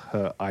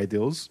her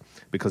ideals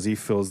because he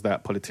feels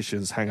that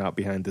politicians hang out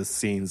behind the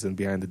scenes and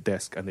behind the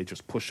desk and they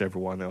just push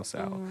everyone else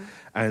out.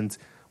 And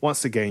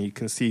once again, you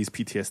can see his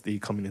PTSD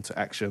coming into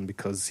action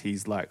because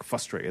he's like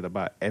frustrated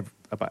about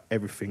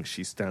everything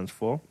she stands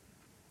for.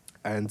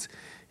 And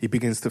he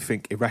begins to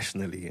think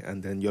irrationally.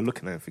 And then you're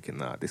looking at him thinking,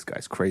 nah, this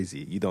guy's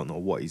crazy. You don't know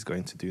what he's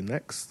going to do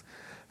next.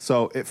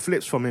 So it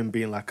flips from him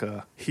being like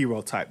a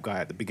hero type guy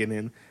at the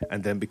beginning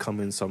and then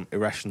becoming some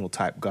irrational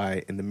type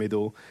guy in the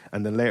middle.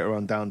 And then later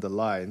on down the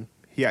line,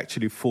 he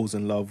actually falls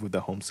in love with the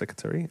Home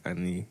Secretary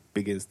and he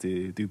begins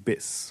to do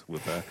bits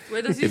with her.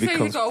 Wait, does he It say he's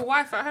becomes- got a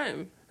wife at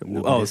home?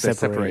 Oh, they're They're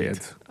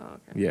separated. separated. Oh,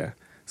 okay. Yeah.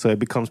 So it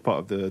becomes part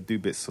of the Do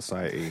Bits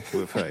Society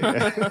with her.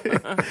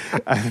 Yeah.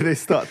 And they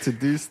start to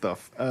do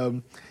stuff.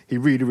 He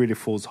really, really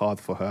falls hard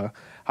for her.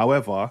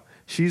 However,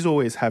 she's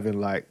always having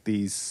like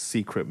these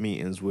secret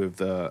meetings with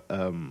the...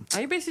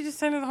 Are you basically just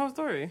telling the whole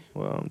story?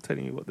 well, I'm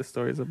telling you what the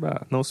story is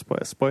about. No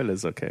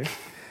spoilers, okay?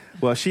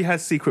 Well, she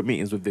has secret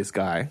meetings with this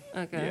guy,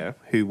 Okay. yeah,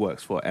 who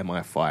works for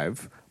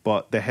MI5,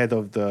 but the head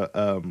of the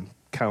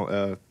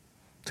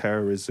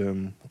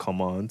Terrorism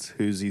Command,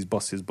 who's his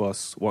boss's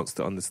boss, wants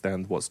to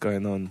understand what's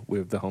going on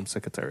with the Home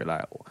Secretary,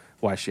 like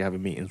why is she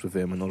having meetings with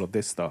him and all of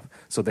this stuff.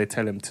 So they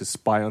tell him to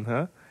spy on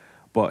her,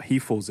 but he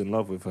falls in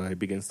love with her. He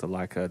begins to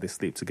like her. They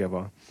sleep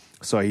together.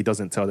 So he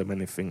doesn't tell them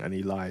anything, and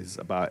he lies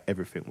about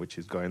everything which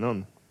is going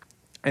on.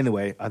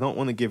 Anyway, I don't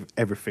want to give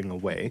everything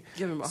away.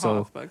 Give him a So,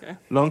 half, but okay.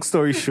 Long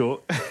story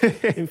short,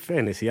 In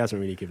fairness, he hasn't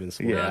really given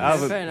some. Yeah, No, I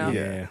haven't- fair enough.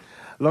 Yeah.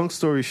 long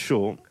story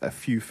short, a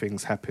few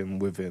things happen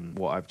within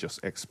what I've just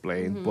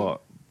explained,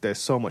 but there's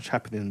so much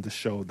happening in the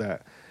show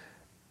that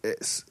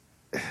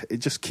it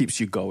just keeps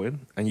you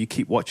going, and you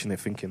keep watching it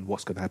thinking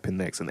what's going to happen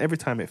next. And every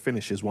time it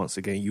finishes, once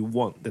again, you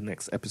want the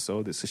next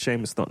episode. It's a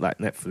shame it's not like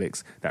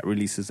Netflix that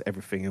releases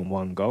everything in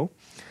one go.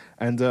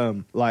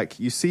 And like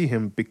you see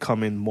him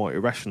becoming more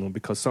irrational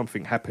because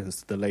something happens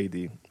to the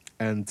lady,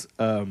 and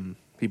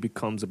he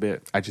becomes a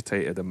bit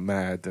agitated and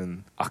mad,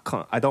 and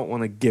I don't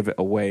want to give it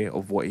away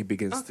of what he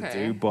begins to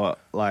Okay. do, but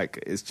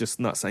like it's just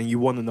nuts, and you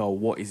want to know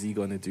what is he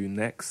going to do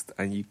next,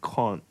 and you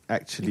can't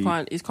actually.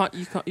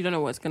 You don't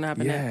know what's going to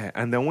happen next. Yeah,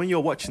 and then when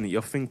you're watching it,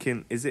 you're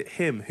thinking, is it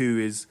him who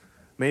is?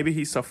 Maybe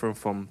he's suffering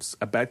from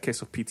a bad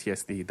case of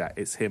PTSD, that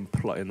it's him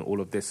plotting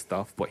all of this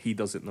stuff, but he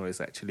doesn't know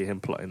it's actually him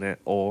plotting it,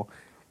 or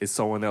is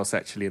someone else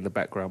actually in the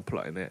background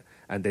plotting it,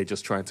 and they're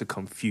just trying to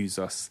confuse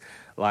us?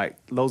 Like,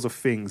 loads of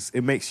things.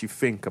 It makes you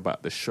think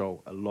about the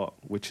show a lot,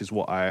 which is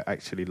what I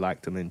actually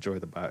liked and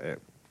enjoyed about it.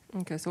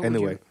 Okay, so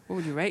Anyway. what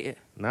would you rate it?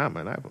 Nah,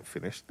 man, I haven't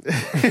finished.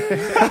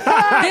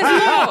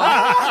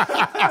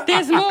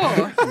 There's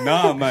more.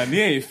 Nah, man, you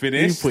ain't You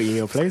finished. put in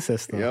your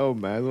playtest now. Yo,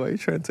 man, what are you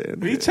trying to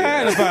end? What are you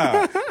chatting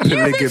about?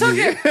 You've been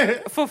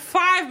talking for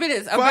 5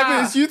 minutes about... 5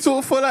 minutes, you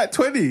talk for like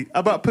 20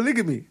 about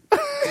polygamy.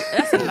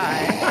 That's a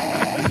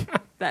lie.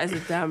 That is a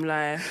damn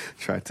lie.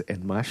 Tried to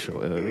end my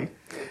show early.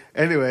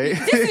 Anyway.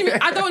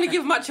 I don't want to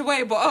give much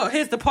away, but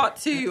here's the part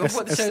 2 of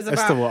what the show's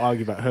Esther about. will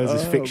argue about hers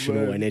is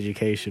fictional man. and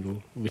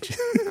educational, which is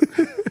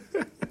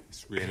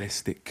It's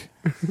realistic.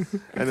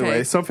 Anyway,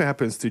 Okay. something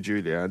happens to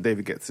Julia, and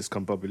David gets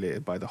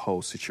discombobulated by the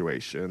whole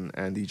situation,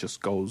 and he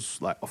just goes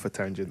like off a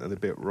tangent and a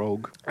bit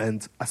rogue.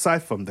 And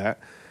aside from that,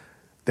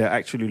 they're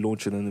actually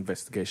launching an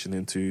investigation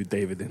into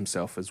David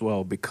himself as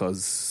well,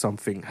 because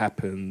something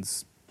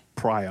happens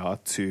prior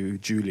to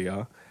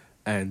Julia,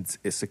 and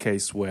it's a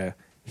case where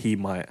he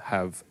might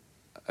have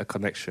a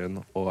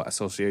connection or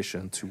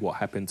association to what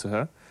happened to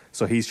her.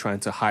 So he's trying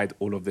to hide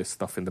all of this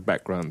stuff in the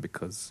background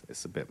because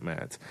it's a bit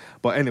mad.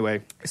 But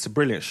anyway, it's a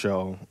brilliant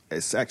show.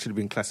 It's actually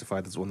been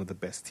classified as one of the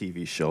best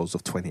TV shows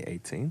of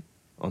 2018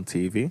 on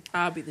TV.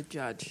 I'll be the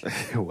judge.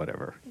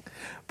 Whatever.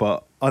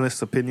 But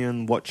honest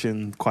opinion,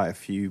 watching quite a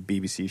few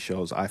BBC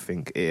shows, I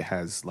think it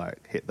has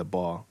like hit the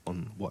bar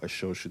on what a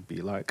show should be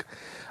like.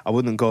 I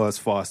wouldn't go as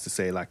far as to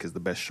say like it's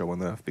the best show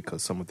on earth,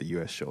 because some of the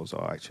US shows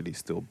are actually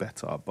still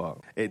better, but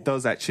it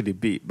does actually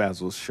beat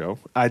Basil's show.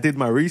 I did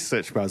my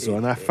research, Basil,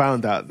 and I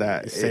found out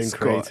that same it's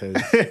got-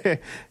 creators.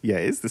 yeah,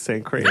 it's the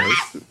same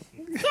creators.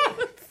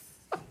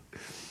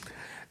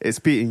 It's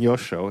beating your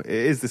show. It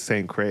is the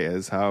same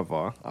creators.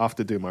 However,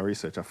 after doing my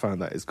research, I found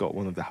that it's got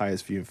one of the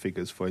highest viewing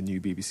figures for a new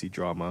BBC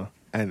drama,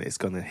 and it's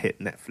going to hit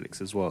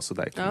Netflix as well, so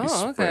that it can be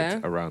Oh, spread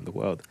okay. around the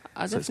world.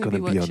 I'll So it's definitely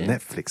going to be watching. on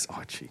Netflix,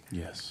 Archie.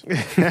 Yes.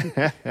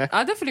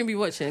 I'll definitely be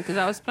watching because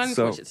I was planning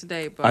to So, watch it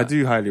today. But I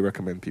do highly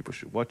recommend people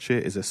should watch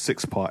it. It's a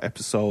 6-part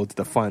episode.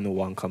 The final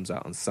one comes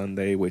out on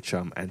Sunday, which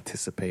I'm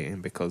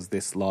anticipating because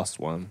this last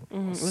one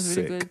was was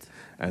sick. really good.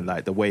 And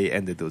like the way it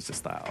ended, it was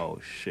just like, oh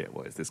shit,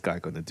 what is this guy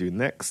going to do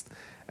next?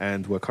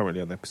 And we're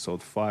currently on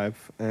episode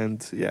 5.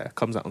 And yeah, it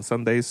comes out on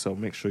Sundays, so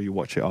make sure you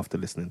watch it after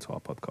listening to our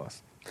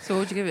podcast. So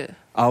what would you give it?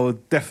 I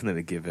would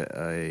definitely give it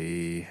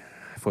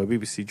for a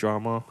BBC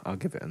drama, I'll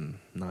give it a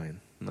 9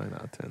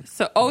 out of 10.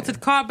 So Altered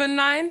Carbon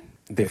 9.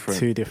 Different.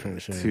 two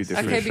different shows. Two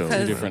different Okay, shows.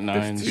 because Two different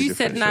nines. You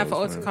said different 9 for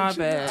shows, Altered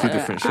man. Carbon. Two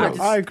different I shows.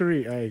 just- I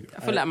agree. I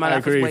feel like my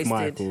life agree was with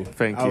wasted. Michael.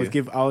 Thank I you.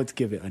 would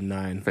give it a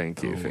 9.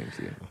 Thank you, thank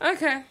you.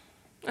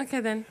 Okay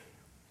then.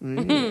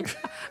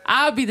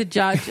 I'll be the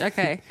judge.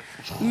 Okay.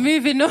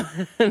 Moving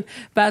on.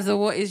 Basil,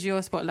 what is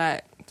your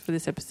spotlight for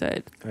this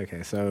episode?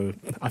 Okay, so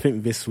I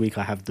think this week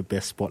I have the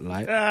best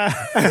spotlight.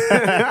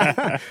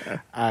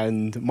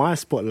 And my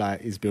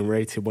spotlight has been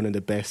rated one of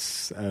the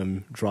best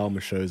drama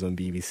shows on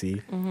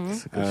BBC.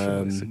 It's a good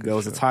show. It's a good There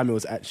was a show. time it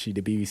was actually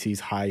the BBC's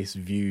highest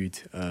viewed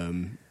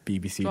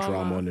BBC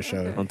drama on the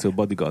show. Until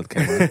Bodyguard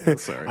came out.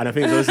 Sorry. And I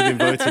think those have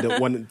been voted at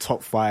one of the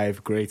top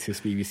 5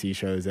 greatest BBC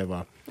shows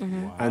ever.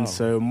 And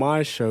so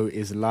my show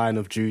is Line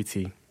of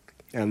Duty.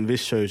 And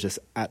this show is just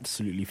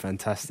absolutely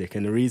fantastic.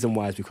 And the reason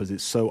why is because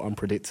it's so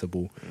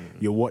unpredictable.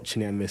 You're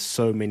watching it and there's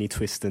so many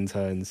twists and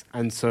turns.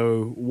 And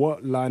so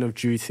what Line of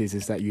Duty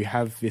is that you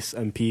have this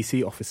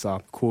PC officer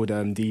called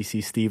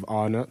DC Steve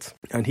Arnott.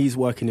 And he's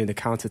working in the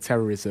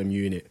counter-terrorism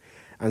unit.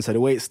 And so the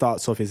way it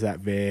starts off is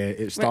that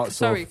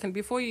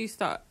Before you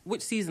start,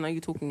 which season are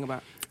you talking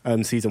about?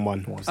 season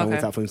 1. So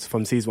Okay.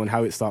 from season 1,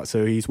 how it starts.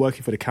 So he's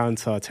working for the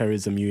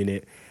counter-terrorism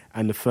unit.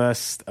 And the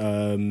first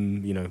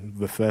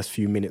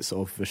few minutes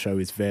of the show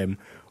is them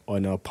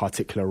on a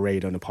particular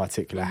raid on a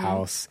particular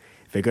house.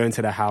 They go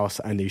into the house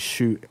and they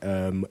shoot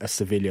a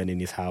civilian in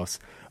his house,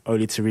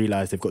 only to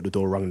realise they've got the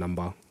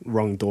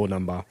wrong door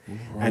number.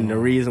 And the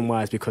reason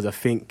why is because I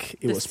think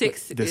The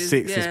six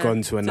has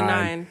gone to a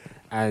 9.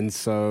 And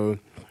so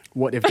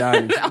what they've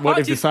done, what What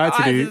they've you- decided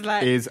to eyes do is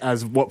like- is,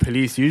 as what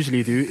police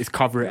usually do, is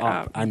cover it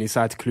Yeah. up and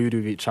decide to collude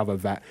with each other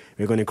that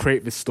we're going to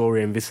create this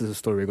story and this is a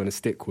story we're going to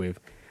stick with.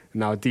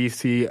 Now,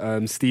 DC,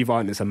 Steve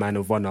Arnott is a man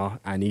of honor,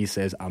 and he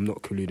says, I'm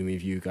not colluding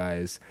with you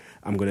guys.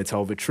 I'm going to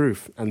tell the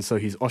truth. And so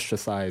he's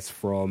ostracized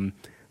from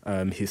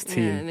his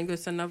team. Yeah, and then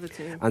goes to another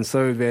team. And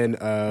so then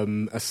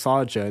a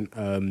sergeant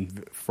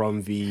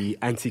from the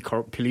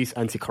police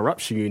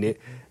anti-corruption unit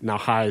now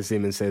hires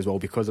him and says, well,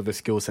 because of the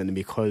skill set and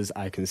because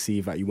I can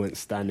see that you weren't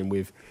standing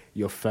with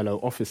your fellow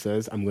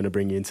officers, I'm going to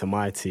bring you into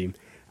my team.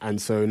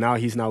 And so now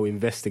he's now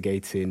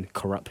investigating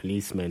corrupt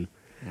policemen.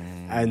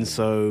 And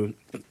so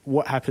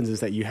what happens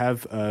is that you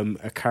have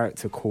a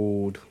character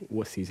called,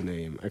 what's his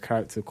name? A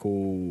character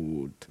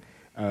called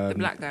The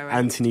black guy, right?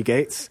 Anthony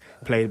Gates,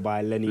 played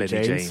by Lenny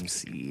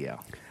James. Yeah.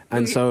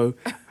 And so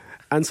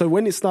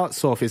when it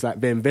starts off, it's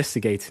like they're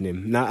investigating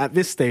him. Now, at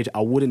this stage,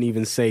 I wouldn't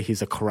even say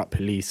he's a corrupt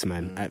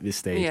policeman at this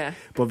stage. Yeah.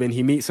 But then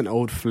he meets an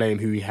old flame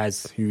who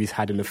he's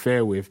had an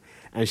affair with,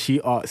 and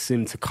she asks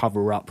him to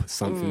cover up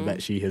something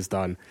that she has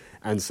done.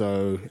 And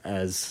so,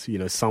 as you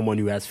know, someone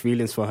who has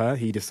feelings for her,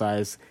 he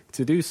decides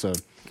to do so.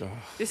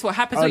 This is what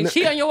happens when you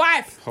cheat on your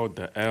wife. Hold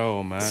the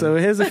L, man. So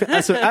here's the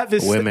thing. So at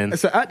this Women.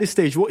 So at this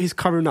stage, what he's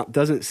covering up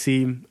doesn't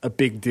seem a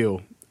big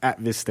deal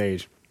at this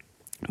stage.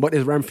 But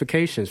there's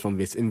ramifications from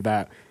this in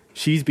that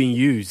she's being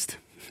used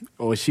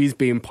or she's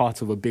being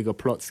part of a bigger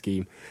plot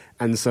scheme.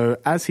 And so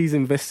as he's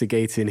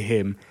investigating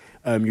him,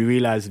 you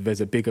realize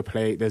there's a bigger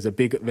play, there's a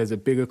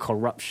bigger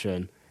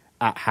corruption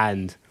at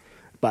hand.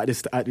 But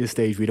at this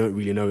stage, we don't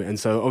really know it. And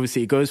so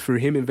obviously it goes through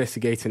him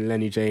investigating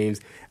Lenny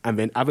James, and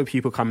then other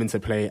people come into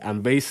play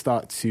and they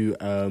start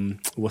to,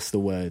 what's the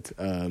word?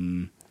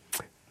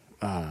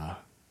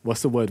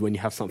 What's the word when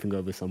you have something go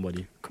over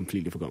somebody?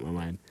 Completely forgot my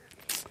mind.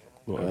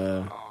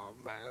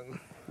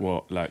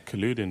 What, like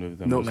colluding with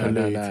them? Not No,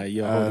 collude.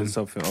 you're holding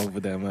something over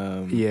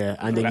them. Yeah,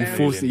 and then you Blackmail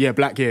force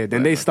him.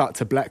 Then they start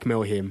to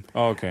blackmail him.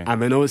 Oh, okay.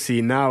 And then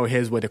obviously now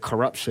here's where the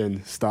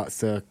corruption starts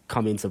to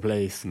come into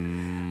place.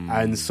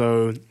 And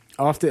so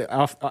after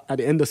at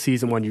the end of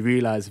season 1, you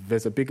realize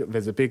there's a bigger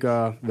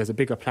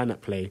plan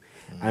at play,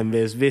 and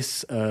there's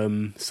this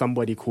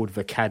somebody called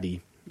the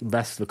Caddy.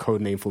 That's the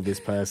code name for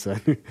this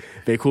person.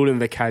 They call him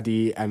the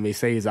Caddy, and they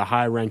say he's a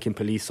high-ranking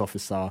police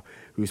officer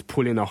who's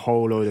pulling a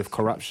whole load of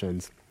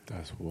corruptions.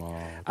 That's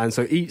wild. And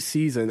so each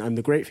season, and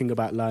the great thing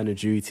about Line of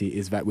Duty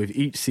is that with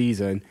each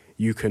season,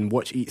 you can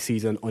watch each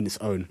season on its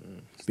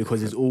own because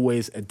there's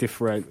always a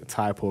different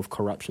type of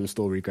corruption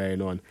story going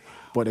on.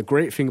 But the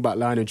great thing about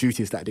Line of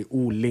Duty is that they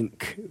all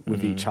link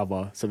with each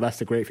other. So that's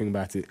the great thing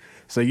about it.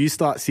 So you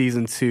start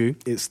season 2,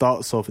 it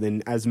starts off, and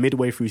then as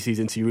midway through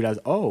season 2, you realize,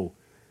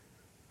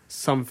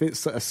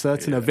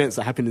 certain events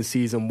that happened in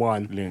season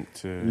 1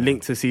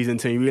 linked to season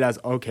 2. You realize,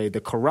 okay,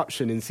 the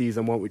corruption in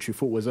season 1, which we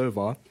thought was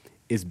over,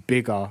 is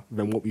bigger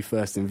than what we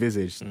first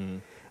envisaged.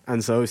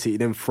 And so obviously it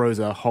then throws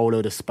a whole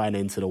load of spanner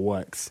into the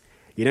works.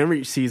 You then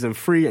reach season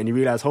 3 and you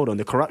realize, hold on,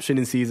 the corruption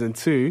in season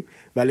 2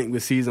 that linked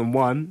with season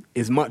 1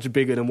 is much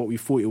bigger than what we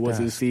thought it was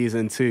in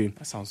season 2.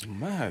 That sounds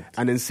mad.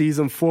 And in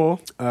season 4,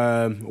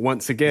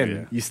 once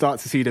again, you start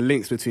to see the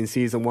links between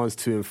season 1s,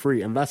 2, and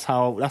 3, and that's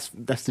how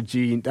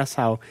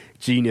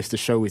genius the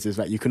show is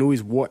that you can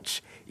always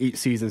watch each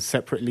season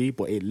separately,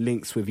 but it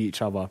links with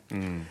each other.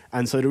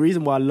 And so the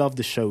reason why I love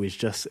the show is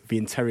just the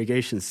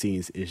interrogation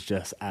scenes is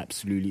just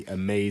absolutely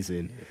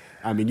amazing.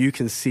 I mean, you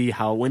can see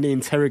how when they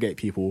interrogate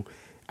people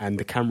and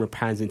the camera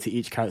pans into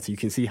each character, you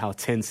can see how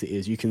tense it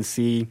is. You can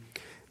see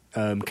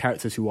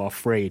characters who are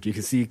afraid. You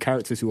can see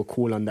characters who are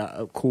caught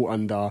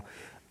under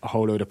a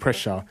whole load of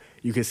pressure.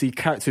 You can see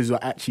characters who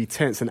are actually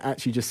tense and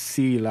actually just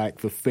see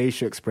like the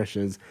facial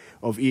expressions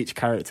of each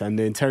character. And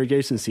the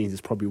interrogation scenes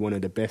is probably one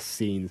of the best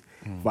scenes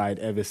that I'd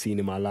ever seen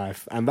in my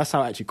life. And that's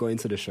how I actually got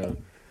into the show.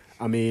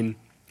 I mean,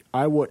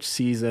 I watched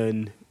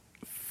season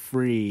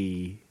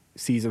 3,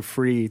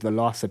 the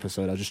last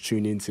episode. I just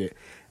tuned into it.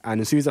 And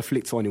as soon as I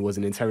flicked on, it was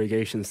an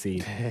interrogation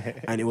scene.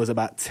 And it was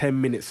about 10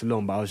 minutes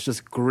long, but I was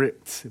just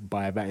gripped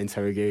by that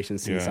interrogation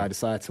scene. So I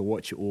decided to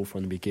watch it all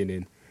from the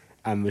beginning.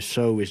 And the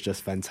show is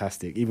just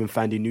fantastic. Even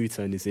Fandy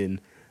Newton is in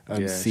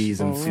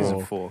season 4.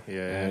 Season 4,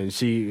 And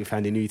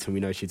Fandy Newton, we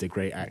know she's a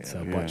great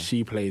actor, but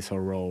she plays her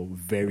role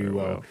very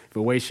well.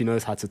 The way she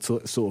knows how to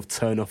sort of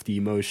turn off the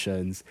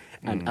emotions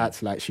and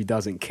act like she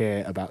doesn't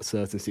care about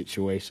certain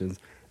situations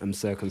and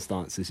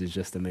circumstances is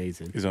just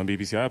amazing. Is it on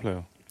BBC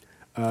iPlayer?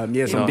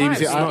 Yes, on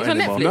BBC. It's on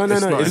Netflix.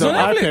 No, it's on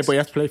Netflix. iPad, but you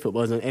have to play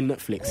football. It's on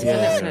Netflix.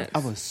 Yeah. I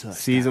was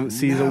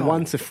season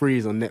 1 to 3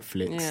 is on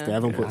Netflix. Yeah. They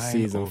haven't put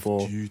season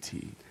 4.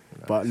 Duty.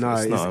 But no,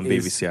 it's not on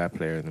BBC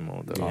iPlayer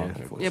anymore. Though.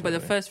 Yeah, but the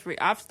first 3,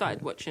 I've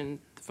started watching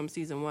from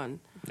season 1.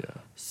 Yeah.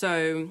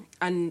 So,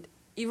 and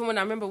even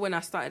when I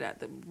started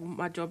at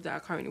my job that I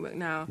currently work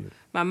now,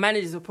 my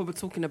managers were probably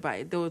talking about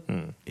it. They were,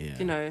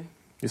 you know,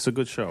 It's a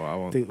good show. I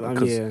won't. Think-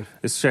 Cause yeah.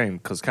 It's a shame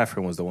because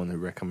Catherine was the one who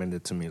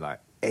recommended to me like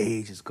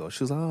ages ago.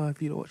 She was like, "Oh,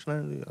 have you not watched that?"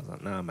 I was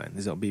like, "Nah, man.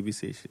 Is it on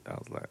BBC?" I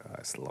was like, "Oh,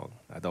 it's long.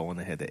 I don't want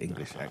to hear the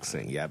English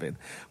accent yabbing."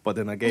 But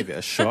then I gave it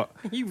a shot.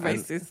 You and-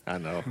 racist. I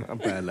know. I'm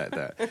bad like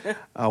that.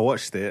 I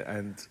watched it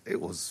and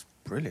it was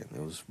brilliant.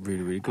 It was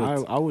really, really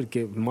good. I would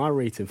give my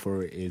rating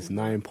for it is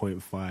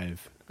 9.5.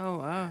 Oh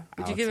wow!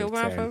 Did you Out give it of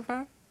 1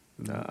 10.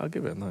 No, I'll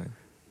give it a 9.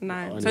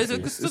 9? So it's a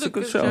good, Honestly, still it's a a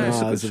good good show. show. It's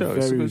a good it's show.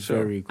 It's a very, good show.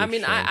 very good I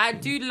mean, show.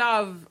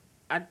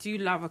 I do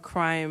love a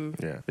crime.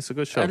 Yeah, it's a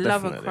good show. I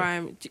love definitely. a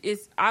crime.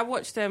 I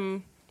watched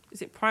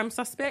is it Prime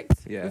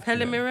Suspect? Yeah, With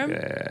Helen Mirren.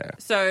 Yeah.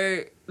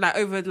 So like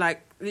over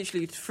like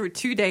literally through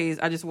 2 days,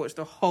 I just watched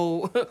the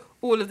whole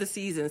all of the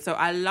season. So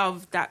I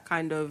love that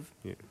kind of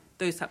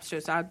those types of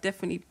shows. So I'll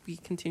definitely be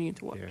continuing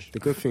to watch. Yeah. The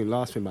good thing,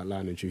 last thing about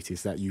Line of Duty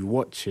is that you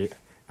watch it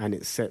and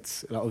it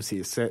sets, like, obviously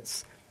it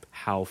sets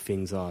how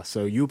things are.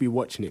 So you'll be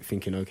watching it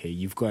thinking, okay,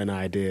 you've got an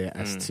idea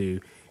as to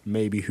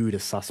maybe who the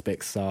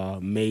suspects are,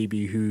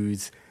 maybe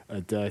who's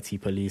a dirty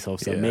police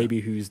officer, Yeah. maybe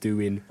who's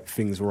doing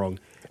things wrong.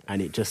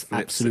 And it just Flips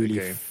it absolutely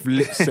again.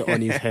 flips it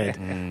on his head.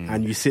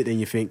 And you sit there and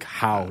you think,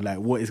 how? Like,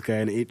 what is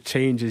going on? It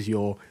changes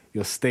your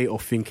state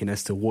of thinking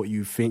as to what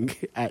you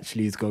think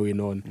actually is going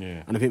on.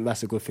 Yeah. And I think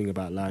that's a good thing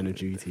about Line of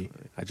Duty.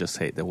 I just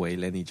hate the way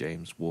Lenny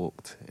James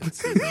walked in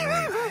season 1.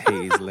 I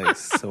hate his legs.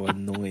 So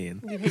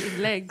annoying. You hate his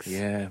legs.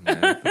 Yeah,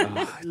 man.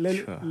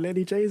 Oh,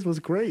 Lenny James was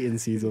great in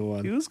season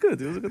 1. he was good.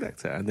 He was a good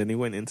actor. And then he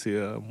went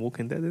into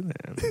Walking Dead, didn't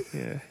it? And,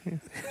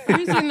 yeah.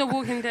 Who's in The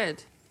Walking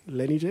Dead?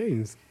 Lenny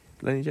James.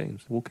 Lenny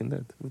James, Walking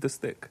Dead, with the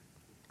stick.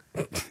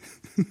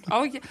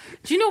 Oh yeah.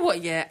 Do you know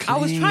what? Yeah, I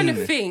was trying to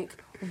Clean.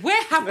 think.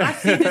 Where have I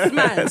seen this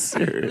man?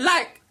 Serious.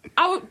 Like,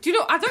 do you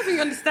know? I don't think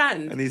you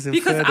understand. And he's in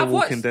because Fear the I've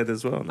Walking watched. Dead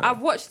as well now. I've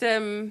watched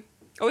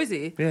Oh, is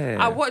he? Yeah.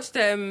 I watched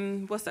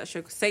what's that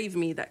show? Save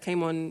Me that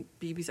came on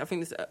BBC. I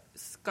think it's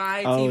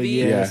Sky Oh, TV.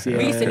 yes, yeah.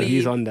 Recently,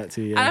 He's on that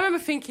too, And I yeah. remember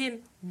thinking,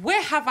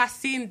 where have I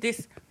seen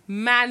this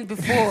man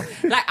before?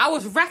 Like, I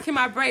was racking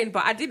my brain,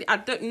 but I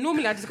don't.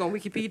 Normally, I just go on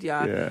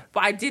Wikipedia, Yeah.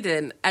 but I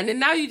didn't. And then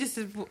now you just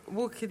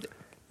walking.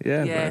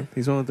 yeah, Yeah. man.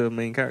 He's one of the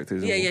main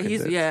characters. Yeah, in yeah, Walking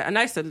he's Dead. And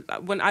I used to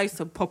when I used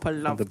to proper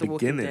love From the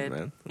Walking beginning, Dead.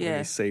 man. When Yeah,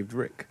 he saved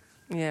Rick.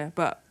 yeah,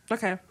 but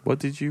okay. What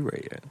did you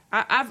rate it?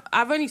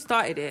 I've only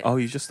started it, Oh,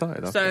 you just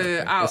started. so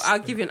Okay. I'll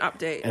give you an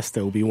update.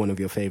 Esther will be one of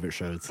your favourite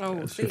shows. Oh,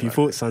 we'll see. If you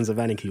thought Sons of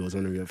Anarchy was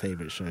one of your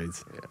favourite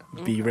shows,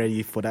 be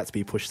ready for that to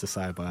be pushed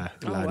aside by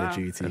Line wow. of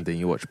Duty. And then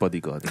you watch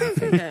Bodyguard and you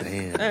think, Yeah.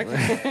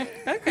 damn.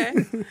 Okay,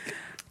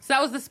 so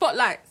that was the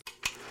spotlight.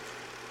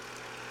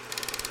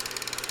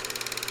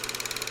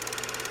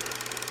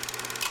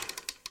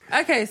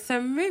 Okay, so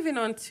moving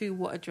on to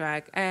What a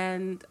Drag,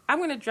 and I'm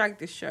going to drag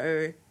this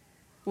show,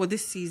 well,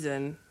 this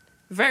season,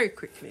 very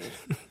quickly.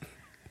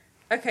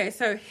 Okay,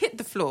 so Hit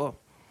the Floor.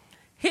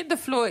 Hit the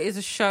Floor is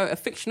a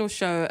fictional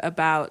show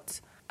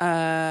about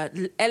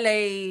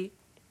LA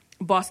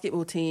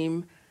basketball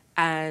team,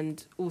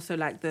 and also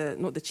like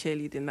not the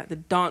cheerleading, like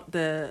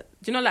do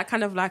you know, like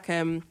kind of like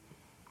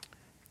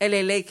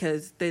LA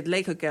Lakers, the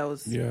Laker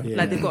girls, Yeah. Yeah.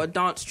 like they've got a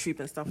dance troupe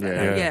and stuff like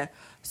Yeah. that. Yeah,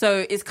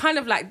 so it's kind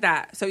of like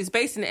that. So it's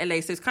based in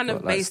LA. So it's kind of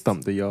What, like based.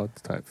 Stump the Yard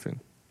type thing.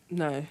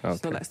 No, it's Okay.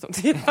 not like Stop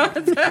the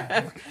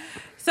Yard.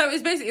 So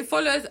it's basically, it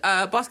follows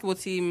a basketball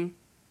team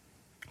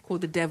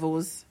called the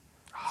Devils,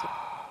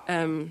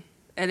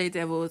 LA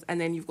Devils,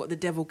 and then you've got the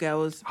Devil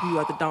Girls who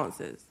are the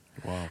dancers.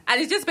 Wow. And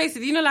it's just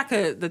basically, you know, like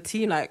the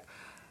team, like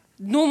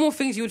normal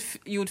things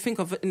you would think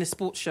of in a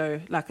sports show,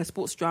 like a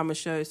sports drama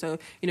show. So,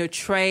 you know,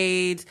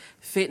 trade,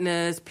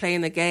 fitness,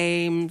 playing the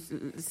games,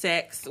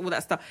 sex, all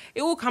that stuff.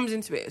 It all comes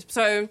into it.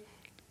 So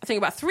I think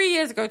about 3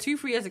 years ago,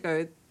 2-3 years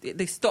ago,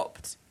 they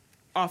stopped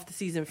after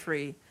season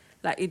 3.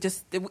 Like, it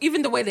just,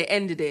 even the way they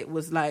ended it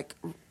was like,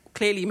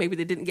 clearly maybe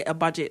they didn't get a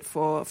budget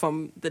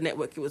from the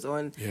network it was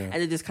on, Yeah.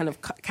 and they just kind of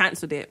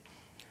cancelled it.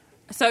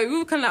 So we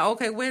were kind of like,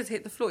 okay, where's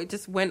Hit the Floor? It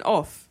just went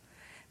off.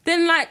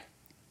 Then, like,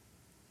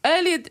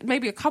 earlier,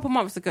 maybe a couple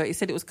months ago, it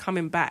said it was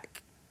coming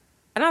back.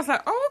 And I was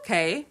like, oh,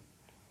 okay.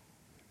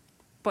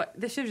 But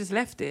they should have just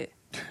left it.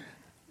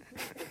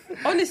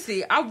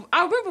 Honestly, I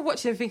remember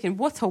watching and thinking,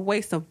 what a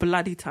waste of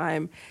bloody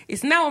time.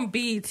 It's now on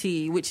BET,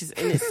 which is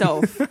in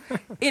itself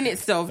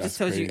just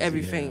tells you crazy,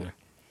 everything. yeah.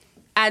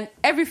 And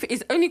everything,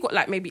 it's only got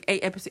like maybe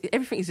 8 episodes.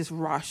 Everything is just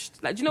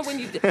rushed. Like, do you know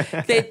when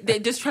they're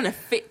just trying to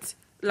fit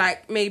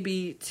like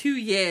maybe 2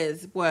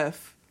 years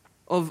worth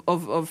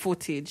of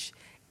footage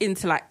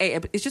into like 8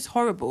 episodes. It's just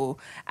horrible.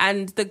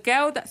 And the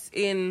girl that's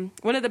in,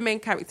 one of the main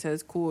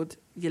characters called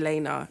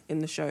Yelena in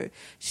the show,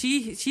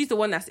 she's the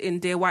one that's in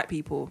Dear White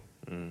People.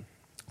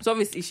 So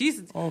obviously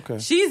she's got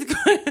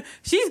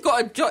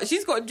a job.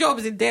 She's got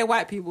jobs in Dear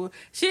White People.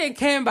 She ain't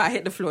caring about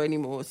Hit the Floor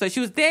anymore. So she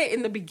was there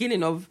in the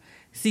beginning of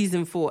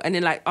season 4, and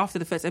then like after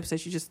the first episode,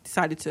 she just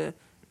decided to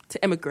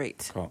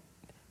emigrate. Can't.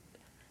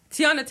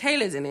 Tiana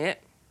Taylor's in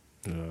it,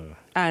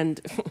 and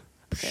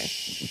okay,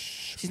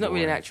 she's not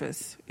really an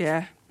actress.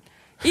 Yeah,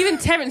 even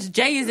Terrence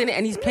J is in it,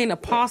 and he's playing a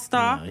pastor.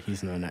 No,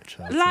 he's no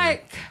natural.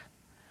 Like,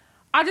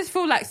 I just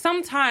feel like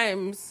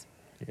sometimes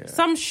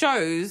some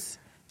shows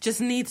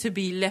just need to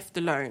be left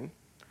alone.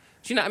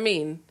 Do you know what I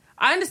mean?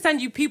 I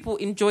understand you people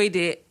enjoyed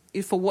it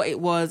for what it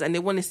was and they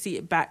want to see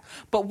it back.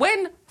 But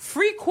when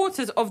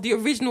 3/4 of the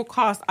original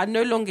cast are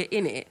no longer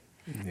in it,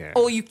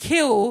 or you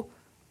kill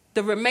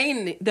the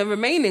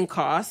remaining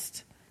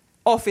cast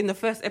off in the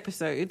first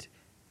episode,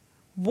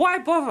 why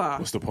bother?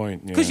 What's the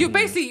point? Because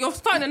you're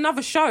starting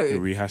another show. You're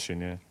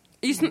rehashing, yeah.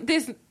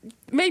 There's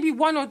maybe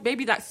one or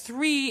maybe like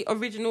 3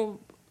 original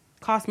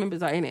cast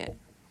members are in it.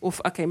 Or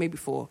maybe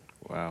 4.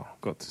 Wow,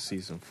 got to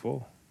season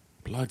 4.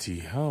 Bloody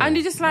hell. And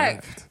you're just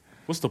like,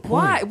 what's the point?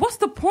 why? What's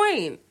the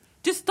point?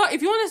 Just start,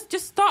 if you want to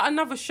just start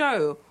another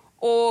show,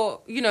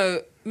 or, you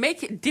know,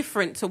 make it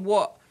different to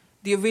what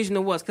the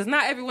original was. Because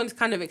now everyone's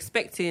kind of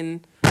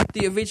expecting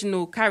the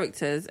original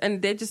characters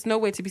and they're just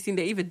nowhere to be seen.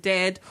 They're either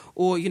dead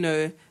or, you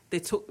know,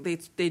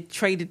 they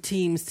traded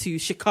teams to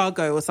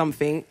Chicago or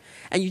something,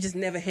 and you just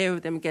never hear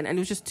of them again. And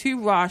it was just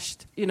too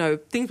rushed. You know,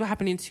 things were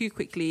happening too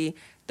quickly.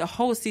 The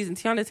whole season,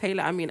 Tiana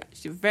Taylor, I mean,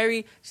 she's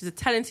a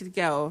talented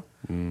girl,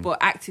 but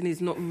acting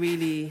is not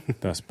really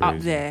up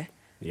there.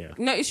 Yeah.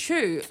 No, it's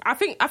true. I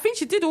think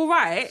she did all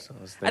right,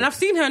 and I've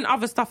seen her in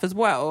other stuff as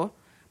well.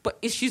 But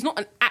she's not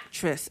an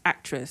actress.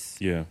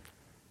 Yeah.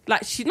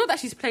 Like, not that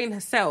she's playing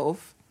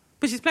herself,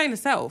 but she's playing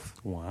herself.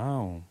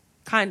 Wow.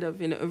 Kind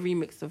of, you know, a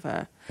remix of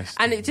her.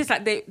 And it's just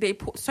like they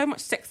put so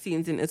much sex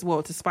scenes in as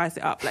well to spice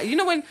it up. Like, you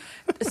know, when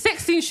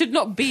sex scenes should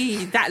not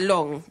be that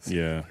long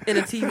in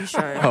a TV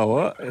show. Oh,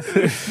 what?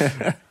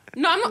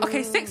 No, I'm not.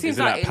 Okay, sex scenes Is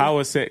it like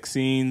power sex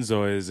scenes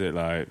or is it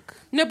like...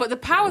 No, but the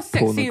power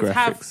sex scenes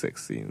have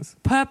sex scenes.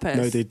 Purpose.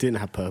 No, they didn't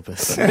have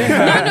purpose. No.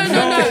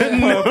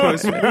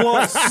 Purpose.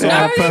 What?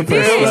 No, they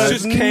did.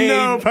 Just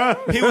came.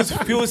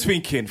 He was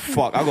thinking,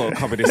 fuck, I gotta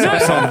cover this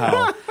up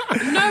somehow.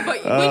 No,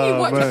 but when you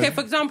watch, okay,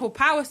 for example,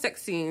 power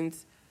sex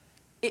scenes,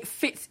 it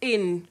fits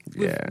in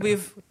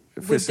with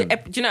the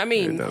do you know what I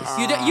mean?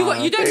 You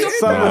don't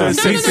look.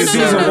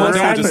 Season 1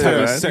 they were just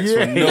having sex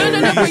for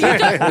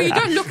no. But you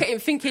don't look at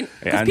it thinking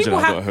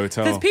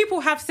because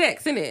people have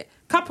sex, innit?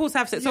 Couples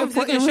have sex, so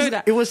they're going to show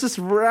that. It was just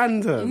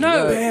random.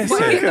 No,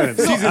 season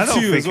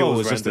 2 as well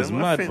was just as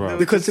mad, bro.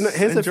 Because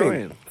here's the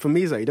thing. For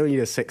me, it's like you don't need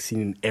a sex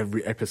scene in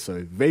every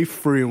episode. They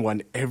threw in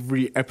one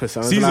every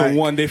episode. Season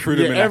 1, they threw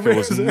them in like there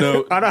was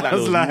no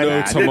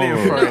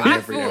tomorrow.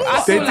 I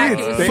feel like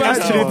it was they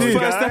actually did.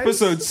 First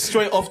episode,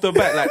 straight off the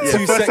bat, like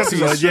 2 sex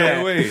scenes straight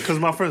away. Because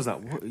my friend's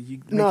like, what are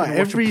you? No,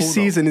 every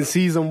season in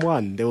season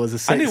 1, there was a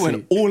sex scene. And they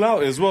went all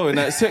out as well in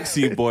that sex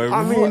scene, boy.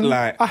 I mean,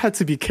 I had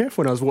to be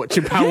careful when I was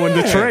watching Power on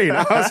the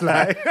Train. I was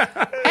like...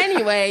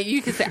 Anyway,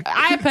 you could say,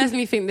 I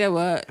personally think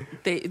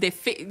they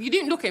fit. You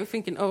didn't look at it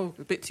thinking, oh,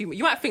 a bit too much.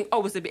 You might think,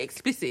 oh, it's a bit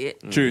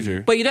explicit.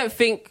 True. But you don't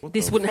think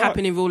this wouldn't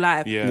happen in real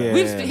life. Yeah.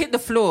 We've hit the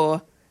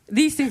floor.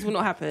 These things will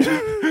not happen. Do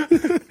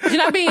you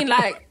know what I mean?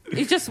 Like,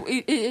 it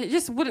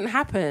just wouldn't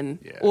happen.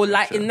 Yeah, or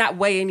like in that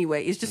way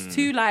anyway. It's just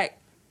too like,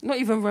 not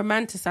even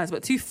romanticized,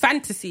 but too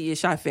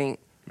fantasy-ish, I think.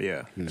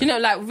 Yeah. You know,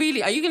 like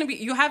really, are you going to be,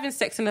 you're having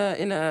sex in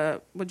a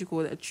what do you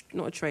call it?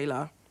 Not a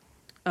trailer.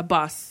 A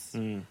bus,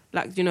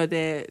 like, you know,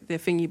 their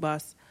thingy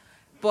bus.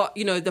 But,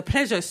 you know, the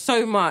pleasure is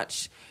so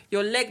much,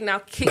 your leg now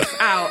kicks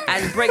out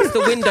and breaks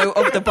the window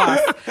of the bus.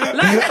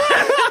 Like,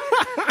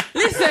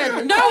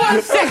 listen, no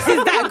one's sex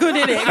is that good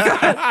in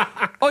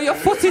it. Or your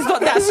foot is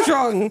not that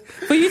strong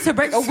for you to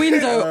break a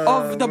window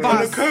of the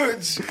bus.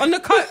 On the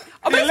coach.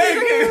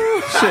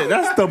 Shit,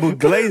 that's double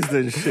glazed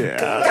and shit.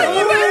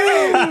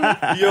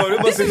 Yo, they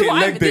must have hit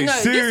leg day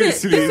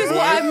seriously. This is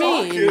what I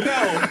mean.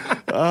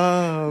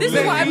 This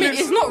is what I mean.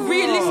 It's not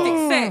realistic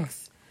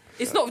sex.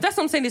 It's not. That's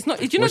what I'm saying. It's not.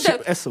 Do you know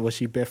that? Esther, was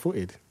she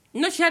barefooted?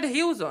 No, she had her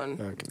heels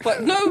on. Okay.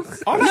 But no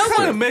I'm one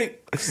trying to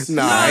make.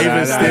 Nah,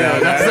 even still.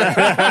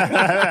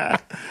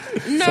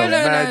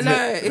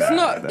 No. It's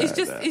not.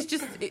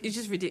 It's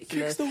just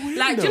ridiculous.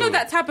 Like, do you know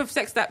that type of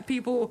sex that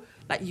people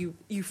like? You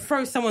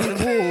throw someone on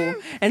the wall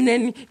and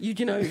then you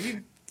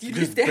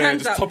lift their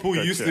hands up. Just topple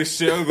useless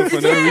shit over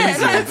for no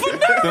reason.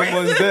 That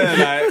one's there,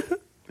 like.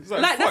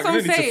 Like that's what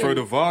I'm saying. Need to throw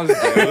the vase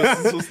there.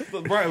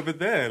 It's right over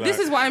there. Like. This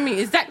is what I mean.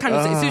 It's that kind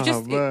of sex.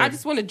 So I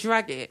just want to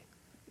drag it.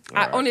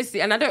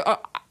 Honestly, and I don't.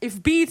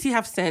 If BET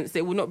have sense,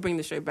 they will not bring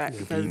the show back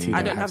because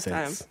I don't have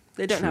time.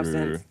 They don't have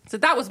sense. So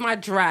that was my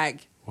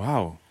drag.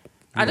 Wow.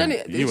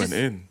 You went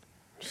in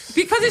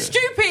because it's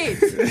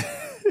stupid.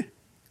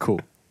 Cool.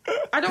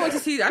 I don't want to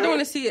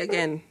see it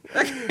again.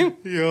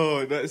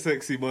 Yo, that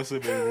sexy must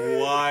have been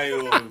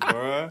wild,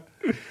 bro.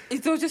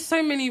 There was just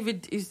so many.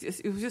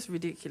 It was just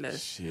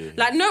ridiculous. Shit.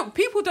 Like, no,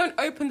 people don't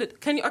open the.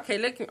 Can you? Okay,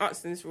 let me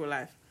ask in this real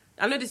life.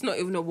 I know this is not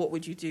even a what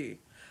would you do,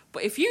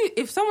 but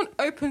if someone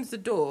opens the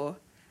door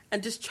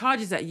and just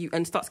charges at you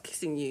and starts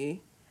kissing you,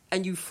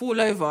 and you fall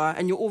over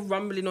and you're all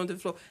rumbling on the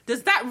floor,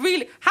 does that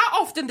really?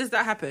 How often does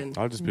that happen?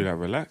 I'll just be like,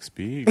 relax,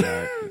 B.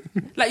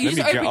 Like you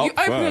just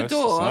open the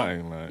door.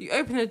 Like. You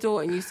open the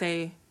door and you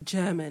say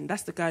German.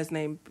 That's the guy's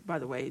name, by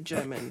the way,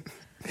 German.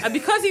 And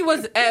because he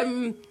was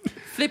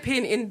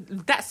flipping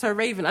in That's So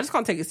Raven, I just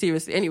can't take it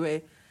seriously.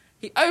 Anyway,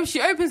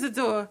 she opens the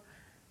door,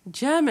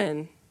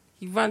 German.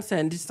 He runs her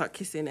and just start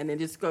kissing and then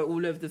just go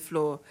all over the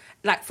floor,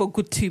 like for a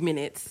good 2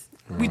 minutes.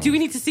 Do we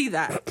need to see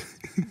that?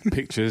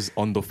 pictures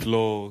on the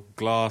floor,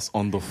 glass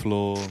on the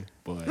floor.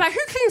 Boy. Like, who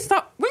cleans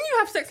up when you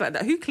have sex like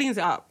that? Who cleans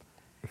it up?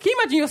 Can you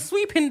imagine you're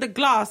sweeping the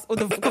glass of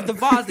the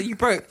vase that you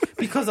broke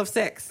because of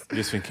sex? You're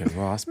just thinking,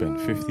 wow, I spent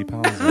 £50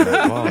 on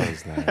that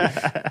vase.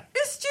 Like.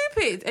 It's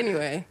stupid.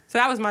 Anyway, so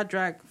that was my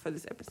drag for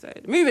this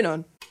episode. Moving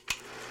on.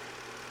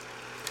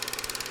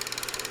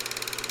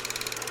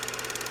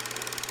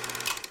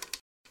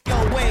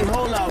 Yo, wait,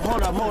 hold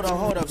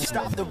up.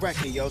 Stop the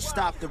record, yo.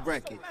 Stop the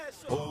record.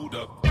 Hold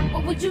up.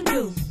 What would you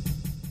do?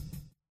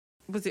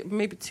 Was it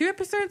maybe 2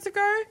 episodes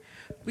ago?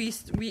 We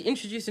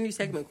introduced a new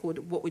segment called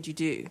 "What Would You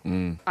Do?"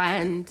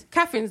 And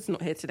Catherine's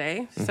not here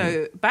today,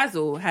 so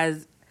Basil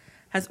has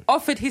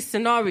offered his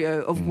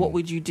scenario of what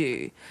would you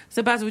do.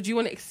 So Basil, do you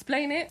want to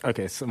explain it?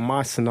 Okay, so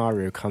my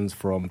scenario comes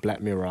from Black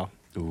Mirror.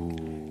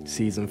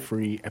 Season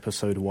 3,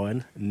 episode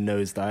 1,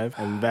 Nosedive,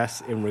 and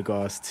that's in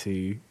regards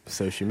to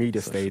social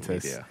media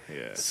status. media,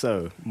 yeah.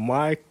 So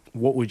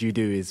what would you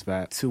do is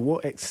that, to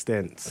what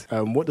extent,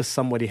 what does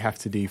somebody have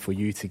to do for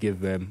you to give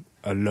them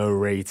a low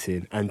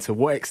rating, and to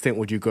what extent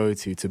would you go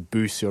to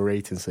boost your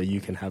rating so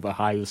you can have a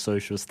higher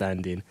social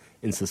standing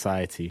in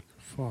society?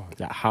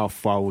 Like, how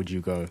far would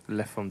you go?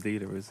 Left from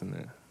dealer, isn't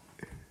it?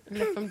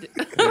 Left from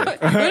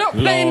We're not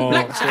playing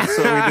blackjack. That's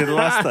what we did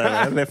last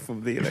time. Left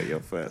from dealer,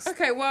 you're first.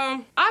 Okay,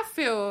 well, I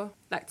feel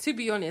like, to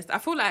be honest, I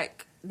feel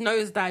like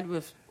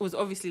Nosedive was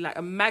obviously like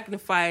a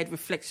magnified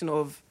reflection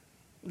of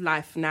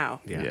life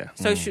now. Yeah.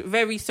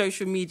 Very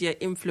social media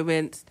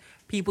influenced.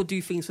 People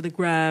do things for the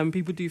gram,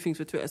 people do things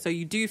for Twitter. So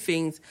you do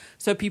things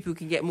so people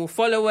can get more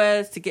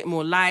followers, to get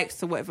more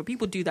likes, or whatever.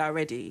 People do that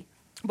already.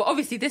 But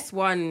obviously this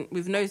one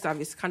with Nosedive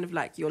is kind of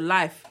like your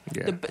life.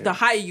 Yeah, The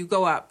higher you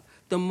go up,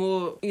 the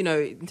more,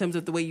 in terms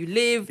of the way you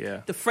live,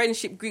 the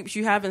friendship groups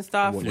you have and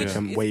stuff. Where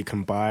you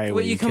can buy,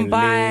 what you can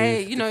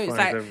buy, live. it's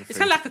like everything. it's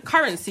kind of like a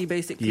currency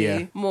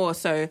basically, more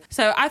so.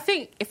 So I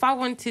think if I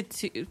wanted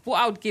to,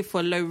 what I would give for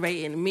a low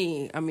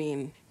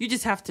rating, you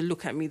just have to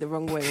look at me the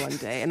wrong way one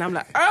day, and I'm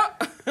like, oh,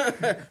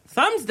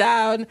 thumbs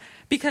down,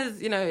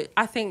 because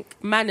I think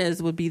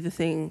manners would be the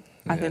thing.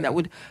 I think that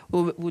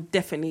would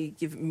definitely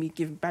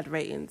give bad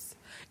ratings.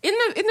 In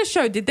the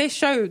show, did they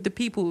show the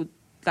people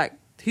like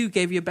who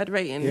gave you a bad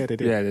rating? Yeah, they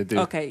did. Yeah, they do.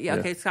 Okay,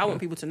 okay. So I want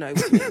people to know.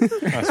 What you mean.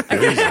 That's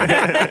crazy.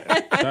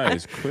 That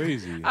is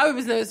crazy. I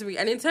always know it's me.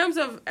 And in terms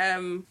of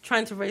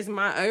trying to raise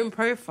my own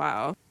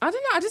profile, I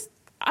don't know.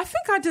 I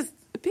think I just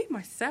be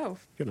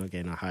myself. You're not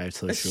getting a high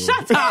social.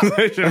 Shut up. No,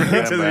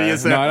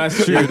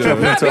 that's true though.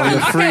 Put it on the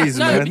freeze,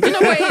 man. But you know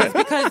what it is?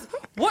 Because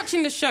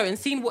watching the show and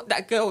seeing what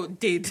that girl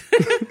did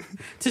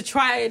to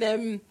try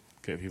and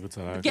Get people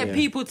to like get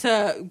people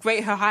to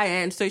rate her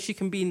higher, and so she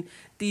can be in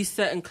these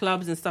certain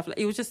clubs and stuff. Like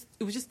it was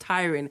just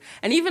tiring.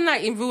 And even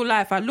like in real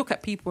life, I look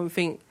at people and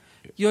think,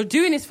 you're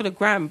doing this for the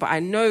gram, but I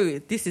know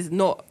this is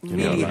not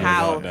really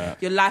how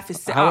your life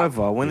is set up.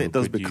 However, when it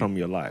does become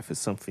your life,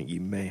 it's something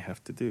you may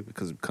have to do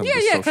because it becomes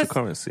a social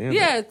currency.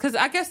 Isn't it? Because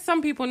I guess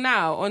some people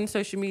now on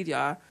social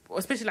media,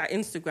 especially like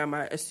Instagram,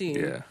 I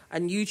assume,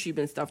 and YouTube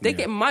and stuff, they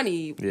get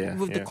money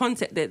with the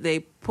content that they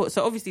put.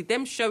 So obviously,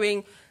 them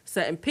showing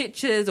certain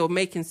pictures or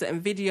making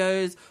certain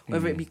videos,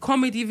 whether it be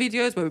comedy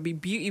videos, whether it be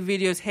beauty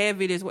videos, hair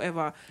videos,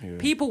 whatever,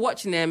 people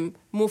watching them,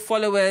 more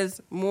followers,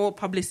 more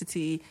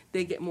publicity,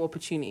 they get more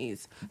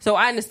opportunities. So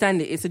I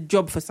understand it's a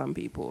job for some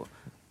people,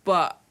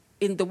 but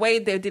in the way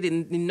they did it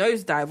in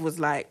Nosedive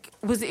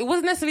it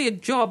wasn't necessarily a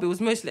job. It was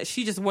mostly that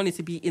she just wanted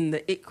to be in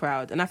the it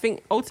crowd, and I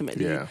think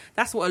ultimately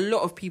that's what a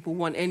lot of people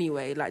want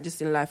anyway, like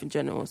just in life in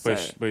general. So.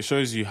 But it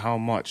shows you how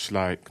much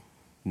like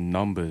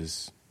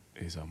numbers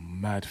is a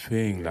mad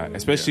thing, like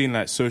especially in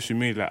like social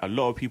media. Like a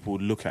lot of people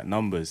look at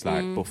numbers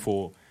like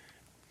before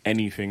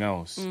anything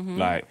else.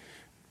 Like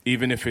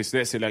even if it's,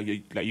 let's say like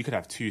you could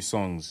have 2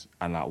 songs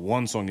and like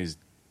one song is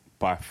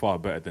by far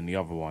better than the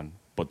other one,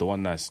 but the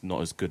one that's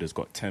not as good has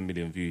got 10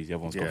 million views, the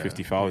other one's got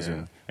 50,000,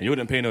 and you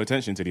wouldn't pay no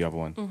attention to the other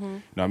one. You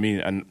know what I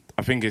mean? And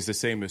I think it's the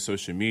same with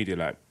social media.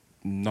 Like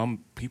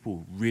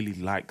people really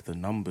like the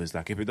numbers.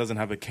 Like if it doesn't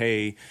have a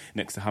K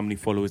next to how many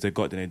followers they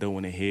got, then they don't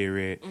want to hear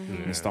it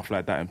and stuff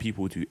like that. And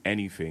people do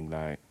anything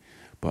like.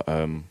 But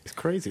it's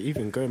crazy.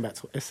 Even going back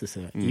to what Esther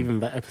said, even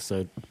that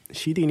episode,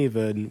 she didn't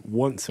even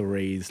want to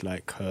raise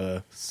like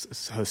her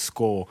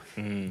score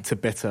to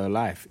better her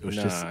life. It was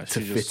just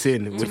to fit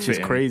in, which is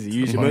crazy.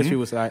 Usually, most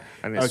people say, like,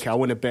 "Okay, I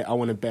want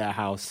a better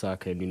house so I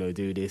can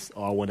do this,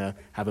 or I want to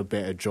have a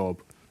better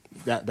job."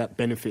 That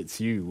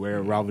benefits you,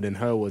 where rather than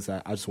her was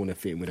that I just want to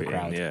fit in with the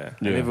crowd.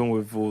 And even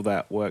with all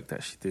that work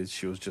that she did,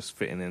 she was just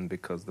fitting in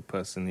because the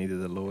person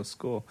needed a lower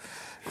score.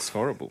 It's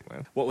horrible,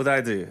 man. What would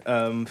I do?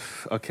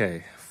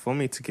 Okay, for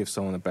me to give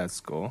someone a bad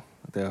score,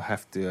 they'll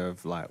have to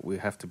have we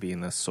have to be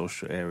in a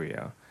social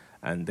area,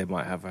 and they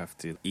might have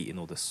to eating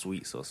all the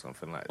sweets or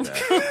something like that.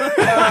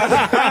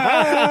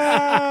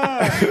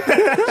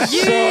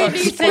 You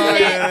need to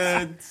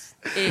let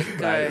it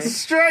go.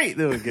 Straight,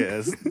 they'll get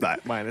us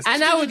like minus.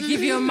 And I would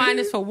give you a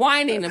minus for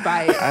whining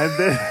about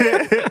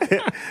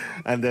it.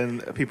 And then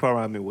people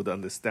around me would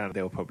understand.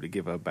 They'll probably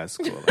give her a bad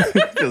score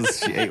because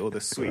she ate all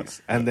the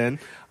sweets. And then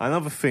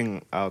another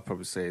thing I would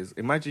probably say is,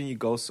 imagine you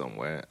go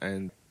somewhere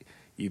and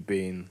you've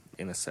been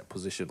in a set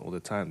position all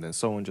the time, then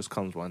someone just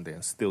comes one day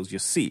and steals your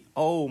seat.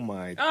 Oh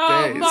my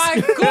days.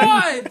 My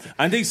God.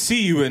 And they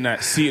see you in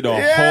that seat all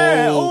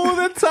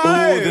the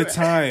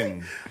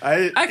time.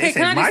 Okay,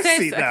 can I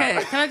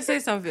just say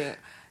something?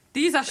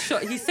 These are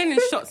shots. He's sending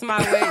shots my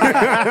way.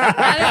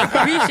 I don't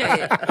appreciate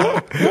it.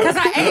 Because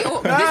I ate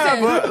all...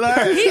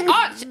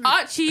 Listen,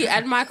 Archie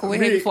and Michael were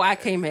here before I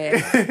came here.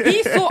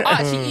 He saw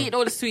Archie eat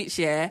all the sweets,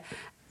 yeah?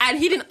 And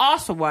he didn't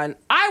ask for one.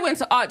 I went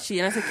to Archie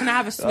and I said, can I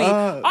have a sweet?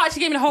 Archie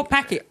gave me the whole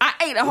packet. I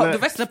ate the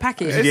rest of the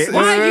packet.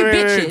 Why are you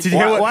bitching? Did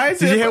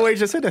you hear what you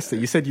just said, Esther?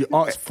 You said you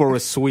asked for a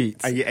sweet.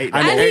 And you ate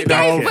the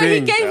whole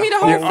thing. He gave me the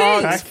whole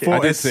thing. I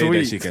did say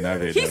that she can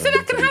have it. He said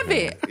I can have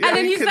it. And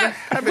then he's like,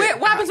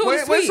 what happens to all the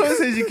sweets? When someone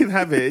says you can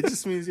have it, it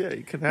just means,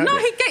 you can have it. No,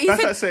 he That's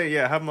said... like saying,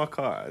 have my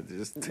car.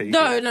 Just take it.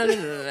 No.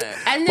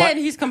 And then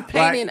he's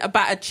complaining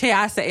about a chair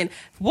I sat in.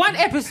 One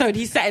episode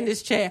he sat in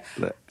this chair.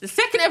 The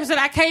second episode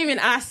I came in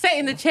and I sat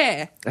in the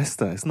chair.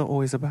 Esther, it's not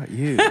always about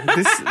you.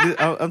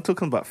 I'm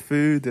talking about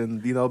food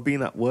and,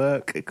 being at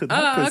work. It could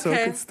happen. Okay.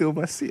 Someone could steal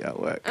my seat at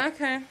work.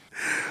 Okay.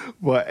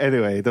 But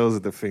anyway, those are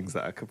the things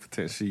that I could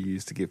potentially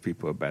use to give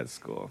people a bad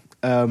score.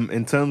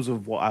 In terms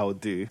of what I would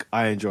do,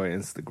 I enjoy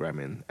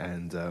Instagramming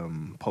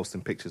and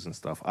posting pictures and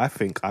stuff. I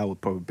think I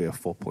would probably be a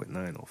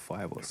 4.9 or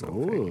 5 or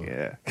something. Ooh.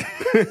 Yeah.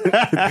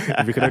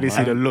 If you could only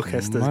see the look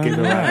Esther's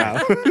giving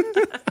right now.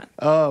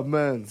 Oh,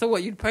 man. So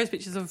what, you'd post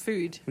pictures of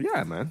food?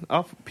 Yeah, man.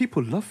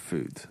 People love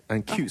food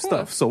and cute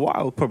stuff. So what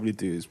I would probably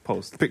do is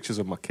post pictures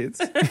of my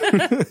kids.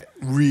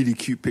 Really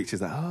cute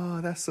pictures. Like,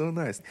 oh, that's so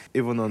nice.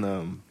 Even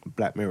on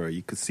Black Mirror,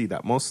 you could see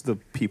that most of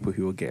the people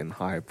who were getting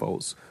high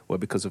votes were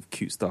because of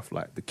cute stuff,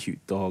 like the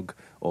cute dog.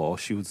 Or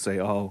she would say,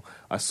 oh,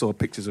 I saw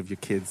pictures of your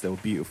kids. They were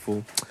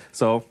beautiful.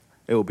 So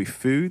it will be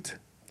food,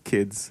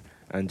 kids,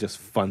 and just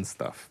fun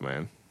stuff,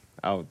 man.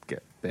 I would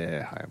get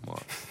their high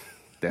marks.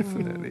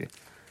 Definitely.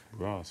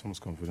 Wow, someone's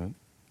confident.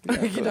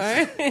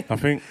 Yeah, I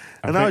think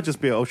I would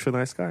just be an ultra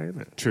nice guy,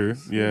 innit? True,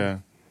 yeah.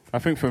 I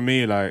think for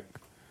me, like,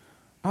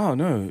 I don't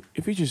know,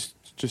 if you just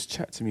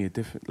chat to me a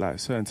different, like,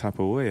 certain type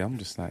of way, I'm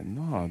just like,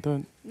 no,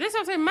 don't. That's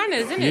what I'm saying,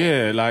 manners, isn't it?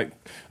 Yeah, like,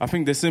 I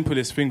think the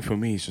simplest thing for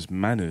me is just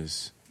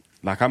manners.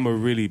 Like, I'm a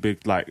really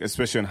big, like,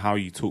 especially on how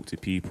you talk to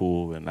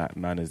people and, like,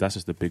 manners, that's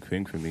just a big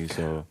thing for me,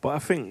 so. But I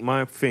think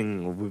my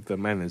thing with the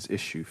manners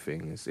issue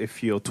thing is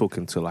if you're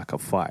talking to, like, a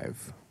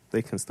 5...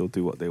 they can still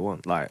do what they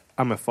want. Like,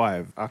 I'm a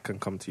 5. I can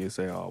come to you and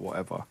say, oh,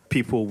 whatever.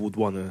 People would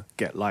want to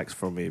get likes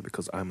from me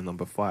because I'm a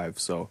number 5.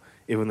 So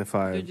even if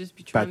I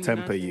bad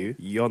temper you,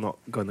 you're not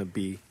going to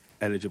be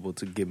eligible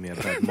to give me a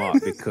bad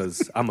mark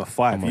because I'm a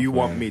 5. You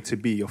want me to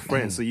be your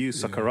friend. So you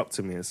sucker up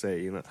to me and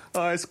say,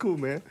 oh, it's cool,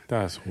 man.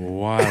 That's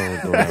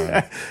wild,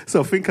 bro.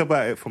 So think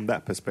about it from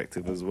that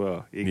perspective as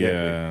well. You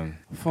get me?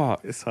 Fuck.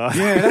 It's hard.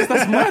 Yeah,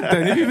 that's mad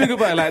then. If you think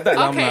about it like that,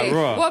 I'm like,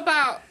 raw. What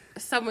about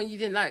someone you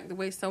didn't like the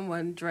way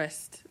someone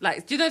dressed?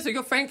 Like, do you know, so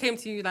your friend came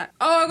to you like,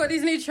 oh, I got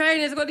these new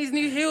trainers, I got these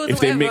new heels. If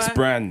they mix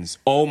brands,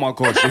 oh my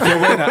gosh, if you're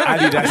wearing an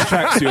Adidas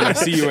tracksuit and I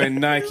see you in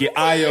Nike,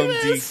 I am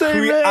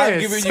I'm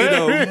giving you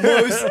the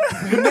most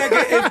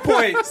negative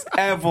points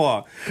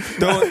ever.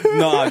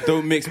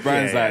 Don't mix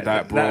brands like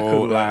that,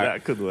 bro.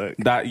 That could work.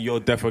 That you're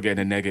definitely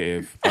getting a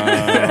negative.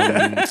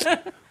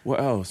 What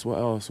else?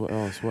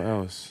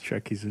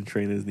 Trackies and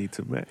trainers need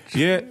to match.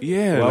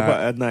 Yeah. What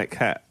about a Nike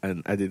hat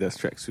and Adidas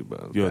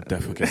tracksuit? You're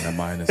definitely getting a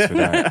minus for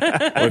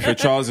that. Or if your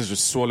trousers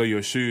just swallow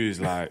your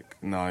shoes, like,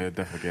 no, you're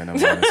definitely getting a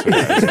minus for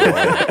that as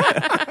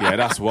well. Yeah,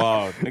 that's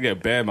wild. I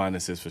get bare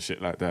minuses for shit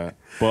like that.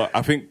 But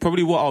I think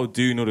probably what I'll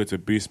do in order to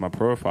boost my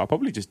profile, I'll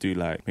probably just do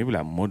maybe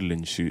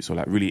modeling shoots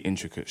or really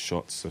intricate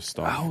shots of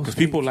stuff. Because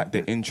people like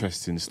the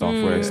interesting stuff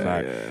where it's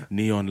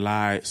neon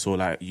lights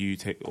or you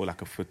take or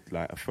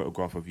a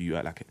photograph of you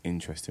at an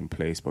interesting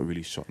place but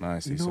really shot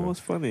nicely. You know what's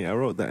funny? I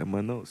wrote that in my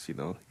notes,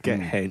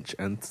 Get hench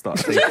and start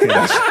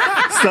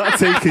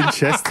taking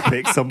chest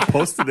pics. I'm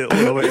posting it all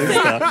over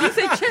Insta. You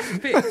say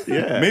chest pics?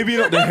 Yeah. Maybe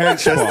not the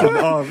hench chest part. and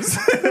arms.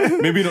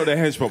 Maybe not the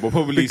hench part, but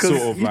probably because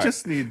sort of you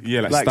just need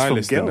likes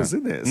from girls,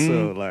 isn't it?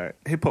 So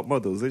hip-hop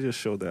models, they just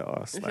show their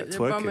ass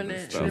twerking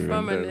and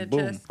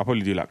stuff. I'll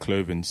probably do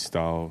clothing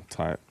style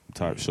type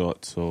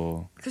shots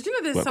or because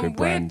there's some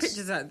weird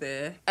pictures out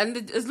there,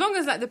 and as long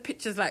as the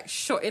pictures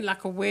shot in a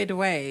weird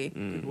way,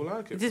 people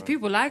like it.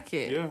 People like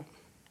it. Yeah.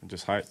 And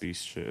just hype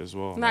these shit as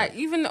well.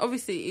 Even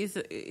obviously it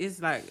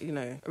is a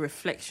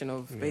reflection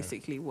of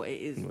basically what it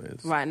is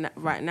right now.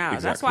 Exactly,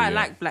 that's why I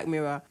like Black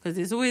Mirror, because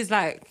it's always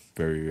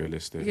Very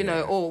realistic. You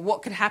know, or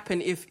what could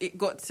happen if it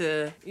got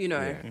to, you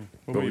know.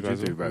 What would you would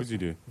you do? do, What would you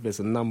do? There's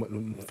a number.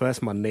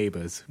 First, my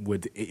neighbours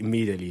would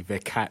immediately. Their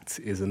cat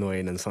is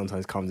annoying and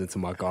sometimes comes into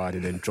my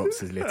garden and drops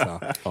his litter.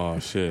 Oh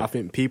shit! I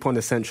think people on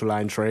the Central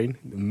Line train,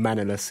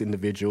 mannerless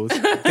individuals,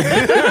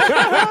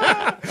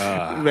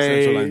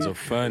 Central Lines of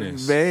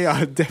furnace. they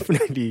are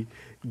definitely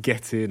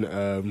getting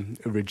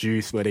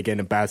reduced where they're getting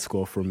a bad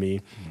score from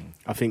me.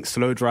 I think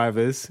slow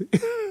drivers.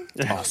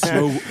 Oh,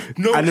 slow.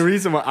 No. And the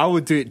reason why I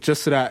would do it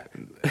just so that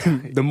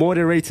the more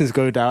their ratings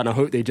go down, I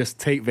hope they just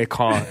take their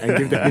car and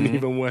give them an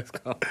even worse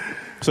car.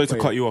 Sorry to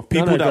cut you off. No,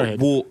 People go that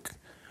ahead. walk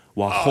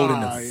while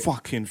holding the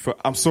fucking phone.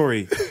 I'm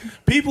sorry.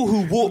 People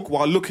who walk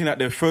while looking at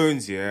their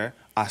phones, yeah,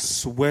 I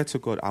swear to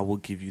God, I will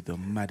give you the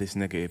maddest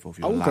negative of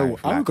your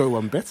life. I would go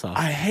one better.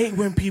 I hate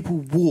when people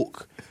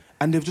walk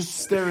and they're just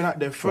staring at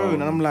their phone,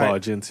 and I'm like,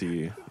 barge into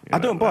you. I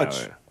don't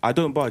budge. I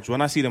don't budge.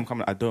 When I see them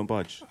coming, I don't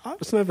budge.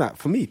 It's not that.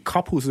 For me,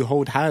 couples who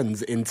hold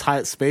hands in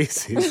tight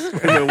spaces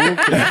when they're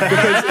walking.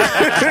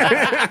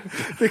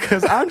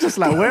 because I'm just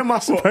like, where am I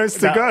supposed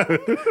to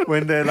go?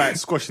 When they're like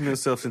squashing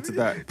themselves into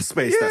that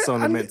space that's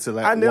only meant to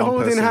like and they're one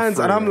holding person hands,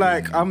 and through. I'm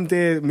like, I'm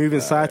there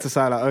moving side to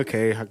side, like,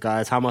 okay,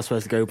 guys, how am I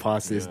supposed to go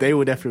past this? They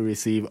will definitely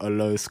receive a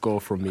low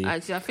score from me.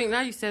 Actually, I think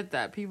now you said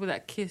that, people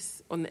that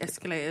kiss on the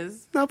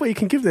escalators. No, but you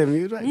can give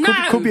them. Like, No.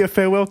 could be a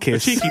farewell A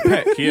kiss. cheeky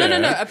peck, yeah.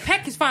 No. A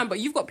peck is fine, but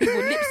you've got people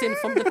lips in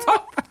from the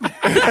top to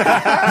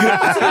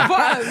the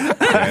bottom.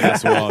 Yeah,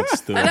 that's wild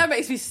still. And that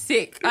makes me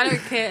sick. I don't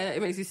care.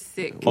 It makes me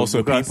sick.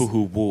 Also, Because- people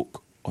who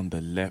walk on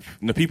the left,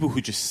 the people who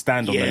just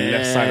stand on the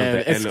left side of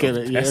the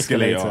escalator.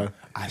 escalator.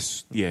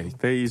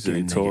 They're usually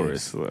getting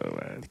tourists, negatives. though,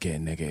 man.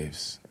 Getting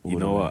negatives. You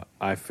know what?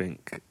 I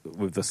think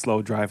with the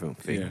slow driving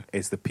thing, Yeah.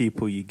 it's the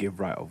people you give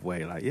right of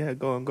way, like, yeah,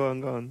 go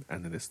on,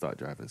 and then they start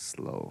driving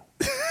slow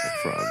in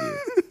front of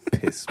you.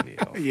 Piss me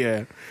off.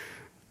 Yeah.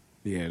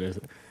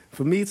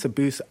 For me to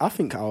boost, I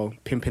think I'll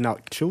pimping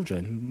out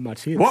children, my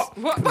kids. What?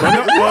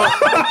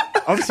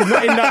 Obviously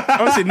not in that.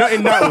 Obviously not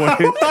in that way.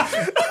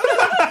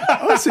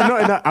 Obviously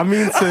not in that. I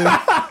mean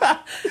to.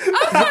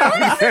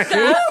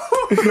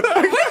 When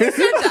you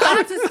said that, I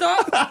had to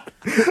stop.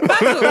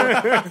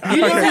 Basil,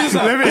 you just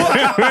said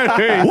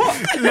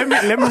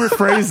Let me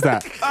rephrase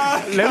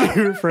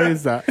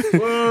that.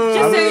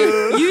 just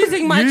say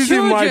using my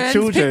Using my children's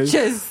children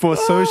pictures. for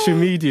social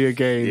media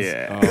gains.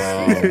 Yeah.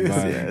 Oh,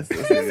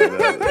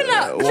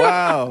 man.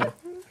 Wow.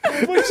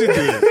 What you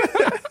doing?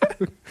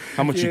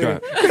 How much you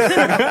got?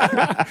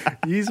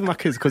 Use my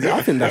kids because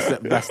I think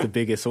that's the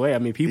biggest way. I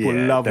mean, people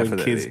Yeah, love when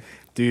definitely. kids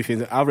do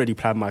things. I already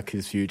planned my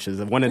kids' futures.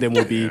 One of them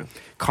will be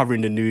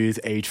covering the news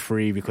age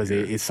 3 because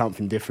it is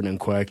something different and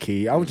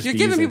quirky. I would just You're be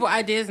giving using- people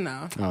ideas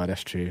now. Oh,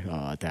 that's true.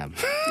 Oh, damn.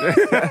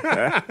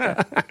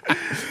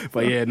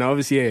 But yeah, no,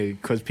 obviously, yeah,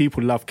 because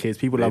people love kids.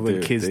 People love when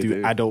do, kids they do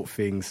do. adult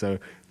things. So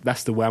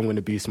that's the way I'm going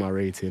to boost my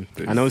rating.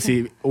 And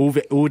obviously,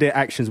 all their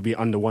actions will be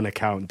under one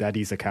account,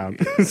 Daddy's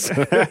account. So,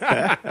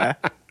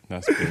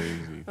 That's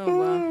crazy. Oh,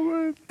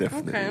 wow.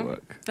 Definitely Okay.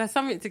 work. That's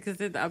something to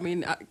consider. I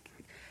mean,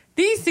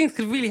 these things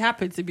could really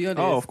happen, to be honest.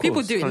 Oh, of People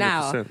course, do it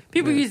now. 100%,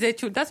 People yeah. use their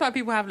children. That's why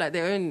people have like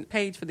their own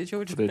page for their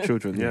children. Their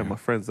children, yeah, my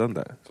friend's done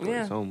that. It's got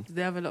Yeah, its own-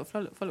 they have a lot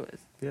of followers.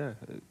 yeah,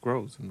 it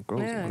grows and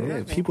grows. Yeah, and grows.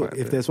 exactly. people, Quite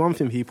a if bit. there's one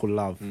thing people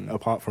love,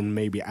 apart from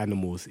maybe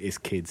animals, is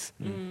kids.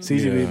 So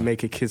usually Yeah. we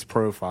make a kid's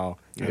profile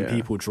and Yeah.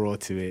 people draw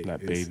to it.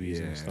 Like It's- babies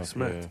and stuff. it's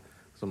mad. Yeah.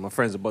 So my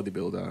friend's a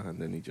bodybuilder, and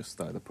then he just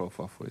started a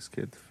profile for his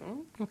kid.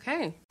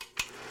 Okay.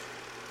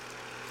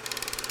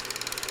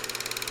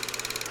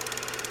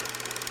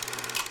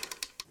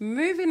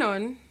 Moving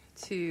on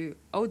to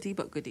oldie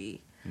but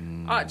goodie.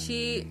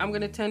 Archie, I'm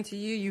going to turn to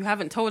you. You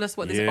haven't told us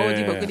what this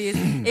oldie but goodie is.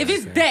 If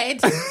it's dead,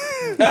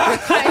 we're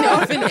cutting it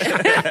off,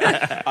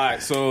 innit? All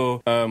right,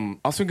 so I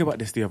was thinking about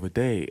this the other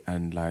day,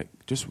 and like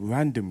just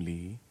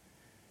randomly,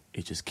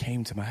 it just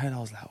came to my head. I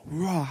was like,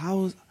 "Raw,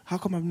 how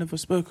come I've never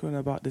spoken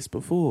about this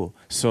before?"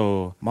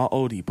 So my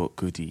oldie but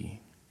goodie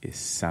is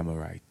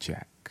Samurai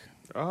Jack.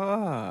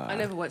 I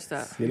never watched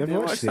that. You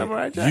never watched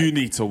it? You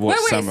need to watch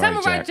Wait,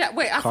 Samurai Jack.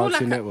 Wait, I feel Cartoon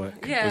like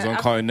Network. Yeah, It was on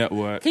Cartoon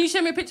Network. Can you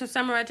show me a picture of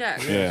Samurai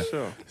Jack? Yeah.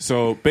 sure.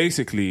 So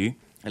basically,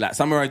 like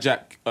Samurai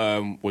Jack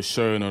was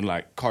shown on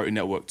like Cartoon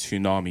Network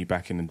Toonami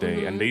back in the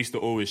day, and they used to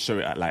always show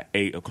it at like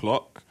 8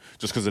 o'clock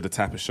just because of the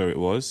type of show it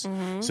was.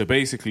 So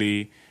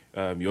basically,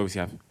 you obviously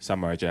have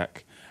Samurai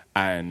Jack,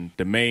 and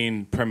the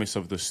main premise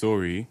of the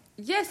story.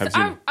 Yes, Have you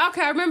seen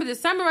I remember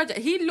this. Samurai Jack,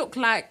 he looked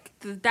like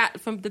the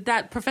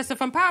dad Professor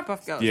from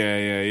Powerpuff Girls.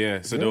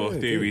 Yeah. So there were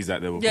theories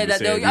that they were Yeah, from the that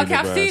same okay, I've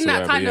universe seen or that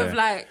whatever, kind yeah. of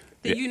like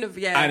the universe.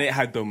 Yeah, And it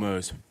had the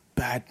most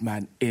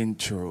Batman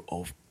intro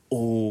of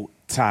all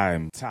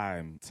time.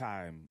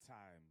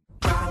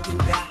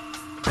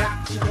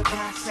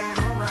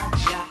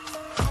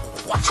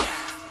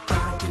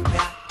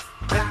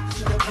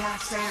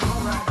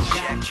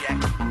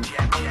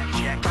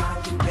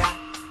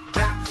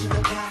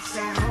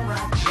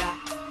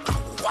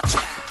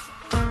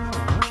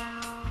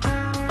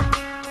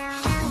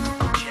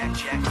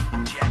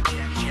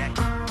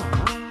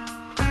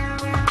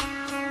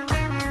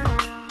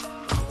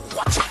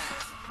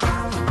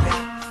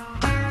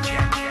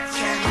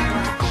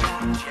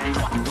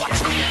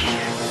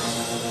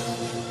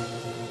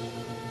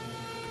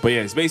 But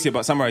yeah, it's basically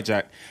about Samurai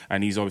Jack,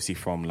 and he's obviously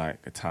from like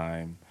a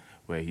time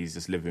where he's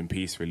just living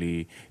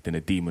peacefully. Then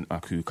a demon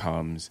Aku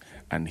comes,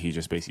 and he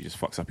just basically just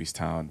fucks up his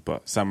town.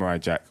 But Samurai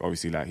Jack,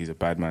 obviously, like he's a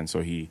bad man,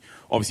 so he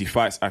obviously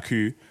fights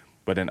Aku.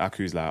 But then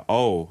Aku's like,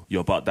 oh,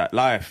 you're about that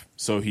life.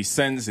 So he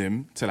sends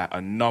him to like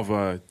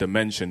another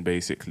dimension,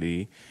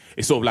 basically.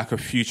 It's sort of like a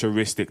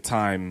futuristic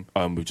time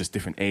with just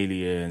different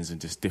aliens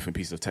and just different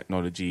pieces of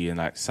technology. And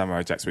like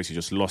Samurai Jack's basically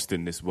just lost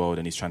in this world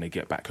and he's trying to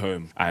get back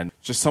home. And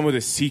just some of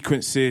the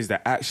sequences,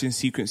 the action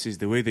sequences,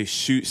 the way they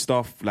shoot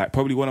stuff. Like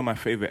probably one of my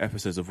favorite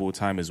episodes of all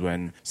time is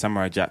when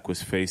Samurai Jack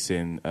was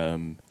facing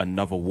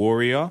another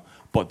warrior.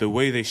 But the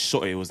way they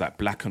shot it was like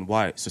black and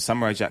white. So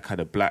Samurai Jack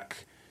had a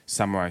black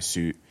samurai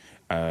suit.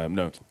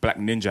 Black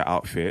ninja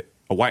outfit,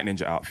 a white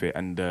ninja outfit,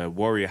 and the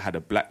warrior had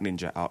a black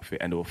ninja outfit,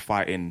 and they were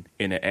fighting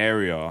in an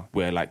area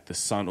where like the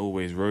sun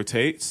always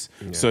rotates.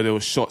 Yeah. So there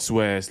was shots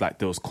where it's like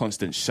there was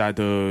constant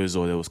shadows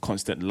or there was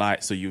constant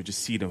light, so you would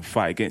just see them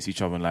fight against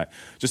each other. And like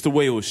just the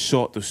way it was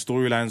shot, the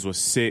storylines were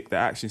sick, the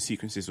action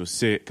sequences were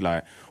sick.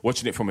 Like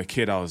watching it from a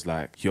kid, I was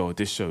like, yo,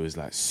 this show is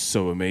like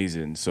so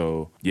amazing.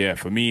 So yeah,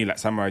 for me, like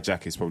Samurai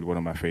Jack is probably one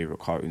of my favorite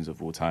cartoons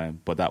of all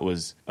time. But that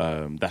was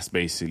that's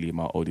basically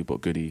my oldie but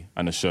goodie,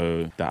 and a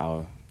show that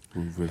I'll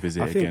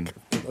revisit again.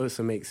 It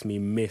also makes me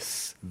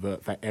miss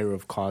that era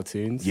of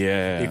cartoons.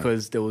 Yeah.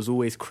 Because there was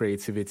always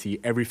creativity.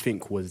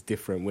 Everything was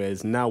different.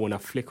 Whereas now when I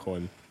flick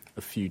on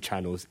a few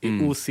channels, it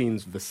all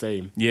seems the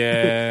same.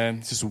 Yeah,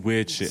 it's just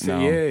weird shit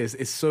now. Yeah,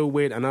 it's so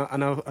weird. And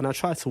I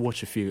tried to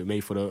watch a few,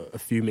 maybe for a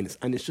few minutes,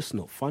 and it's just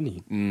not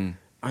funny.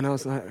 And I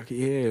was like,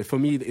 yeah, for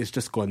me, it's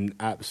just gone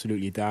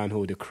absolutely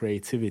downhill. The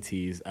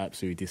creativity is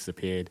absolutely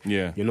disappeared.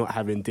 Yeah. You're not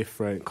having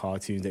different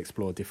cartoons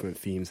explore different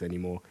themes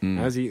anymore. And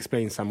as he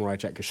explained, Samurai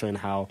Jack is showing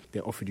how they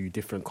offered you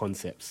different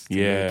concepts to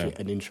make it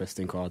an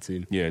interesting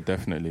cartoon. Yeah,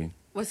 definitely.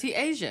 Was he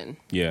Asian?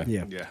 Yeah.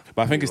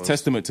 But I think it's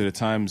testament to the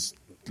times,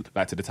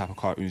 like to the type of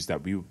cartoons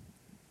that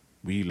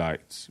we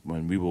liked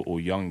when we were all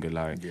younger.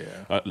 Like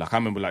I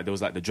remember like there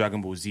was like the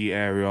Dragon Ball Z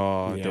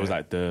era, there was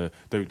like the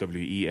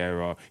WWE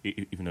era,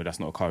 even though that's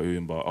not a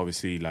cartoon, but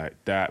obviously like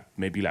that,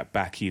 maybe like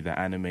Baki, the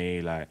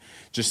anime, like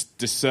just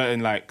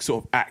certain like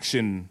sort of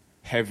action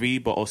heavy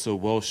but also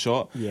well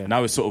shot.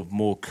 Now it's sort of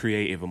more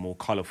creative and more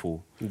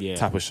colourful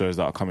type of shows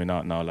that are coming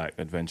out now, like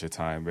Adventure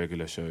Time,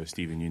 regular shows,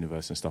 Steven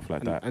Universe and stuff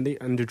like that. And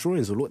the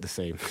drawings all look the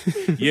same.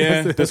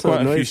 Yeah, there's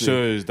quite a few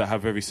shows that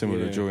have very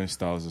similar drawing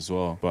styles as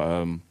well.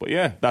 But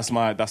yeah, that's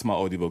my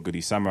oldie but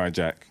goodie. Samurai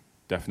Jack,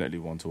 definitely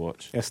one to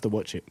watch. Yes, to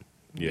watch it.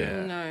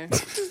 Yeah. No.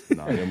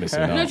 No, you're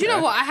missing out. No, do you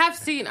know what? I have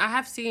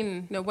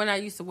seen, when I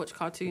used to watch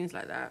cartoons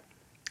like that,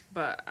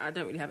 but I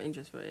don't really have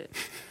interest for it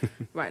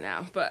right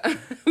now. But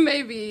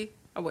maybe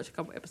I'll watch a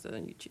couple episodes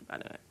on YouTube. I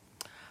don't know.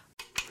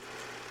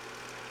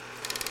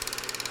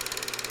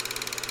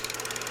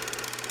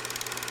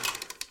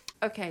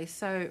 Okay,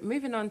 so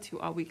moving on to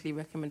our weekly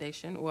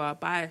recommendation, or our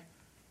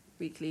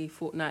bi-weekly,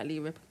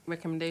 fortnightly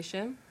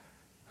recommendation.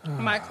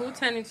 Michael,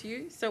 turning to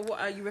you. So what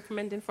are you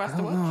recommending for us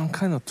to watch? I'm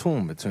kind of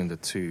torn between the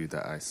two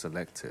that I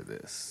selected.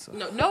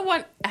 No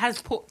one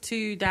has put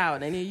two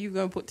down, and you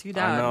going to put two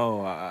down. I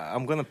know.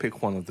 I'm going to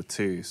pick one of the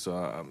two.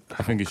 So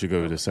I think you should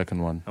go with the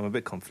second one. I'm a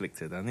bit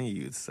conflicted. I knew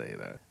you'd say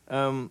that.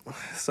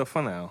 So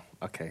for now,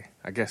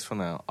 I guess for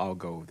now, I'll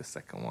go with the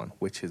second one,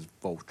 which is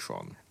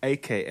Voltron,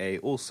 a.k.a.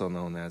 also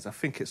known as, I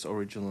think its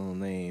original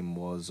name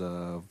was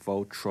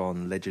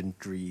Voltron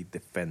Legendary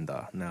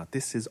Defender. Now,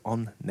 this is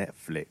on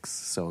Netflix,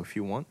 so if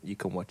you want, you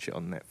can watch it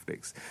on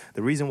Netflix.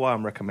 The reason why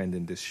I'm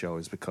recommending this show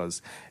is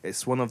because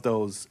it's one of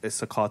those,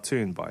 it's a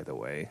cartoon, by the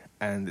way,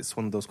 and it's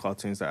one of those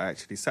cartoons that I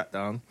actually sat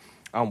down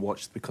and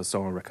watched because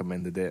someone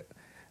recommended it.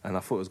 And I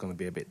thought it was going to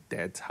be a bit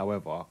dead.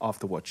 However,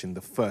 after watching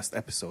the first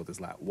episode, it's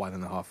like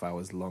 1.5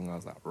 hours long. I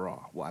was like,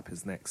 rah, what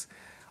happens next?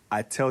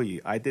 I tell you,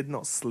 I did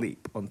not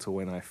sleep until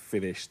when I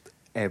finished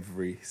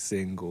every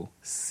single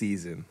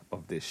season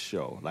of this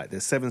show. Like,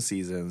 there's 7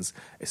 seasons.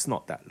 It's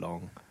not that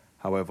long.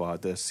 However,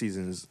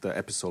 the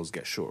episodes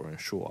get shorter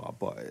and shorter,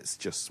 but it's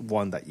just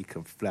one that you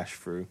can flash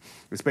through.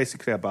 It's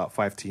basically about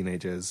 5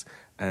 teenagers,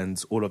 and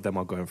all of them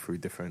are going through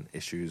different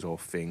issues or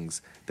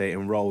things. They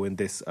enroll in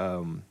this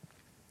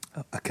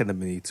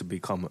academy to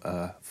become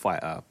a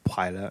fighter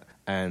pilot,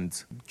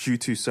 and due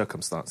to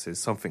circumstances,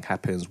 something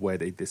happens where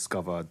they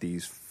discover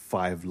these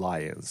 5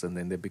 lions, and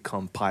then they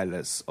become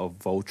pilots of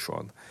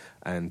Voltron.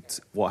 And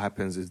what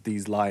happens is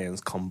these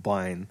lions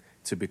combine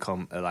to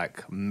become a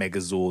like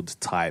Megazord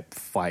type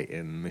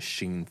fighting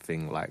machine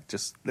thing, like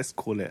just let's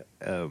call it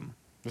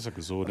it's like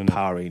a Zord,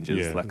 Power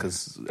Rangers, like a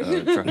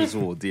Dragon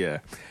Zord, yeah.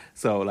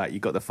 So like you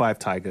got the 5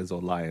 tigers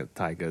or lion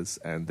tigers,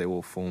 and they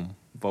will form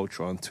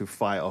Voltron to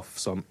fight off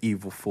some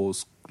evil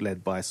force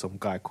led by some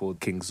guy called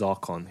King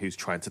Zarkon, who's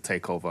trying to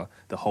take over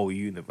the whole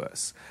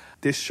universe.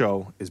 This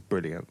show is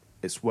brilliant.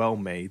 It's well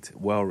made,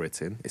 well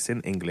written. It's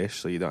in English,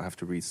 so you don't have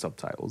to read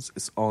subtitles.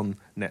 It's on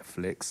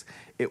Netflix.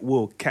 It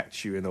will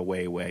catch you in a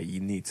way where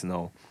you need to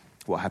know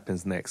what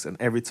happens next. And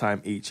every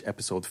time each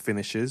episode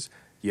finishes,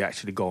 you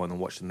actually go on and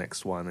watch the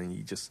next one, and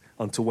you just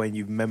until when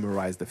you've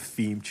memorized the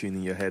theme tune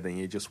in your head and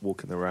you're just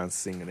walking around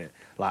singing it.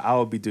 Like I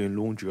would be doing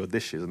laundry or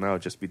dishes, and I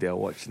would just be there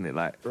watching it.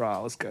 Like, right,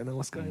 what's going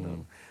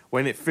on?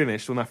 When I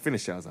finished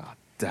it, I was like, oh,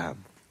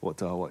 damn, what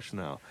do I watch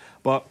now?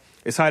 But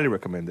it's highly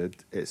recommended.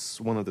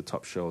 It's one of the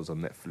top shows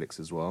on Netflix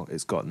as well.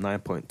 It's got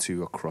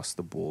 9.2 across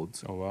the board.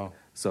 Oh, wow.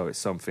 So it's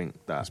something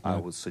that I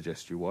would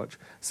suggest you watch.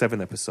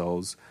 7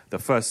 episodes. The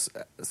first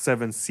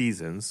 7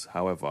 seasons,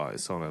 however,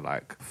 it's only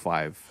like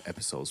 5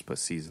 episodes per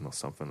season or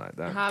something like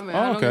that. How okay,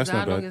 long that's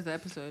not is bad. the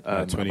episode?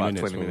 20 about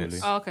minutes, 20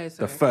 minutes. Oh, okay,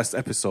 sorry. The first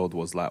episode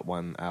was like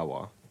 1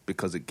 hour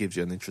because it gives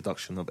you an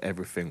introduction of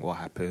everything, what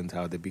happened,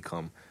 how they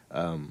become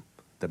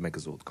the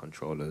Megazord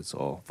controllers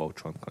or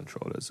Voltron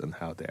controllers, and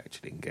how they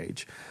actually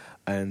engage.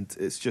 And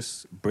it's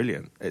just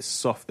brilliant. It's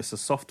soft. It's a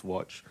soft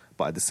watch,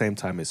 but at the same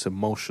time, it's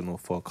emotional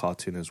for a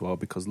cartoon as well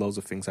because loads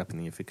of things happen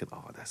and you're thinking,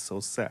 oh, that's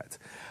so sad.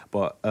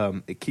 But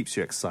it keeps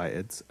you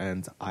excited,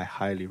 and I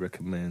highly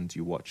recommend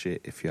you watch it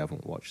if you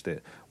haven't watched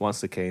it.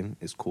 Once again,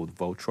 it's called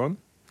Voltron.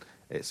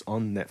 It's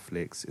on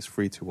Netflix. It's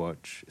free to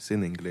watch. It's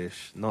in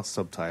English, not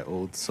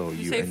subtitled, so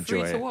you say enjoy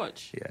free it. to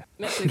watch? Yeah.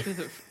 Netflix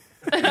isn't.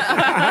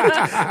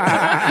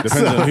 Depends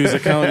on whose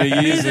account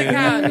you're using.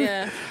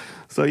 Yeah.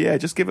 So yeah,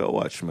 just give it a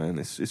watch, man.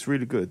 It's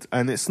really good,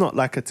 and it's not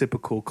like a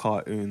typical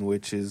cartoon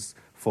which is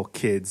for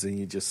kids and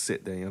you just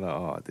sit there and you're like,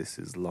 oh, this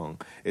is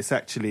long. It's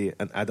actually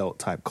an adult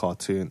type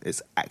cartoon.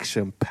 It's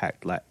action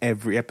packed. Like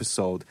every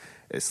episode,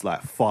 it's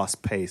like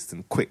fast paced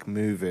and quick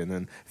moving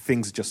and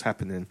things are just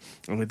happening.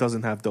 And it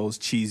doesn't have those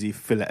cheesy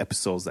filler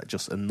episodes that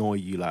just annoy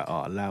you. Like,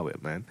 oh, allow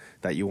it, man.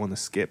 That you want to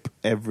skip.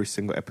 Every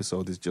single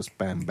episode is just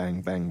bang, bang,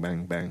 bang,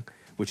 bang, bang,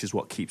 which is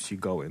what keeps you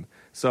going.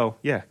 So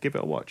yeah, give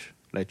it a watch.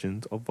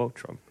 Legend of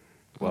Voltron.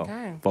 Well,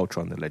 Okay.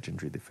 Voltron, the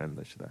legendary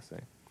defender, should I say.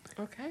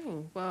 Okay,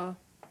 well,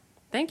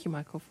 thank you,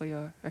 Michael, for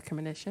your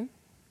recommendation.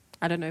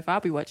 I don't know if I'll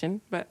be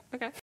watching, but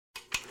okay.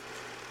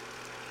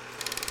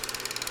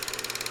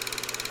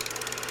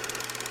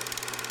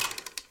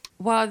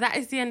 Well, that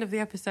is the end of the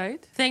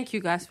episode. Thank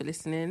you guys for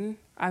listening.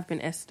 I've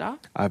been Esther.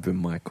 I've been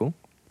Michael.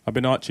 I've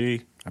been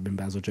Archie. I've been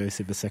Basil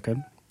Joseph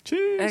II.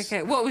 Cheers.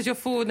 Okay, what was your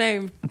full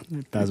name?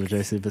 Basil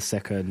Joseph II.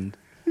 Second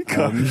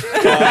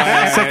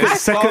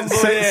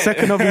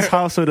of his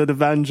household of the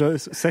Van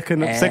Joseph.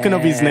 Second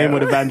of his name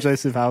of the Van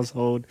Joseph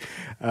household.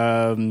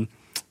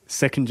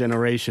 Second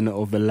generation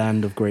of the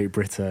land of Great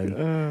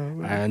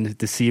Britain, and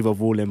deceiver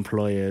of all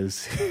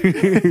employers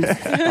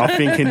are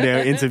thinking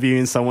they're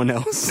interviewing someone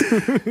else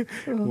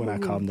when I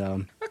calm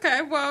down.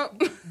 Okay, well,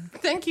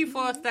 thank you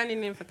for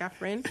standing in for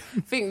Catherine. I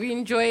think we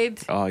enjoyed.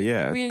 Oh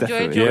yeah, We enjoyed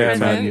definitely. your Yeah, presence,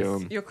 man.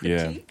 your Yeah.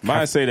 critique.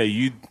 Might I say that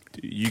you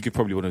give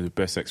probably one of the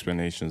best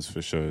explanations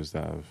for shows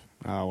that have.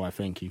 Oh, well,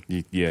 thank you.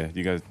 You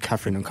guys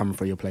Catherine, I'm coming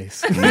for your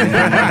place. Ooh.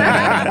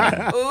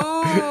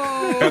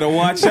 better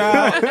watch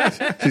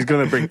out. She's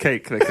gonna bring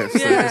cake like a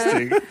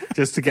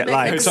just to get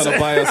likes. Trying to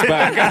buy us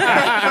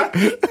back.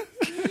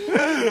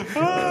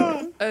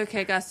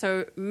 Okay, guys,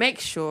 so make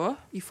sure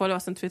you follow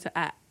us on Twitter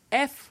at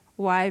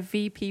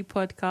FYVP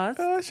Podcast.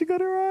 Oh, she got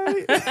it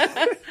right.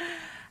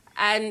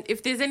 And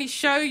if there's any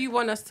show you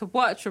want us to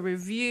watch or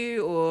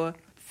review, or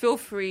feel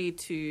free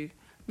to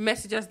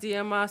message us,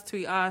 DM us,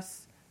 tweet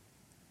us.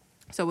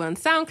 So we're on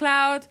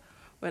SoundCloud,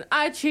 we're on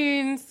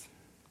iTunes.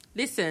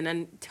 Listen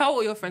and tell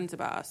all your friends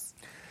about us.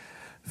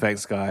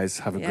 Thanks, guys.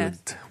 Have a Yes.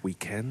 good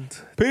weekend.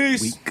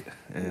 Peace. Week.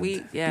 And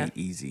Week, yeah.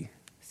 Be easy.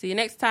 See you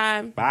next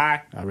time.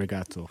 Bye.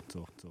 Arigato.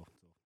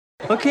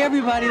 Okay,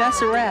 everybody,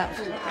 that's a wrap.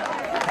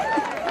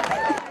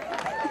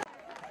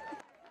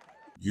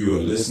 You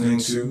are listening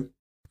to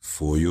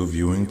For Your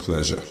Viewing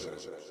Pleasure.